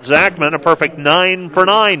good. Brett Zachman, a perfect 9 for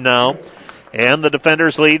 9 now. And the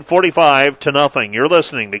defenders lead 45-0. You're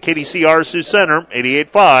listening to KDCR Sioux Center,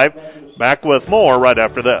 88.5. Back with more right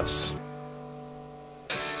after this.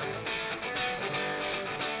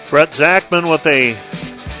 Brett Zachman with a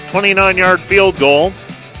 29-yard field goal.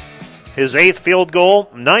 His 8th field goal,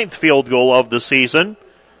 9th field goal of the season.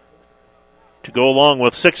 To go along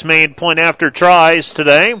with 6 made point-after tries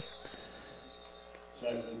today.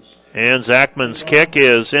 And Zachman's kick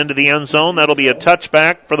is into the end zone. That'll be a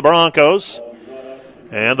touchback for the Broncos.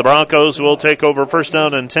 And the Broncos will take over 1st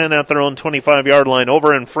down and 10 at their own 25-yard line.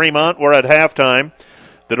 Over in Fremont, we're at halftime.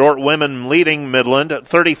 The Dordt women leading Midland at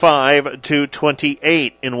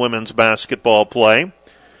 35-28 in women's basketball play.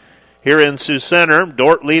 Here in Sioux Center,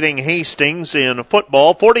 Dordt leading Hastings in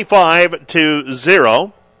football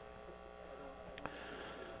 45-0.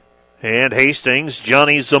 And Hastings,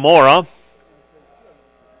 Johnny Zamora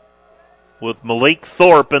with Malik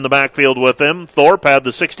Thorpe in the backfield with him. Thorpe had the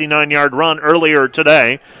 69-yard run earlier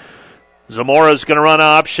today. Zamora's going to run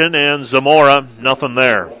option, and Zamora, nothing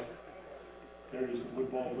there.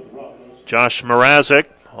 Josh Mrazek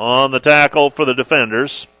on the tackle for the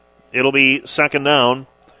defenders. It'll be 2nd down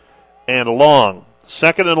and long.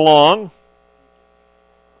 2nd and long.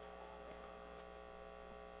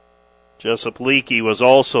 Jessup Leakey was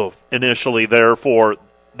also initially there for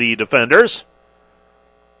the defenders.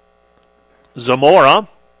 Zamora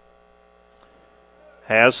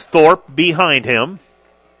has Thorpe behind him.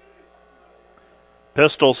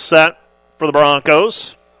 Pistol set for the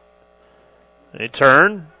Broncos. They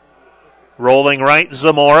turn. Rolling right,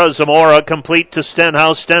 Zamora. Zamora complete to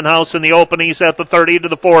Stenhouse. Stenhouse in the open. He's at the 30 to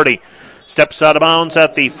the 40. Steps out of bounds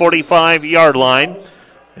at the 45-yard line.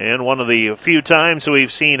 And one of the few times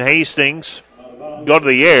we've seen Hastings go to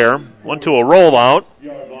the air. Went to a rollout.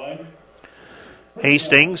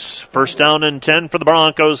 Hastings, first down and 10 for the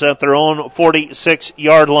Broncos at their own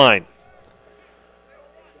 46-yard line.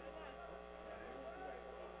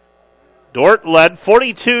 Dordt led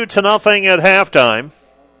 42-0 at halftime.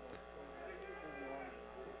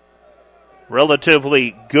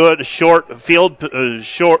 Relatively good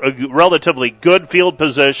relatively good field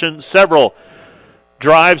position. Several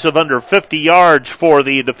drives of under 50 yards for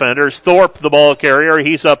the defenders. Thorpe, the ball carrier,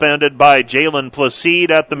 he's upended by Jalen Placide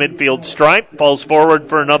at the midfield stripe. Falls forward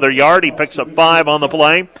for another yard. He picks up 5 on the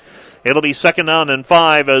play. It'll be 2nd down and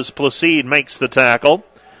 5 as Placide makes the tackle.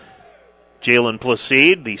 Jalen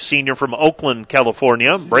Placide, the senior from Oakland,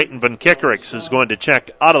 California. Brayton Van Kickerix is going to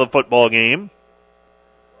check out of the football game.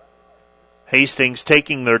 Hastings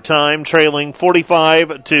taking their time, trailing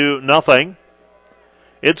 45-0.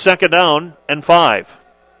 It's 2nd down and 5.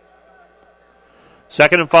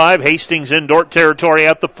 2nd and 5, Hastings in Dordt territory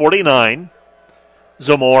at the 49.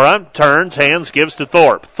 Zamora turns, hands, gives to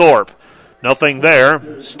Thorpe. Thorpe, nothing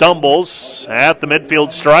there. Stumbles at the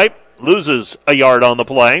midfield stripe, loses a yard on the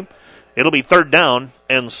play. It'll be 3rd down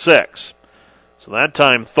and 6. So that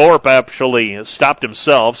time Thorpe actually stopped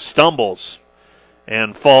himself, stumbles,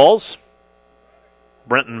 and falls.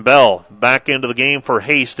 Brenton Bell back into the game for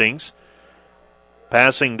Hastings.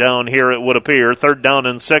 Passing down here, it would appear. 3rd down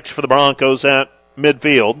and 6 for the Broncos at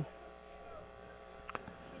midfield.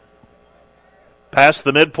 Past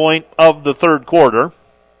the midpoint of the third quarter.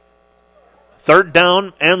 3rd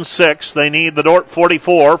down and 6. They need the Dordt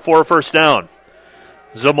 44 for a first down.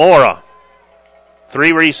 Zamora.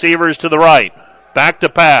 3 receivers to the right. Back to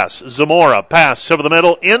pass. Zamora. Pass over the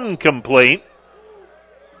middle. Incomplete.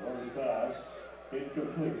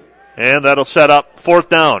 And that'll set up 4th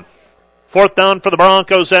down. 4th down for the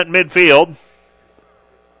Broncos at midfield.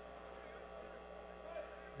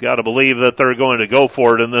 Got to believe that they're going to go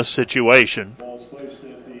for it in this situation. Ball's placed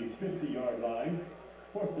at the 50-yard line.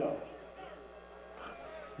 4th down.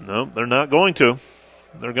 No, they're not going to.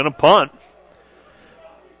 They're going to punt.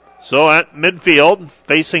 So at midfield,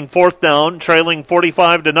 facing 4th down, trailing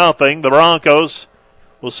 45-0, the Broncos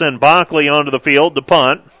will send Bockley onto the field to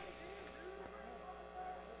punt.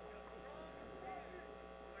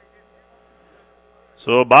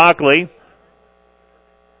 So Bockley,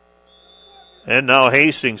 and now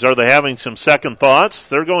Hastings, are they having some second thoughts?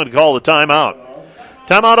 They're going to call the timeout.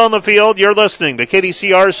 Timeout on the field. You're listening to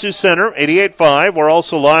KDCR Sioux Center 88.5. We're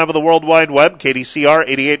also live on the World Wide Web,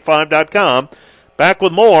 KDCR885.com. Back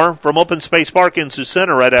with more from Open Space Park in Sioux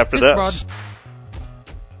Center right after this.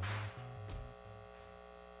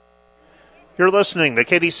 You're listening to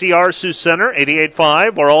KDCR Sioux Center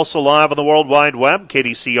 88.5. We're also live on the World Wide Web,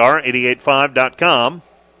 KDCR885.com.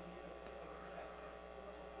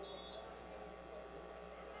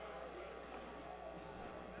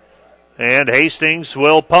 And Hastings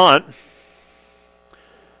will punt.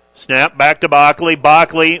 Snap back to Bockley.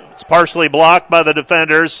 Bockley, it's partially blocked by the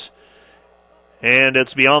defenders. And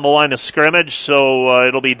it's beyond the line of scrimmage, so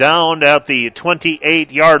it'll be down at the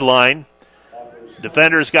 28-yard line.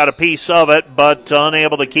 Defenders got a piece of it, but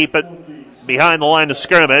unable to keep it behind the line of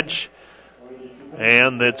scrimmage.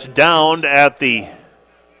 And it's down at the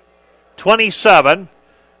 27,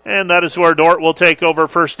 and that is where Dordt will take over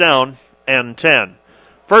 1st down and 10.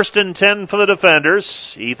 1st and 10 for the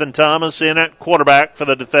defenders. Ethan Thomas in at quarterback for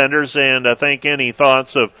the defenders, and I think any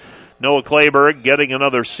thoughts of Noah Clayberg getting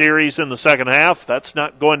another series in the second half, that's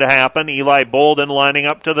not going to happen. Eli Bolden lining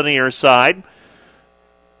up to the near side.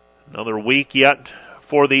 Another week yet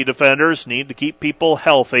for the defenders. Need to keep people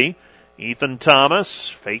healthy. Ethan Thomas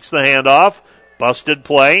fakes the handoff. Busted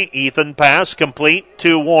play. Ethan pass complete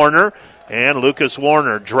to Warner. And Lucas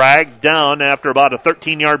Warner dragged down after about a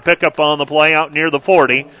 13-yard pickup on the play out near the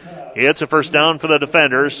 40. It's a first down for the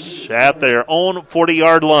defenders at their own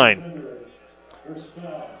 40-yard line.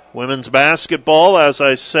 Women's basketball, as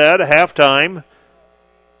I said, halftime.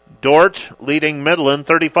 Dordt leading Midland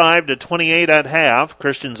 35-28 at half.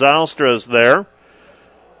 Christian Zylstra is there.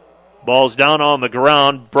 Ball's down on the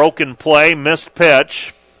ground. Broken play, missed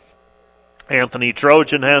pitch. Anthony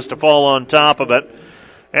Trojan has to fall on top of it.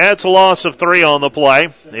 It's a loss of 3 on the play.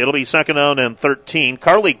 It'll be 2nd down and 13.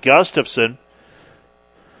 Carly Gustafson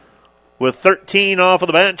with 13 off of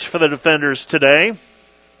the bench for the defenders today.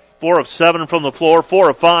 4 of 7 from the floor,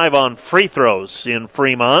 4 of 5 on free throws in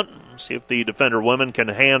Fremont. See if the defender women can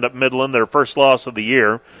hand up Midland their first loss of the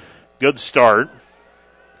year. Good start.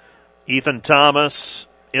 Ethan Thomas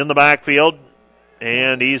in the backfield,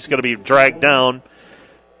 and he's going to be dragged down.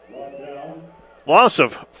 Loss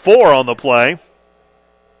of 4 on the play,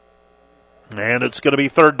 and it's going to be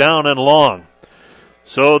 3rd down and long.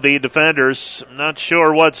 So the defenders, not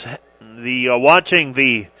sure what's watching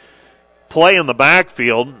the play in the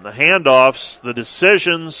backfield, the handoffs, the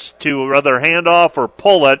decisions to rather hand off or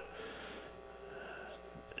pull it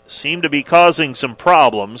seem to be causing some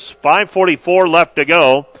problems. 5:44 left to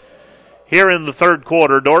go here in the third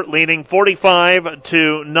quarter. Dordt leading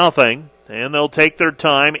 45-0, and they'll take their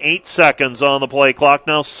time. 8 seconds on the play clock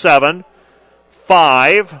now. 7,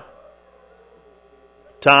 5.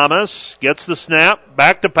 Thomas gets the snap,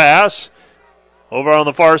 back to pass. Over on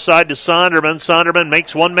the far side to Sonderman. Sonderman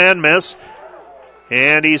makes one man miss.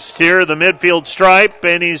 And he's near the midfield stripe,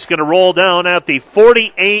 and he's going to roll down at the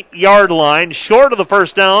 48-yard line, short of the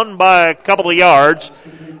first down by a couple of yards.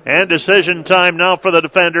 And decision time now for the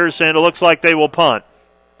defenders, and it looks like they will punt.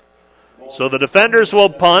 So the defenders will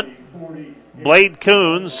punt. Blade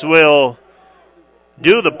Coons will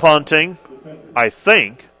do the punting, I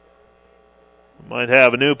think. Might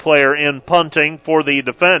have a new player in punting for the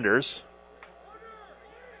defenders.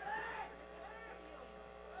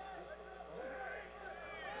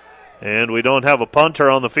 And we don't have a punter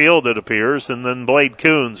on the field, it appears. And then Blade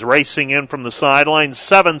Coons racing in from the sideline.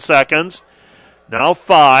 7 seconds. Now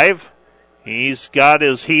 5. He's got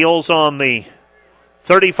his heels on the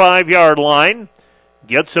 35-yard line.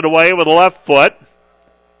 Gets it away with the left foot.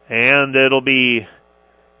 And it'll be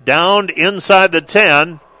downed inside the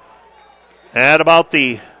 10. At about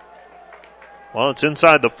it's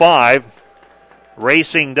inside the 5.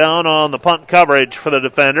 Racing down on the punt coverage for the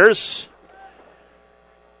defenders.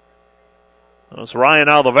 That's Ryan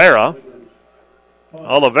Oliveira.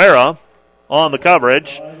 Oliveira on the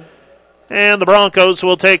coverage. And the Broncos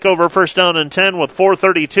will take over first down and 10 with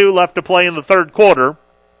 4:32 left to play in the third quarter.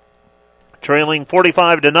 Trailing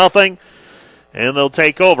 45-0. And they'll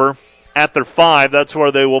take over at their 5. That's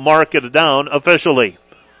where they will mark it down officially.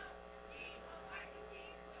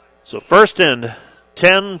 So first and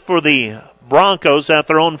 10 for the Broncos at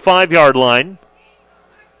their own 5-yard line.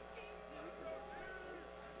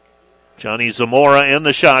 Johnny Zamora in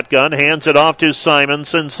the shotgun, hands it off to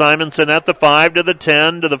Simonson. Simonson at the 5 to the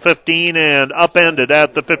 10 to the 15 and upended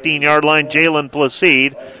at the 15-yard line. Jalen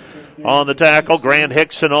Placide on the tackle. Grant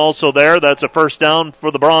Hickson also there. That's a first down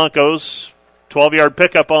for the Broncos. 12-yard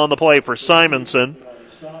pickup on the play for Simonson.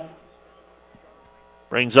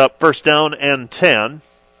 Brings up first down and 10.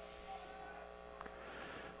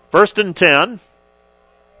 First and 10.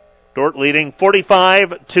 Dordt leading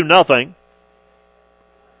 45-0.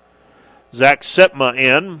 Zach Sitma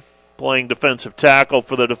in, playing defensive tackle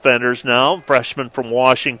for the defenders now. Freshman from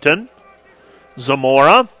Washington.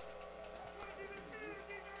 Zamora.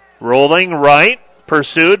 Rolling right.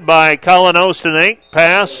 Pursued by Colin Ostenink.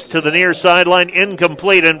 Pass to the near sideline.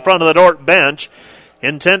 Incomplete in front of the Dordt bench.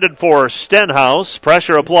 Intended for Stenhouse.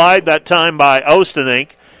 Pressure applied that time by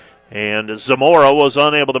Ostenink. And Zamora was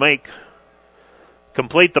unable to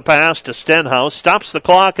complete the pass to Stenhouse. Stops the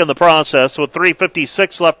clock in the process with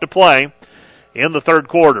 3:56 left to play in the third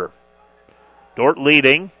quarter. Dordt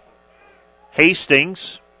leading.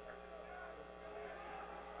 Hastings.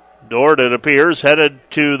 Dordt, it appears, headed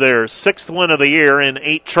to their 6th win of the year in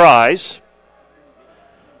 8 tries.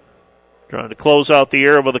 Trying to close out the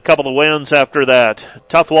year with a couple of wins after that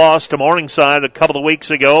tough loss to Morningside a couple of weeks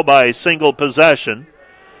ago by a single possession.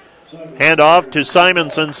 Handoff to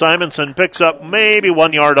Simonson. Simonson picks up maybe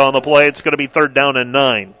 1 yard on the play. It's going to be 3rd down and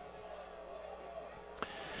 9.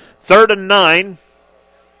 3rd and 9.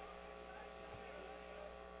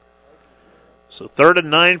 So 3rd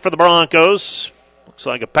and 9 for the Broncos. Looks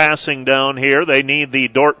like a passing down here. They need the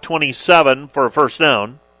Dordt 27 for a first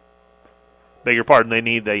down. Beg your pardon, they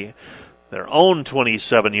need their own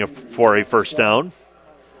 27 for a first down.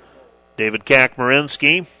 David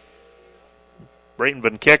Kakmarinsky. Brayton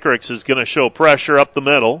Van Kickerix is going to show pressure up the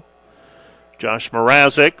middle. Josh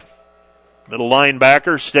Mrazek, middle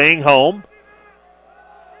linebacker, staying home.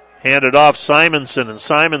 Handed off Simonson, and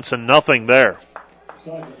Simonson nothing there.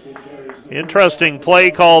 Interesting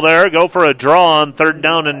play call there. Go for a draw on 3rd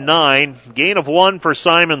down and 9. Gain of 1 for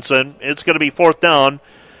Simonson. It's going to be 4th down,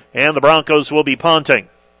 and the Broncos will be punting.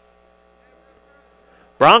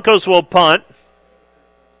 Broncos will punt.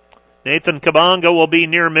 Nathan Kabanga will be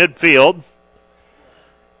near midfield.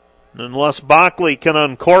 Unless Bockley can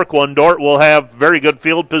uncork one, Dordt will have very good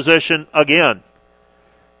field position again.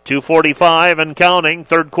 2:45 and counting,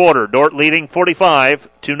 third quarter. Dordt leading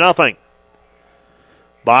 45-0.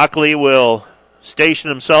 Bockley will station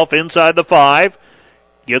himself inside the 5.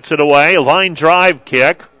 Gets it away. Line drive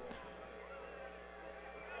kick.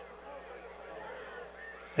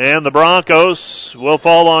 And the Broncos will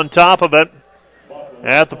fall on top of it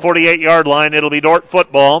at the 48-yard line. It'll be Dordt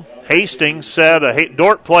football. Hastings said a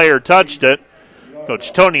Dordt player touched it.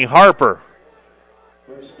 Coach Tony Harper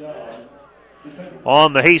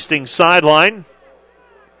on the Hastings sideline.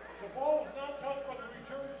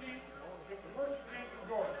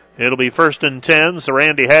 It'll be 1st and 10. So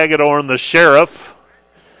Randy Hagedorn, the sheriff,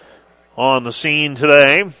 on the scene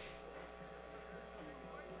today.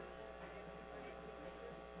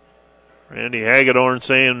 Randy Hagedorn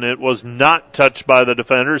saying it was not touched by the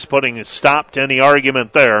defenders, putting a stop to any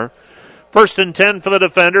argument there. 1st and 10 for the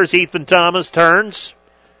defenders. Ethan Thomas turns,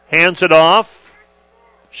 hands it off.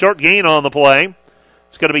 Short gain on the play.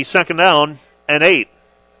 It's going to be 2nd down and 8.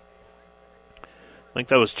 I think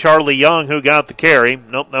that was Charlie Young who got the carry.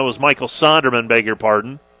 Nope, that was Michael Sonderman, beg your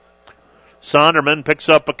pardon. Sonderman picks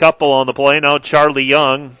up a couple on the play. Now Charlie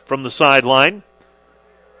Young from the sideline.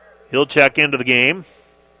 He'll check into the game.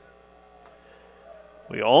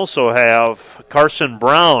 We also have Carson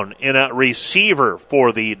Brown in at receiver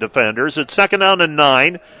for the defenders. It's 2nd down and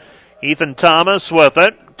 9. Ethan Thomas with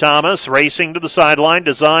it. Thomas racing to the sideline.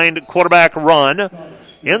 Designed quarterback run.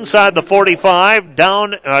 Inside the 45.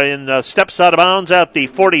 Down steps out of bounds at the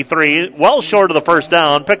 43. Well short of the 1st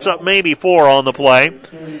down. Picks up maybe 4 on the play.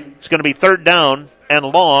 It's going to be 3rd down and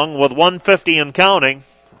long with 1:50 and counting.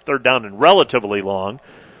 3rd down and relatively long.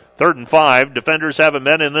 3rd and 5. Defenders haven't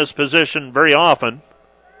been in this position very often.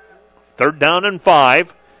 3rd down and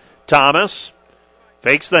 5. Thomas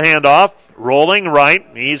fakes the handoff, rolling right.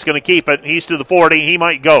 He's going to keep it. He's to the 40. He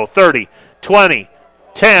might go 30, 20,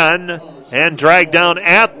 10, and dragged down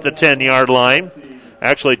at the 10-yard line.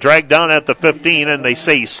 Actually dragged down at the 15, and they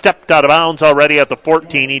say he stepped out of bounds already at the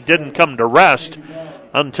 14. He didn't come to rest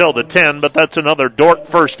until the 10, but that's another Dordt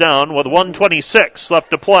 1st down with 1:26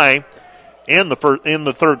 left to play in the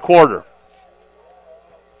 3rd quarter.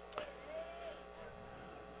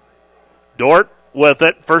 Dordt with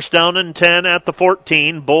it. 1st down and 10 at the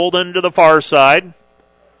 14. Bolden to the far side.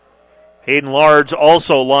 Hayden Large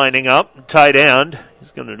also lining up. Tight end.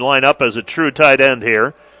 He's going to line up as a true tight end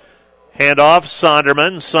here. Handoff,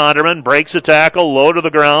 Sonderman. Sonderman breaks a tackle, low to the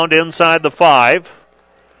ground inside the 5.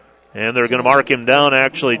 And they're going to mark him down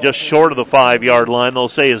actually just short of the 5-yard line. They'll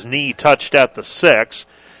say his knee touched at the 6.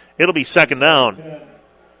 It'll be 2nd down.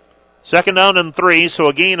 2nd down and 3, so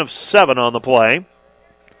a gain of 7 on the play.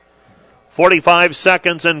 45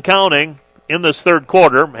 seconds and counting in this 3rd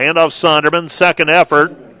quarter. Handoff Sonderman, 2nd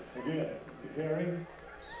effort.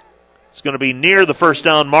 It's going to be near the 1st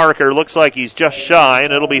down marker. Looks like he's just shy,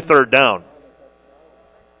 and it'll be 3rd down.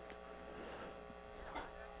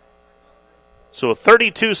 So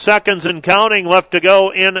 32 seconds and counting left to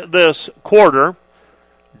go in this quarter.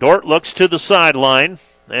 Dordt looks to the sideline,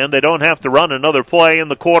 and they don't have to run another play in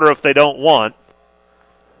the quarter if they don't want.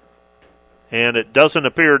 And it doesn't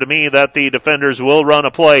appear to me that the defenders will run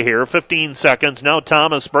a play here. 15 seconds. Now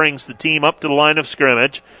Thomas brings the team up to the line of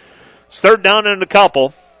scrimmage. It's 3rd down and a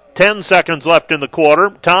couple. 10 seconds left in the quarter.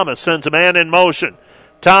 Thomas sends a man in motion.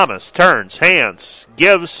 Thomas turns, hands,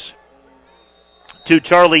 gives to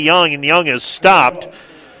Charlie Young, and Young is stopped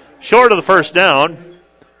short of the 1st down.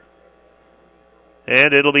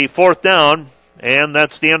 And it'll be 4th down, and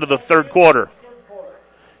that's the end of the 3rd quarter.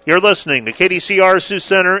 You're listening to KDCR Sioux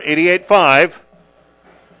Center 88.5.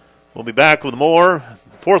 We'll be back with more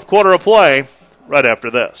 4th quarter of play right after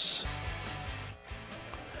this.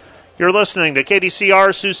 You're listening to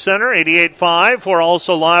KDCR Sioux Center 88.5. We're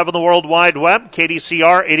also live on the World Wide Web,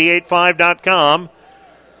 KDCR885.com.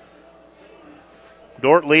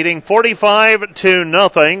 Dordt leading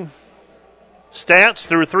 45-0. Stats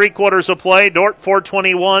through 3 quarters of play. Dordt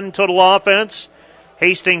 421 total offense.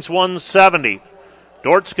 Hastings 170.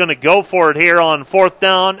 Dort's going to go for it here on 4th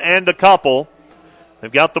down and a couple.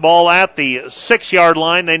 They've got the ball at the 6-yard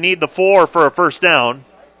line. They need the 4 for a 1st down.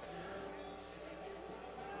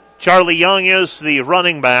 Charlie Young is the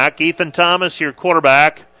running back. Ethan Thomas, your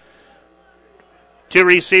quarterback. 2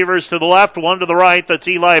 receivers to the left, 1 to the right. That's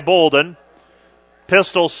Eli Bolden.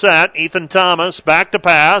 Pistol set. Ethan Thomas back to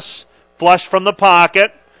pass. Flush from the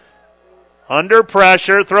pocket. Under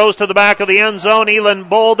pressure, throws to the back of the end zone. Elon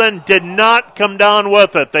Bolden did not come down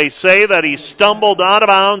with it. They say that he stumbled out of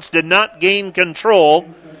bounds, did not gain control,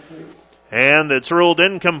 and it's ruled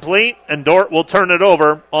incomplete, and Dordt will turn it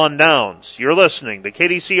over on downs. You're listening to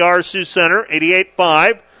KDCR Sioux Center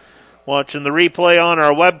 88.5. Watching the replay on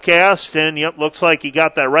our webcast, and yep, looks like he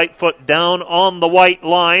got that right foot down on the white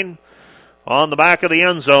line on the back of the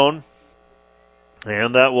end zone,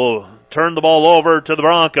 and that will turn the ball over to the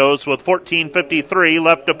Broncos with 14:53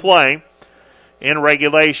 left to play in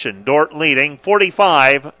regulation. Dordt leading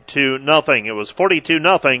 45-0. It was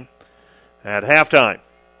 42-0 at halftime.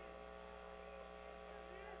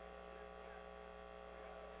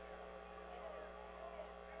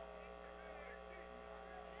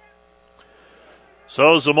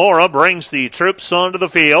 So Zamora brings the troops onto the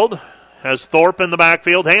field. Has Thorpe in the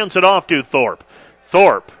backfield, hands it off to Thorpe.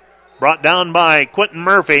 Thorpe brought down by Quentin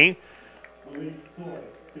Murphy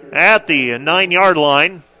at the 9-yard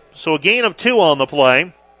line. So a gain of 2 on the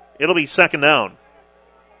play. It'll be second down.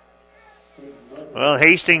 Well,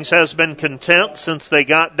 Hastings has been content since they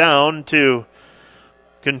got down to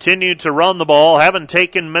continue to run the ball. Haven't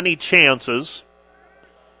taken many chances.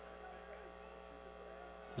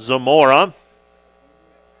 Zamora,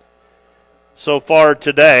 so far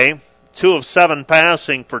today, 2 of 7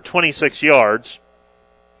 passing for 26 yards.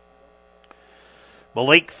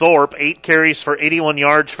 Malik Thorpe, 8 carries for 81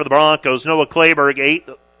 yards for the Broncos. Noah Clayberg, 8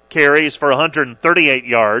 carries for 138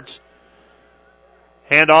 yards.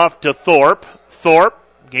 Handoff to Thorpe. Thorpe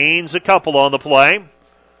gains a couple on the play.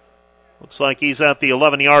 Looks like he's at the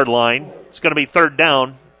 11-yard line. It's going to be third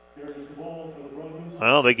down.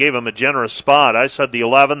 Well, they gave him a generous spot. I said the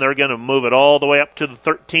 11. They're going to move it all the way up to the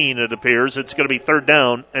 13, it appears. It's going to be third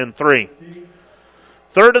down and 3.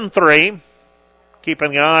 3rd and 3.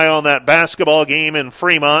 Keeping an eye on that basketball game in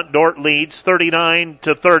Fremont. Dordt leads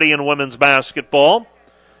 39-30 in women's basketball.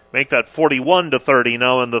 Make that 41-30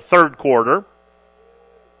 now in the third quarter.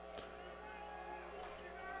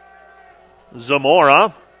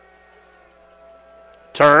 Zamora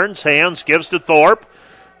turns, hands, gives to Thorpe.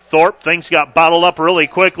 Thorpe, things got bottled up really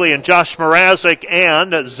quickly, and Josh Mrazek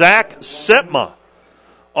and Zach Sitma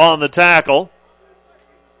on the tackle.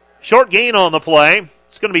 Short gain on the play.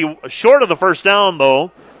 It's going to be short of the first down,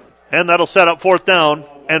 though, and that'll set up 4th down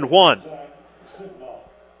and 1.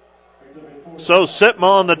 So Sitma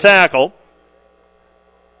on the tackle.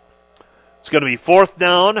 It's going to be 4th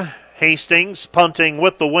down. Hastings punting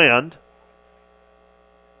with the wind.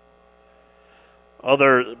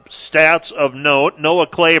 Other stats of note, Noah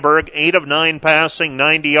Clayberg, 8 of 9 passing,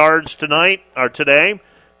 90 yards today.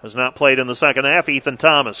 Has not played in the second half. Ethan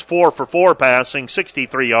Thomas, 4 for 4 passing,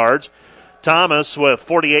 63 yards. Thomas with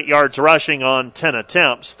 48 yards rushing on 10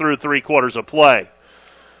 attempts through 3 quarters of play.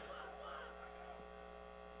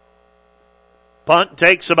 Punt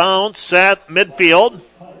takes a bounce at midfield.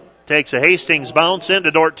 Takes a Hastings bounce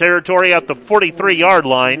into Dordt territory at the 43-yard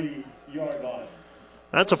line.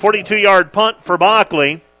 That's a 42-yard punt for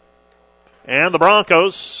Bockley. And the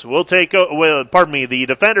Broncos will the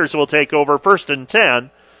defenders will take over 1st and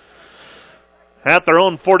 10 at their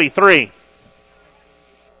own 43.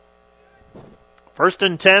 1st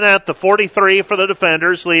and 10 at the 43 for the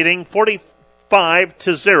defenders, leading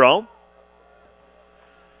 45-0.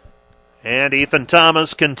 And Ethan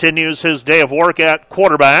Thomas continues his day of work at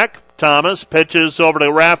quarterback. Thomas pitches over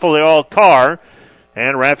to Raphael Carr.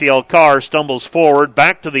 And Raphael Carr stumbles forward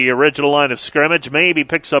back to the original line of scrimmage. Maybe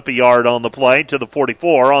picks up a yard on the play to the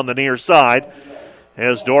 44 on the near side.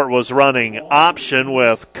 As Dordt was running option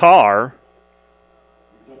with Carr.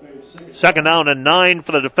 2nd down and 9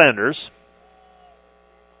 for the defenders.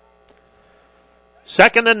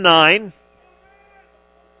 2nd and 9.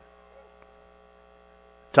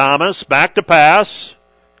 Thomas back to pass.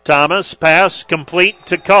 Thomas pass complete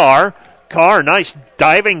to Carr. Carr, nice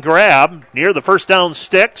diving grab near the first down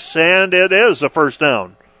sticks, and it is a first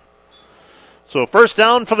down. So 1st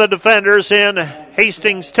down for the defenders in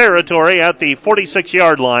Hastings territory at the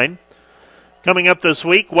 46-yard line. Coming up this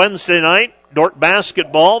week, Wednesday night, Dordt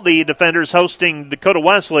basketball. The defenders hosting Dakota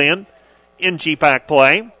Wesleyan in GPAC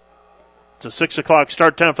play. It's a 6 o'clock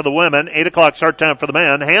start time for the women, 8 o'clock start time for the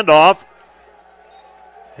men. Handoff.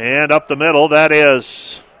 And up the middle, that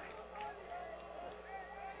is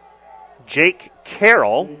Jake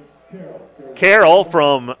Carroll. Carroll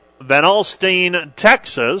from Van Alstyne,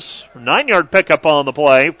 Texas. 9-yard pickup on the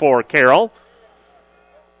play for Carroll.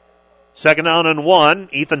 2nd down and 1.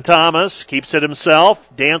 Ethan Thomas keeps it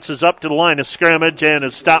himself. Dances up to the line of scrimmage and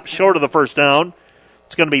is stopped short of the first down.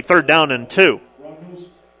 It's going to be 3rd down and 2.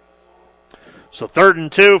 So 3rd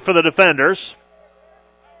and 2 for the defenders.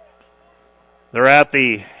 They're at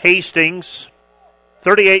the Hastings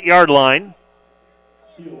 38-yard line.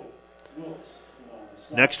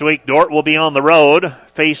 Next week, Dordt will be on the road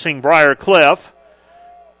facing Briar Cliff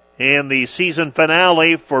in the season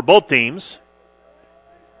finale for both teams.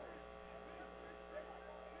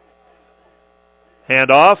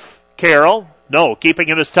 Handoff, Carroll. No, keeping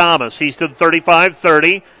it is Thomas. He's to the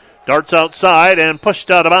 35-30. Darts outside and pushed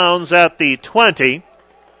out of bounds at the 20.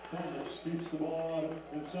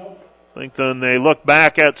 I think then they look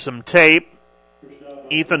back at some tape.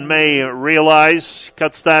 Ethan may realize,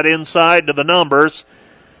 cuts that inside to the numbers.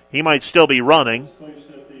 He might still be running.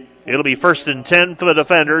 It'll be 1st and 10 for the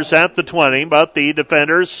defenders at the 20, but the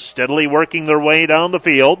defenders steadily working their way down the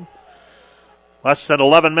field. Less than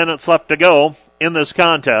 11 minutes left to go in this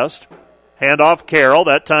contest. Handoff Carroll.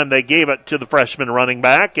 That time they gave it to the freshman running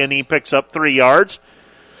back, and he picks up 3 yards.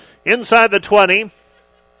 Inside the 20,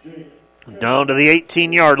 down to the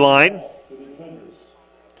 18-yard line.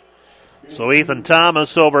 So Ethan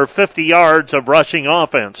Thomas over 50 yards of rushing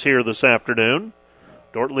offense here this afternoon.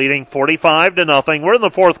 Dordt leading 45-0. We're in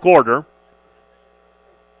the fourth quarter.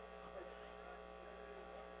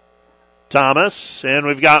 Thomas, and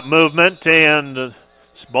we've got movement, and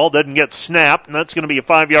this ball didn't get snapped, and that's going to be a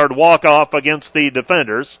 5-yard walk-off against the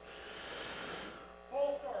defenders.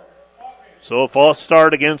 So a false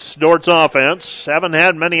start against Dordt's offense. Haven't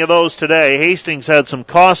had many of those today. Hastings had some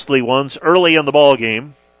costly ones early in the ball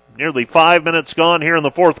game. Nearly 5 minutes gone here in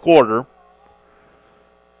the fourth quarter.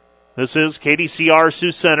 This is KDCR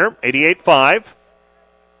Sioux Center, 88-5.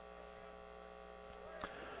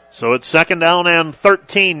 So it's 2nd down and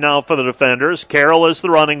 13 now for the defenders. Carroll is the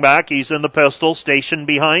running back. He's in the pistol, stationed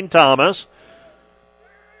behind Thomas.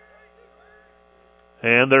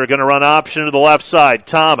 And they're going to run option to the left side.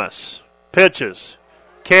 Thomas pitches.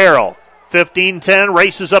 Carroll, 15-10,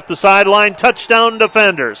 races up the sideline. Touchdown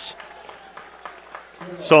defenders.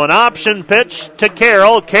 So an option pitch to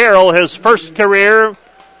Carroll. Carroll, his first career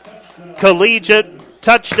collegiate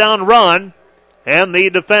touchdown run. And the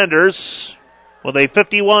defenders with a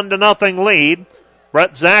 51-0 lead.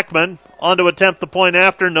 Brett Zachman on to attempt the point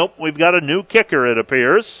after. Nope, we've got a new kicker, it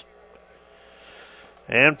appears.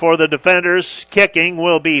 And for the defenders, kicking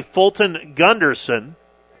will be Fulton Gunderson.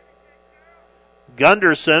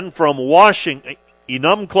 Gunderson from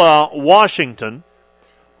Enumclaw, Washington.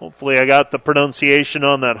 Hopefully I got the pronunciation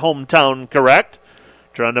on that hometown correct.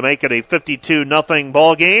 Trying to make it a 52-0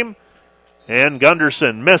 ball game. And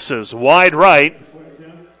Gunderson misses wide right.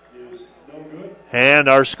 And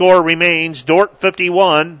our score remains Dordt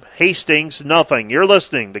 51, Hastings 0. You're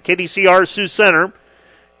listening to KDCR Sioux Center,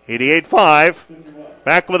 88-5.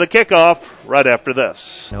 Back with a kickoff right after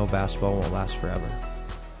this. No, basketball won't last forever.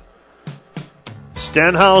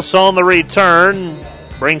 Stenhouse on the return,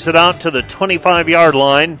 brings it out to the 25-yard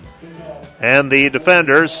line. And the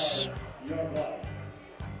defenders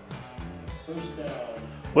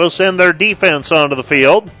will send their defense onto the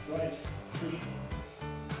field.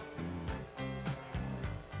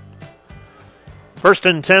 First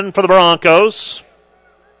and 10 for the Broncos.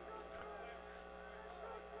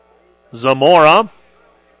 Zamora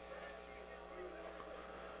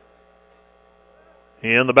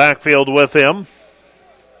in the backfield with him.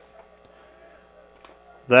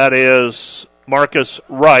 That is Marcus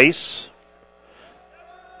Rice.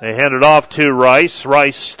 They hand it off to Rice.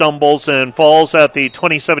 Rice stumbles and falls at the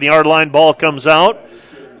 27-yard line. Ball comes out,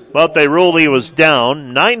 but they rule he was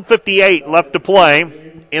down. 9:58 left to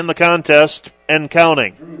play in the contest and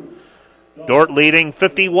counting. Dordt leading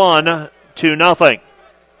 51-0.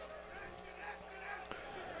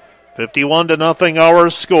 51-0 our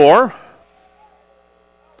score.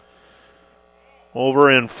 Over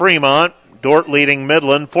in Fremont, Dordt leading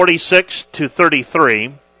Midland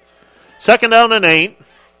 46-33. 2nd down and 8.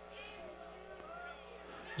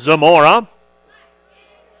 Zamora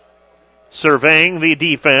surveying the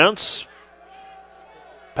defense.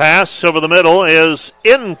 Pass over the middle is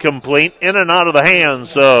incomplete, in and out of the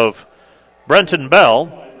hands of Brenton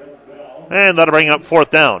Bell. And that'll bring up 4th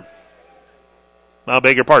down. I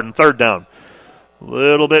beg your pardon, 3rd down. A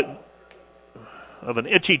little bit of an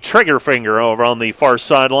itchy trigger finger over on the far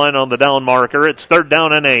sideline on the down marker. It's 3rd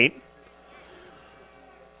down and 8.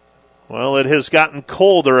 Well, it has gotten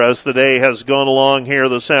colder as the day has gone along here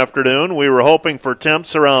this afternoon. We were hoping for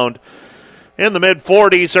temps around in the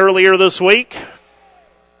mid-40s earlier this week.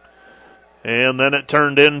 And then it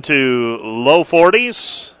turned into low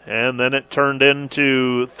 40s. And then it turned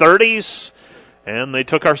into 30s. And they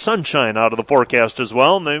took our sunshine out of the forecast as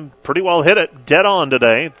well. And they pretty well hit it dead on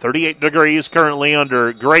today. 38 degrees currently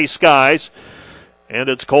under gray skies. And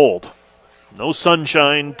it's cold. No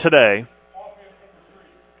sunshine today.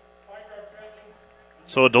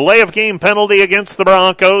 So a delay of game penalty against the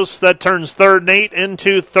Broncos. That turns 3rd and 8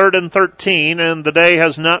 into 3rd and 13. And the day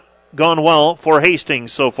has not gone well for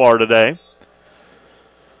Hastings so far today.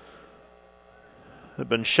 They've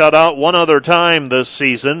been shut out one other time this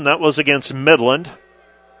season. That was against Midland.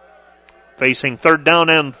 Facing 3rd down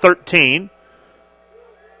and 13.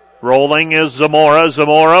 Rolling is Zamora.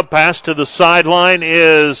 Zamora, pass to the sideline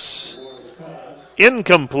is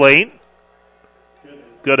incomplete.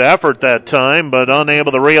 Good effort that time, but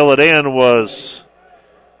unable to reel it in was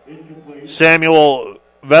Samuel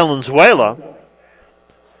Valenzuela.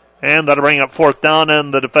 And that'll bring up fourth down,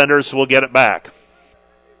 and the defenders will get it back.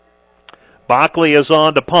 Bockley is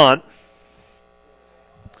on to punt.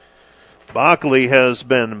 Bockley has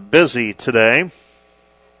been busy today.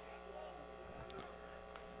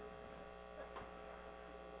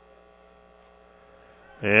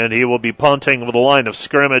 And he will be punting with a line of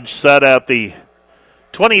scrimmage set at the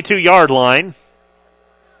 22-yard line.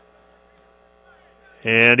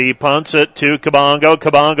 And he punts it to Kabongo.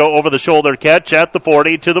 Kabongo over the shoulder catch at the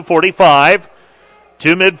 40 to the 45.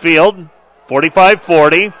 To midfield.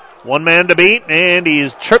 45-40. One man to beat, and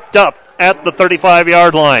he's tripped up at the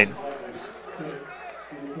 35-yard line.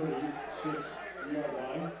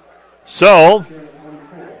 So,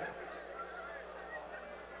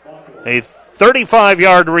 a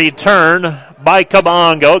 35-yard return by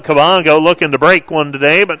Kabongo. Kabongo looking to break one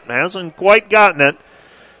today, but hasn't quite gotten it.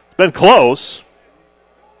 It's been close.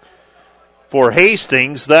 For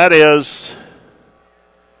Hastings, that is,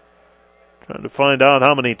 trying to find out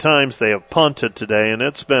how many times they have punted today, and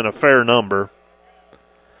it's been a fair number.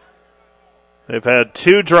 They've had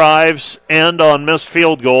 2 drives end on missed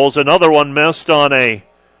field goals, another one missed on a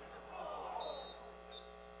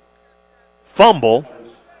fumble.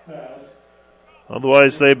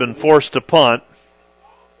 Otherwise, they've been forced to punt.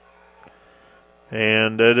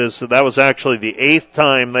 And that was actually the 8th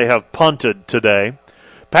time they have punted today.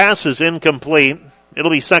 Pass is incomplete.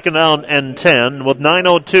 It'll be second down and 10 with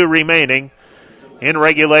 9:02 remaining in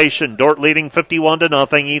regulation. Dordt leading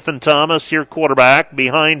 51-0. Ethan Thomas, your quarterback,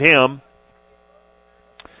 behind him.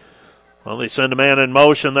 Well, they send a man in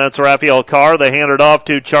motion. That's Raphael Carr. They hand it off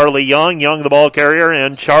to Charlie Young. Young, the ball carrier,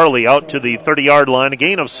 and Charlie out to the 30-yard line. A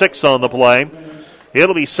gain of 6 on the play.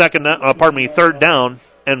 It'll be third down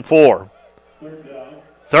and 4.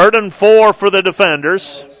 3rd and 4 for the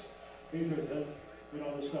defenders.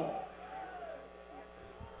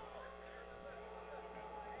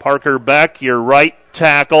 Parker Beck, your right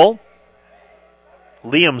tackle.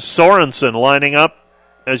 Liam Sorensen lining up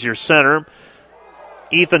as your center.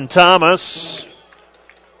 Ethan Thomas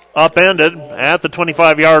upended at the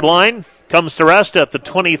 25-yard line. Comes to rest at the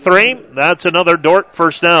 23. That's another Dordt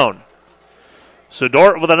first down. So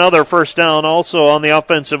Dordt with another first down also on the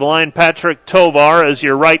offensive line. Patrick Tovar as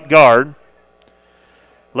your right guard.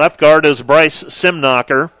 Left guard is Bryce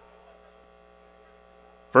Simnacher.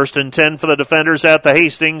 1st and 10 for the defenders at the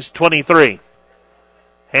Hastings 23.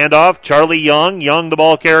 Handoff, Charlie Young. Young, the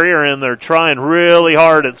ball carrier, and they're trying really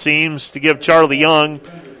hard, it seems, to give Charlie Young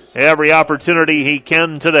every opportunity he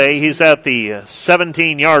can today. He's at the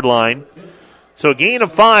 17-yard line. So a gain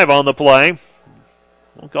of 5 on the play.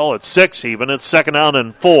 We'll call it 6 even. It's second down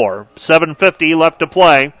and 4. 7:50 left to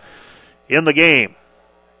play in the game.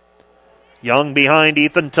 Young behind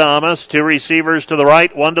Ethan Thomas. 2 receivers to the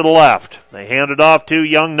right, 1 to the left. They hand it off to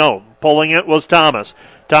Young. No, pulling it was Thomas.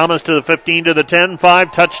 Thomas to the 15, to the 10,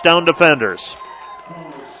 5 touchdown defenders.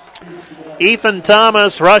 Ethan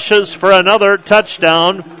Thomas rushes for another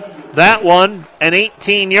touchdown. That one, an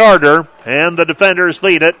 18-yarder, and the defenders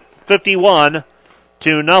lead it 51-0.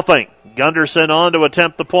 Gunderson on to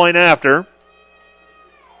attempt the point after.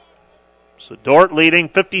 So Dordt leading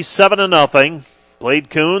 57-0. Blade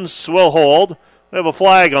Coons will hold. We have a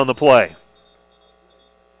flag on the play.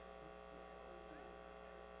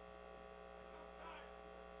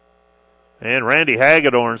 And Randy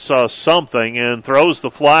Hagedorn saw something and throws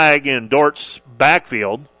the flag in Dort's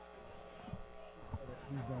backfield.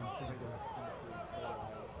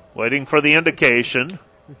 Waiting for the indication.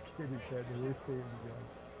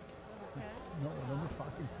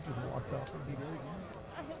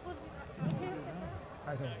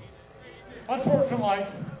 Unsportsmanlike,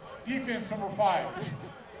 defense number 5.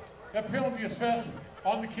 That penalty assessed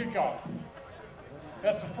on the kickoff.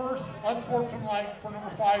 That's the first unsportsmanlike for number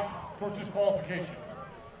 5 towards disqualification.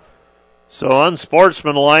 So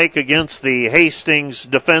unsportsmanlike against the Hastings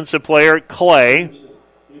defensive player, Clay.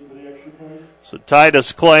 So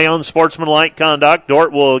Titus Clay, unsportsmanlike conduct.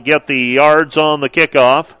 Dordt will get the yards on the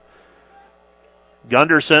kickoff.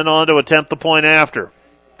 Gunderson on to attempt the point after.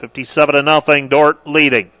 57-0, Dordt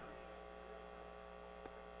leading.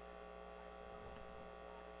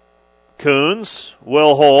 Coons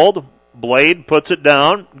will hold. Blade puts it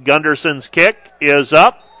down. Gunderson's kick is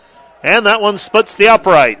up. And that one splits the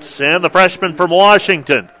uprights. And the freshman from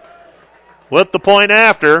Washington with the point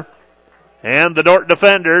after. And the Dordt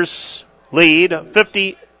defenders lead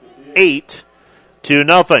 58-0.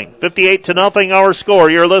 58-0 our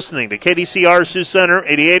score. You're listening to KDCR Sioux Center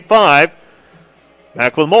 88.5.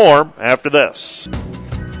 Back with more after this.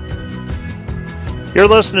 You're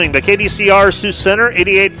listening to KDCR Sioux Center,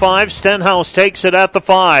 88.5. Stenhouse takes it at the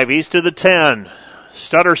 5. He's to the 10.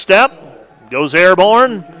 Stutter step, goes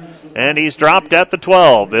airborne, and he's dropped at the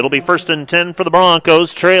 12. It'll be 1st and 10 for the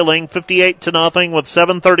Broncos, trailing 58-0 with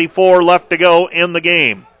 7:34 left to go in the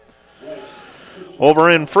game. Over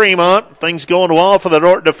in Fremont, things going well for the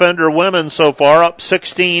Dordt Defender women so far, up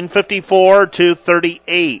 16,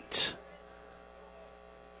 54-38.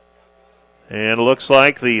 And it looks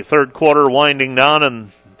like the third quarter winding down,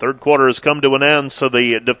 and third quarter has come to an end, so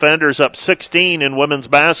the Defenders up 16 in women's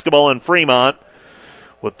basketball in Fremont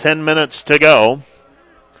with 10 minutes to go.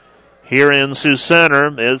 Here in Sioux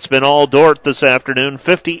Center, it's been all Dordt this afternoon,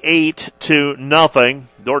 58-0.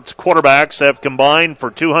 Dort's quarterbacks have combined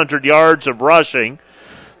for 200 yards of rushing.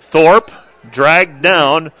 Thorpe dragged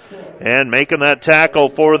down and making that tackle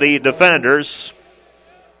for the Defenders.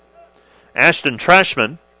 Ashton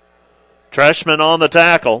Treshman on the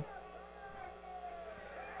tackle.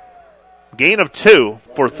 Gain of 2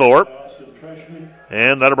 for Thorpe.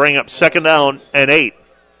 And that'll bring up 2nd down and 8.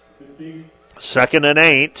 2nd and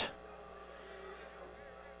 8.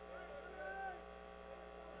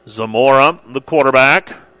 Zamora, the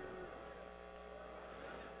quarterback.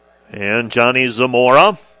 And Johnny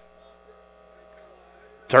Zamora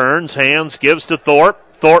turns, hands, gives to Thorpe.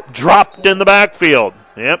 Thorpe dropped in the backfield.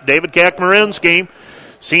 Yep, David Kakmarinski,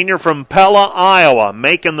 senior from Pella, Iowa,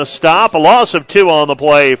 making the stop. A loss of 2 on the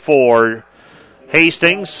play for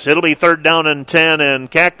Hastings. It'll be 3rd down and 10, and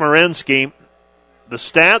Kakmarinski, the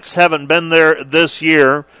stats haven't been there this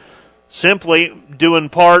year, simply due in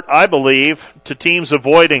part, I believe, to teams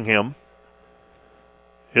avoiding him.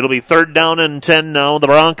 It'll be 3rd down and 10 now. The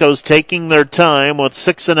Broncos taking their time with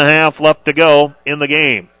 6.5 left to go in the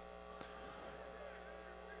game.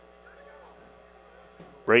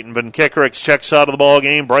 Brayton Van Kickerix checks out of the ball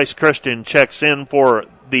game. Bryce Christian checks in for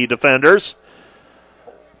the Defenders.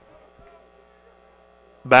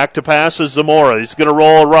 Back to pass is Zamora. He's going to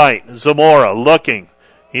roll right. Zamora looking.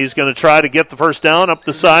 He's going to try to get the first down up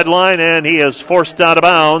the sideline, and he is forced out of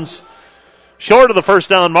bounds. Short of the first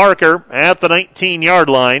down marker at the 19-yard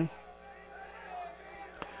line.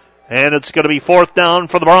 And it's going to be 4th down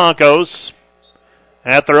for the Broncos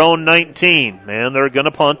at their own 19. And they're going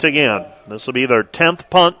to punt again. This will be their 10th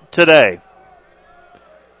punt today.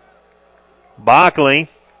 Bockley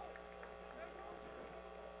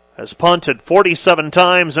has punted 47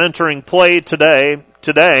 times entering play today.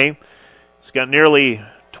 He's got nearly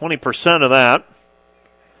 20% of that,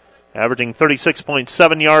 averaging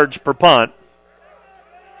 36.7 yards per punt.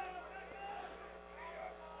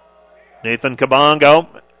 Nathan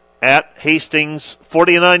Kabongo at Hastings'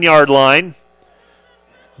 49-yard line.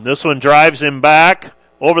 This one drives him back.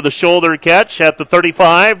 Over the shoulder catch at the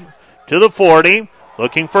 35 to the 40.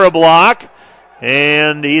 Looking for a block.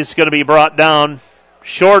 And he's going to be brought down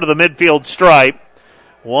short of the midfield stripe.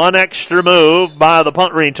 One extra move by the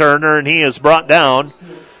punt returner, and he is brought down.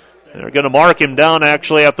 They're going to mark him down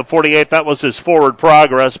actually at the 48. That was his forward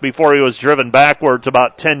progress before he was driven backwards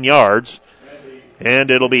about 10 yards.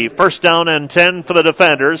 And it'll be 1st down and 10 for the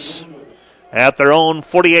Defenders at their own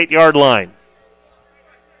 48-yard line.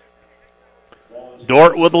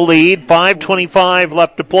 Dordt with the lead, 5:25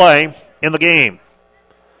 left to play in the game.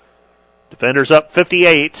 Defenders up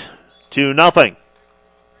 58-0.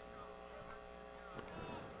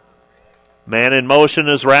 Man in motion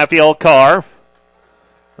is Raphael Carr.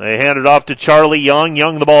 They hand it off to Charlie Young.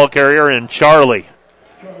 Young the ball carrier, and Charlie.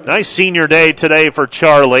 Nice senior day today for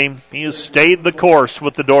Charlie. He has stayed the course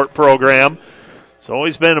with the Dordt program. He's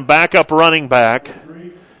always been a backup running back.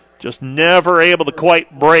 Just never able to quite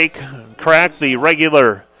crack the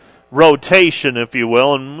regular rotation, if you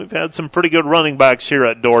will. And we've had some pretty good running backs here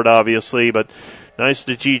at Dordt, obviously. But nice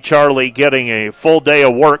to see Charlie getting a full day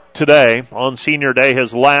of work today on senior day,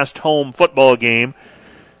 his last home football game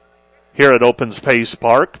here at Open Space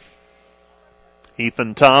Park.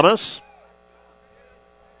 Ethan Thomas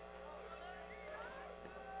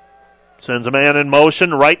sends a man in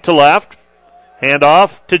motion right to left. Hand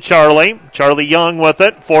off to Charlie. Charlie Young with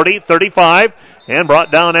it. 40, 35, and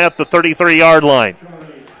brought down at the 33-yard line.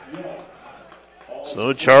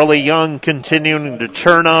 So Charlie Young continuing to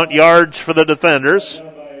churn out yards for the Defenders.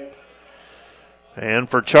 And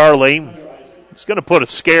for Charlie, he's going to put a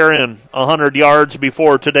scare in 100 yards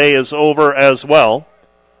before today is over as well.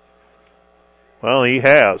 Well, he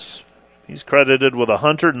has. He's credited with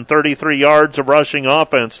 133 yards of rushing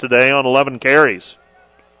offense today on 11 carries.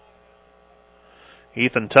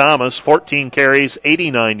 Ethan Thomas, 14 carries,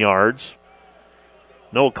 89 yards.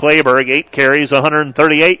 Noah Clayberg, 8 carries,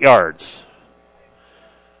 138 yards.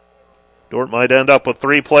 Dordt might end up with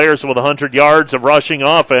 3 players with 100 yards of rushing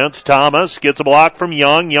offense. Thomas gets a block from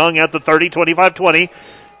Young. Young at the 30, 25-20.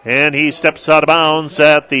 And he steps out of bounds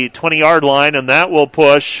at the 20-yard line, and that will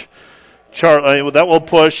push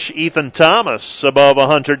Ethan Thomas above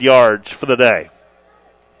 100 yards for the day.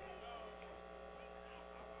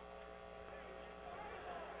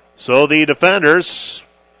 So the defenders,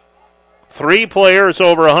 3 players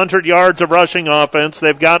over 100 yards of rushing offense.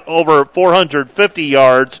 They've got over 450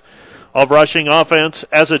 yards of rushing offense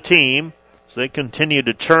as a team. So they continue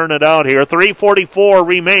to churn it out here. 3:44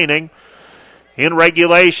 remaining in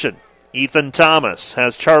regulation. Ethan Thomas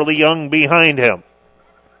has Charlie Young behind him.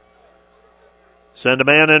 Send a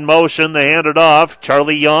man in motion. They hand it off.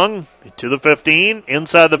 Charlie Young to the 15,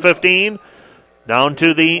 inside the 15, down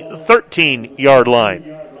to the 13-yard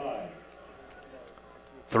line.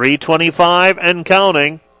 3:25 and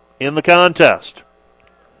counting in the contest.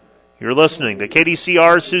 You're listening to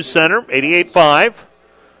KDCR Sioux Center, 88.5.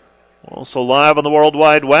 Also live on the World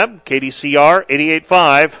Wide Web,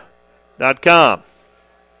 KDCR885.com.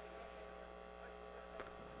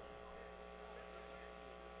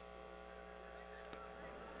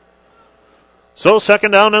 So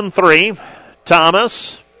 2nd down and 3.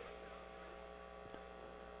 Thomas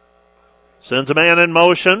sends a man in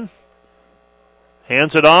motion.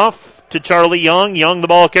 Hands it off to Charlie Young. Young the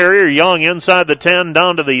ball carrier. Young inside the 10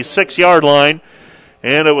 down to the 6-yard line.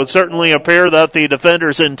 And it would certainly appear that the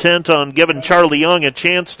defender's intent on giving Charlie Young a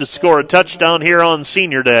chance to score a touchdown here on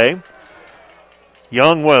Senior Day.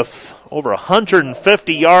 Young with over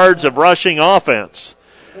 150 yards of rushing offense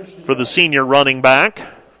for the senior running back.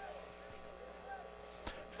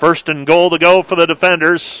 1st and goal to go for the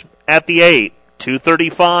defenders at the 8.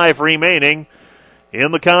 2:35 remaining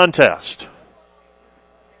in the contest.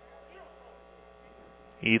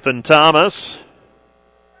 Ethan Thomas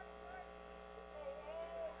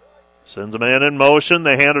sends a man in motion.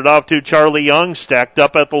 They hand it off to Charlie Young, stacked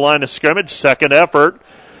up at the line of scrimmage. 2nd effort.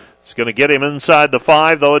 It's going to get him inside the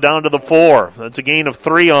 5, though, down to the 4. That's a gain of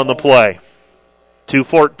 3 on the play.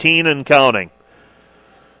 2:14 and counting.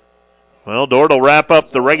 Well, Dordt will wrap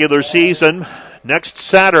up the regular season next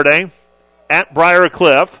Saturday at Briar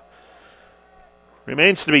Cliff.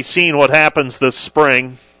 Remains to be seen what happens this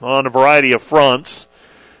spring on a variety of fronts.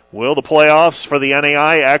 Will the playoffs for the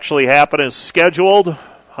NAI actually happen as scheduled?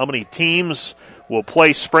 How many teams will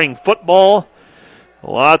play spring football?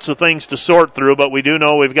 Lots of things to sort through, but we do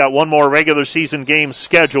know we've got one more regular season game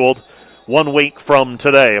scheduled 1 week from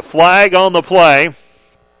today. A flag on the play.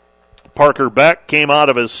 Parker Beck came out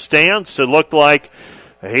of his stance. It looked like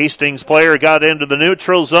a Hastings player got into the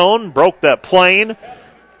neutral zone, broke that plane,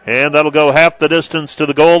 and that'll go half the distance to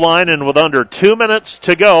the goal line. And with under 2 minutes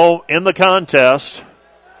to go in the contest,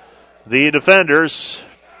 the defenders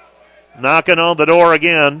knocking on the door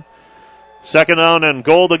again. 2nd down and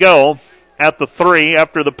goal to go at the 3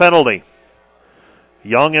 after the penalty.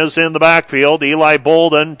 Young is in the backfield. Eli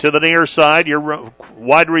Bolden to the near side, your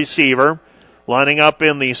wide receiver. Lining up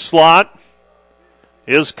in the slot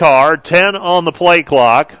is Carr. 10 on the play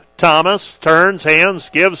clock. Thomas turns, hands,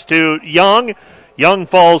 gives to Young. Young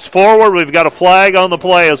falls forward. We've got a flag on the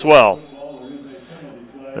play as well.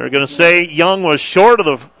 They're going to say Young was short of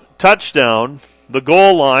the touchdown, the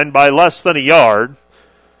goal line, by less than a yard.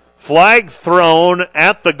 Flag thrown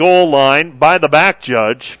at the goal line by the back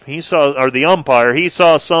judge. He saw, or the umpire, he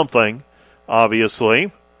saw something,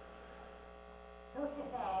 obviously.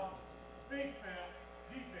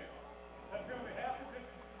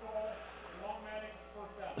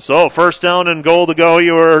 So 1st down and goal to go.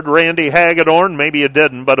 You heard Randy Hagedorn. Maybe you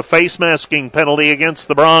didn't, but a face masking penalty against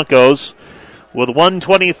the Broncos with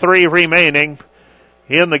 1:23 remaining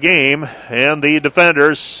in the game, and the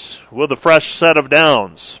defenders with a fresh set of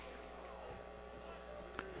downs.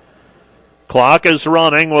 Clock is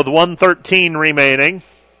running with 1:13 remaining.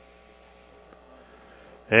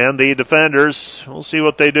 And the defenders, we'll see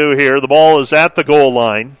what they do here. The ball is at the goal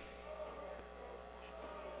line.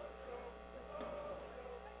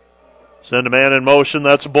 Send a man in motion,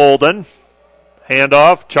 that's Bolden.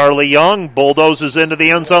 Handoff, Charlie Young bulldozes into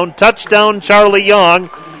the end zone. Touchdown, Charlie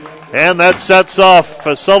Young. And that sets off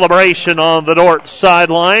a celebration on the Dordt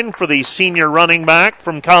sideline for the senior running back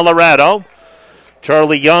from Colorado.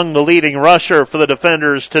 Charlie Young, the leading rusher for the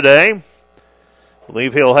defenders today. I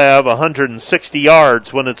believe he'll have 160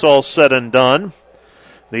 yards when it's all said and done.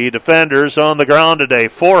 The defenders on the ground today,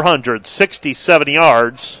 467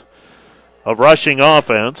 yards of rushing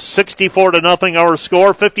offense. 64-0 our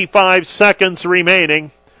score, 55 seconds remaining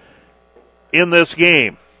in this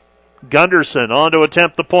game. Gunderson on to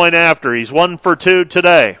attempt the point after. He's 1 for 2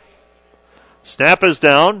 today. Snap is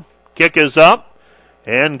down. Kick is up.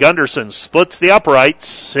 And Gunderson splits the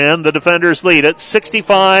uprights, and the defenders lead it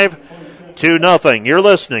 65-0. You're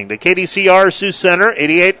listening to KDCR Sioux Center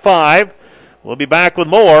 88.5. We'll be back with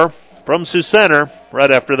more from Sioux Center right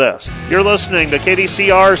after this. You're listening to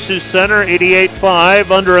KDCR Sioux Center 88.5.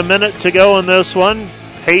 Under a minute to go in this one.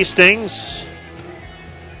 Hastings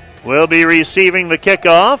will be receiving the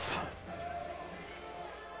kickoff.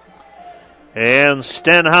 And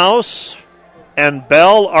Stenhouse and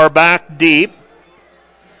Bell are back deep.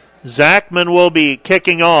 Zachman will be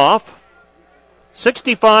kicking off.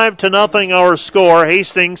 65-0 our score.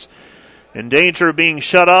 Hastings in danger of being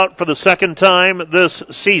shut out for the second time this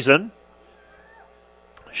season.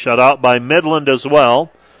 Shut out by Midland as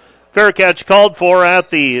well. Fair catch called for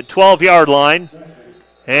at the 12-yard line.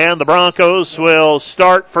 And the Broncos will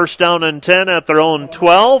start first down and 10 at their own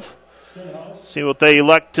 12. See what they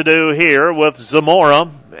elect to do here with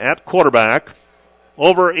Zamora at quarterback.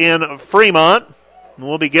 Over in Fremont.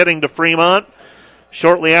 We'll be getting to Fremont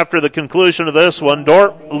shortly after the conclusion of this one.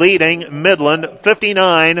 Dordt leading Midland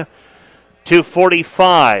 59-45.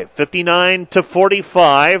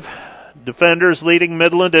 59-45. Defenders leading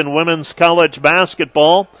Midland in women's college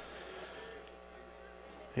basketball.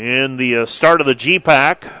 In the start of the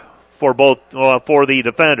GPAC for the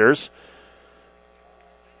defenders.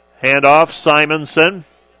 Handoff Simonson.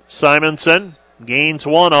 Simonson gains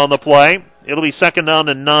 1 on the play. It'll be second down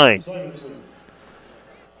and 9.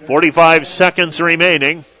 45 seconds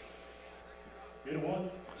remaining.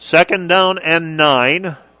 Second down and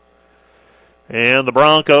 9. And the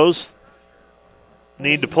Broncos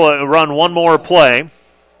need to run one more play.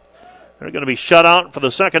 They're going to be shut out for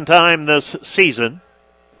the second time this season.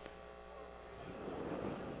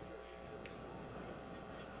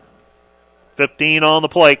 $15 on the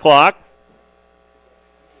play clock.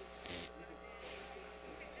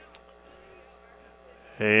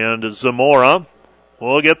 And Zamora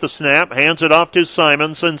will get the snap, hands it off to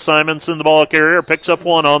Simonson. Simonson, the ball carrier, picks up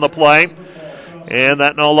 1 on the play. And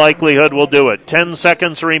that in all likelihood will do it. 10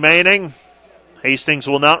 seconds remaining. Hastings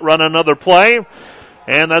will not run another play.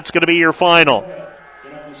 And that's going to be your final.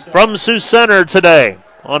 From Sioux Center today,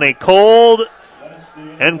 on a cold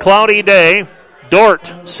and cloudy day,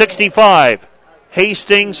 Dordt 65,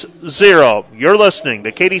 Hastings 0. You're listening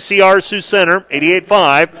to KDCR Sioux Center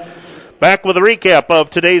 88.5. Back with a recap of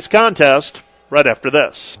today's contest right after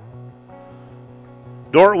this.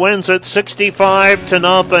 Dordt wins it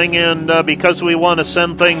 65-0, and because we want to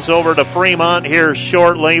send things over to Fremont here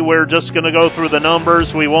shortly, we're just going to go through the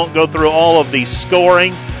numbers. We won't go through all of the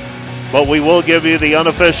scoring, but we will give you the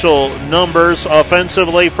unofficial numbers.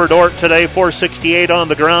 Offensively for Dordt today, 468 on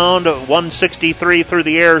the ground, 163 through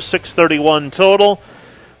the air, 631 total.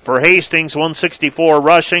 For Hastings, 164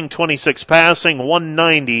 rushing, 26 passing,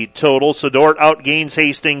 190 total. So Dordt outgains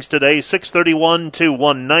Hastings today, 631 to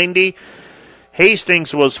 190.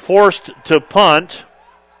 Hastings was forced to punt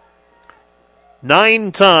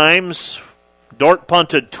 9 times. Dordt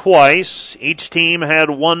punted twice. Each team had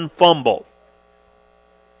 1 fumble.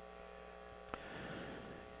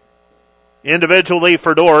 Individually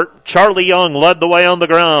for Dordt, Charlie Young led the way on the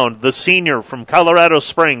ground. The senior from Colorado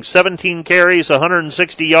Springs, 17 carries,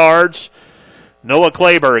 160 yards. Noah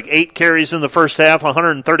Clayberg, 8 carries in the first half,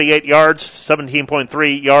 138 yards,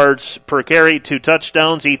 17.3 yards per carry, 2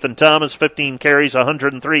 touchdowns. Ethan Thomas, 15 carries,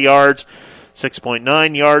 103 yards,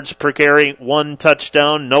 6.9 yards per carry, 1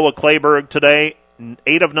 touchdown. Noah Clayberg today,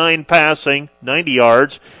 8 of 9 passing, 90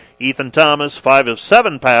 yards. Ethan Thomas, 5 of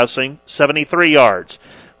 7 passing, 73 yards.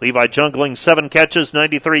 Levi Jungling, 7 catches,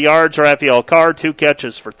 93 yards. Raphael Carr, 2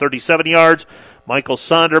 catches for 37 yards. Michael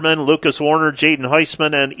Sonderman, Lucas Warner, Jaden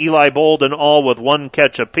Heisman, and Eli Bolden all with 1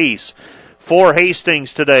 catch apiece. For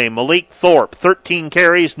Hastings today, Malik Thorpe, 13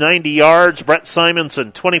 carries, 90 yards. Brett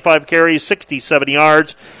Simonson, 25 carries, 67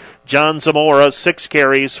 yards. John Zamora, 6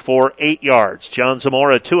 carries for 8 yards. John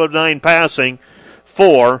Zamora, 2 of 9 passing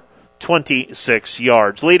for 26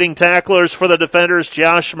 yards. Leading tacklers for the defenders,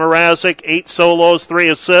 Josh Mrazek, 8 solos, 3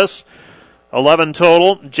 assists, 11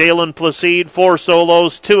 total. Jalen Placide, 4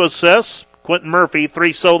 solos, 2 assists. Quentin Murphy,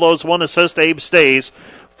 3 solos, 1 assist. Abe Stays,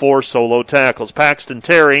 4 solo tackles. Paxton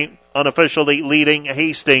Terry, unofficially leading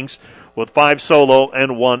Hastings with 5 solo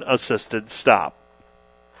and 1 assisted stop.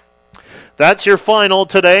 That's your final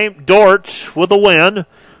today. Dordt with a win.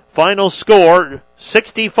 Final score,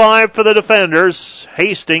 65 for the defenders.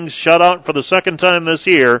 Hastings shut out for the second time this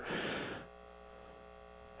year.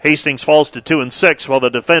 Hastings falls to 2-6, while the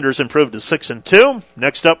defenders improved to 6-2.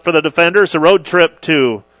 Next up for the defenders, a road trip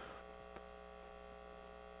to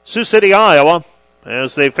Sioux City, Iowa,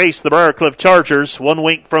 as they face the Briarcliff Chargers. 1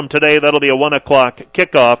 week from today, that'll be a 1 o'clock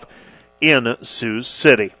kickoff in Sioux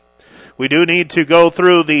City. We do need to go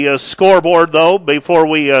through the scoreboard, though, before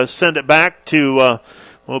we send it back to,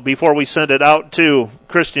 before we send it out to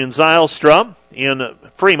Christian Zylstra in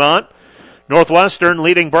Fremont. Northwestern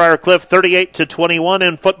leading Briar Cliff 38-21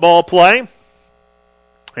 in football play.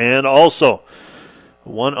 And also,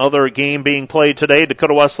 one other game being played today.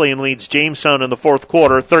 Dakota Wesleyan leads Jamestown in the fourth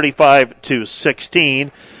quarter,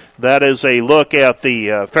 35-16. That is a look at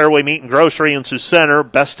the Fairway Meat and Grocery in Sioux Center,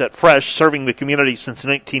 Best at Fresh, serving the community since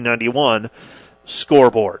 1991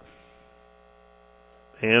 scoreboard.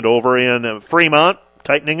 And over in Fremont,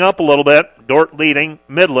 tightening up a little bit. Dordt leading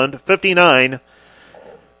Midland 59-50.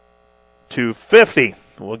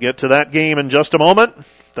 We'll get to that game in just a moment.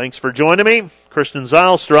 Thanks for joining me. Christian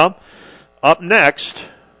Zylstra up next.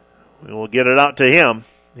 We will get it out to him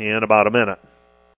in about a minute.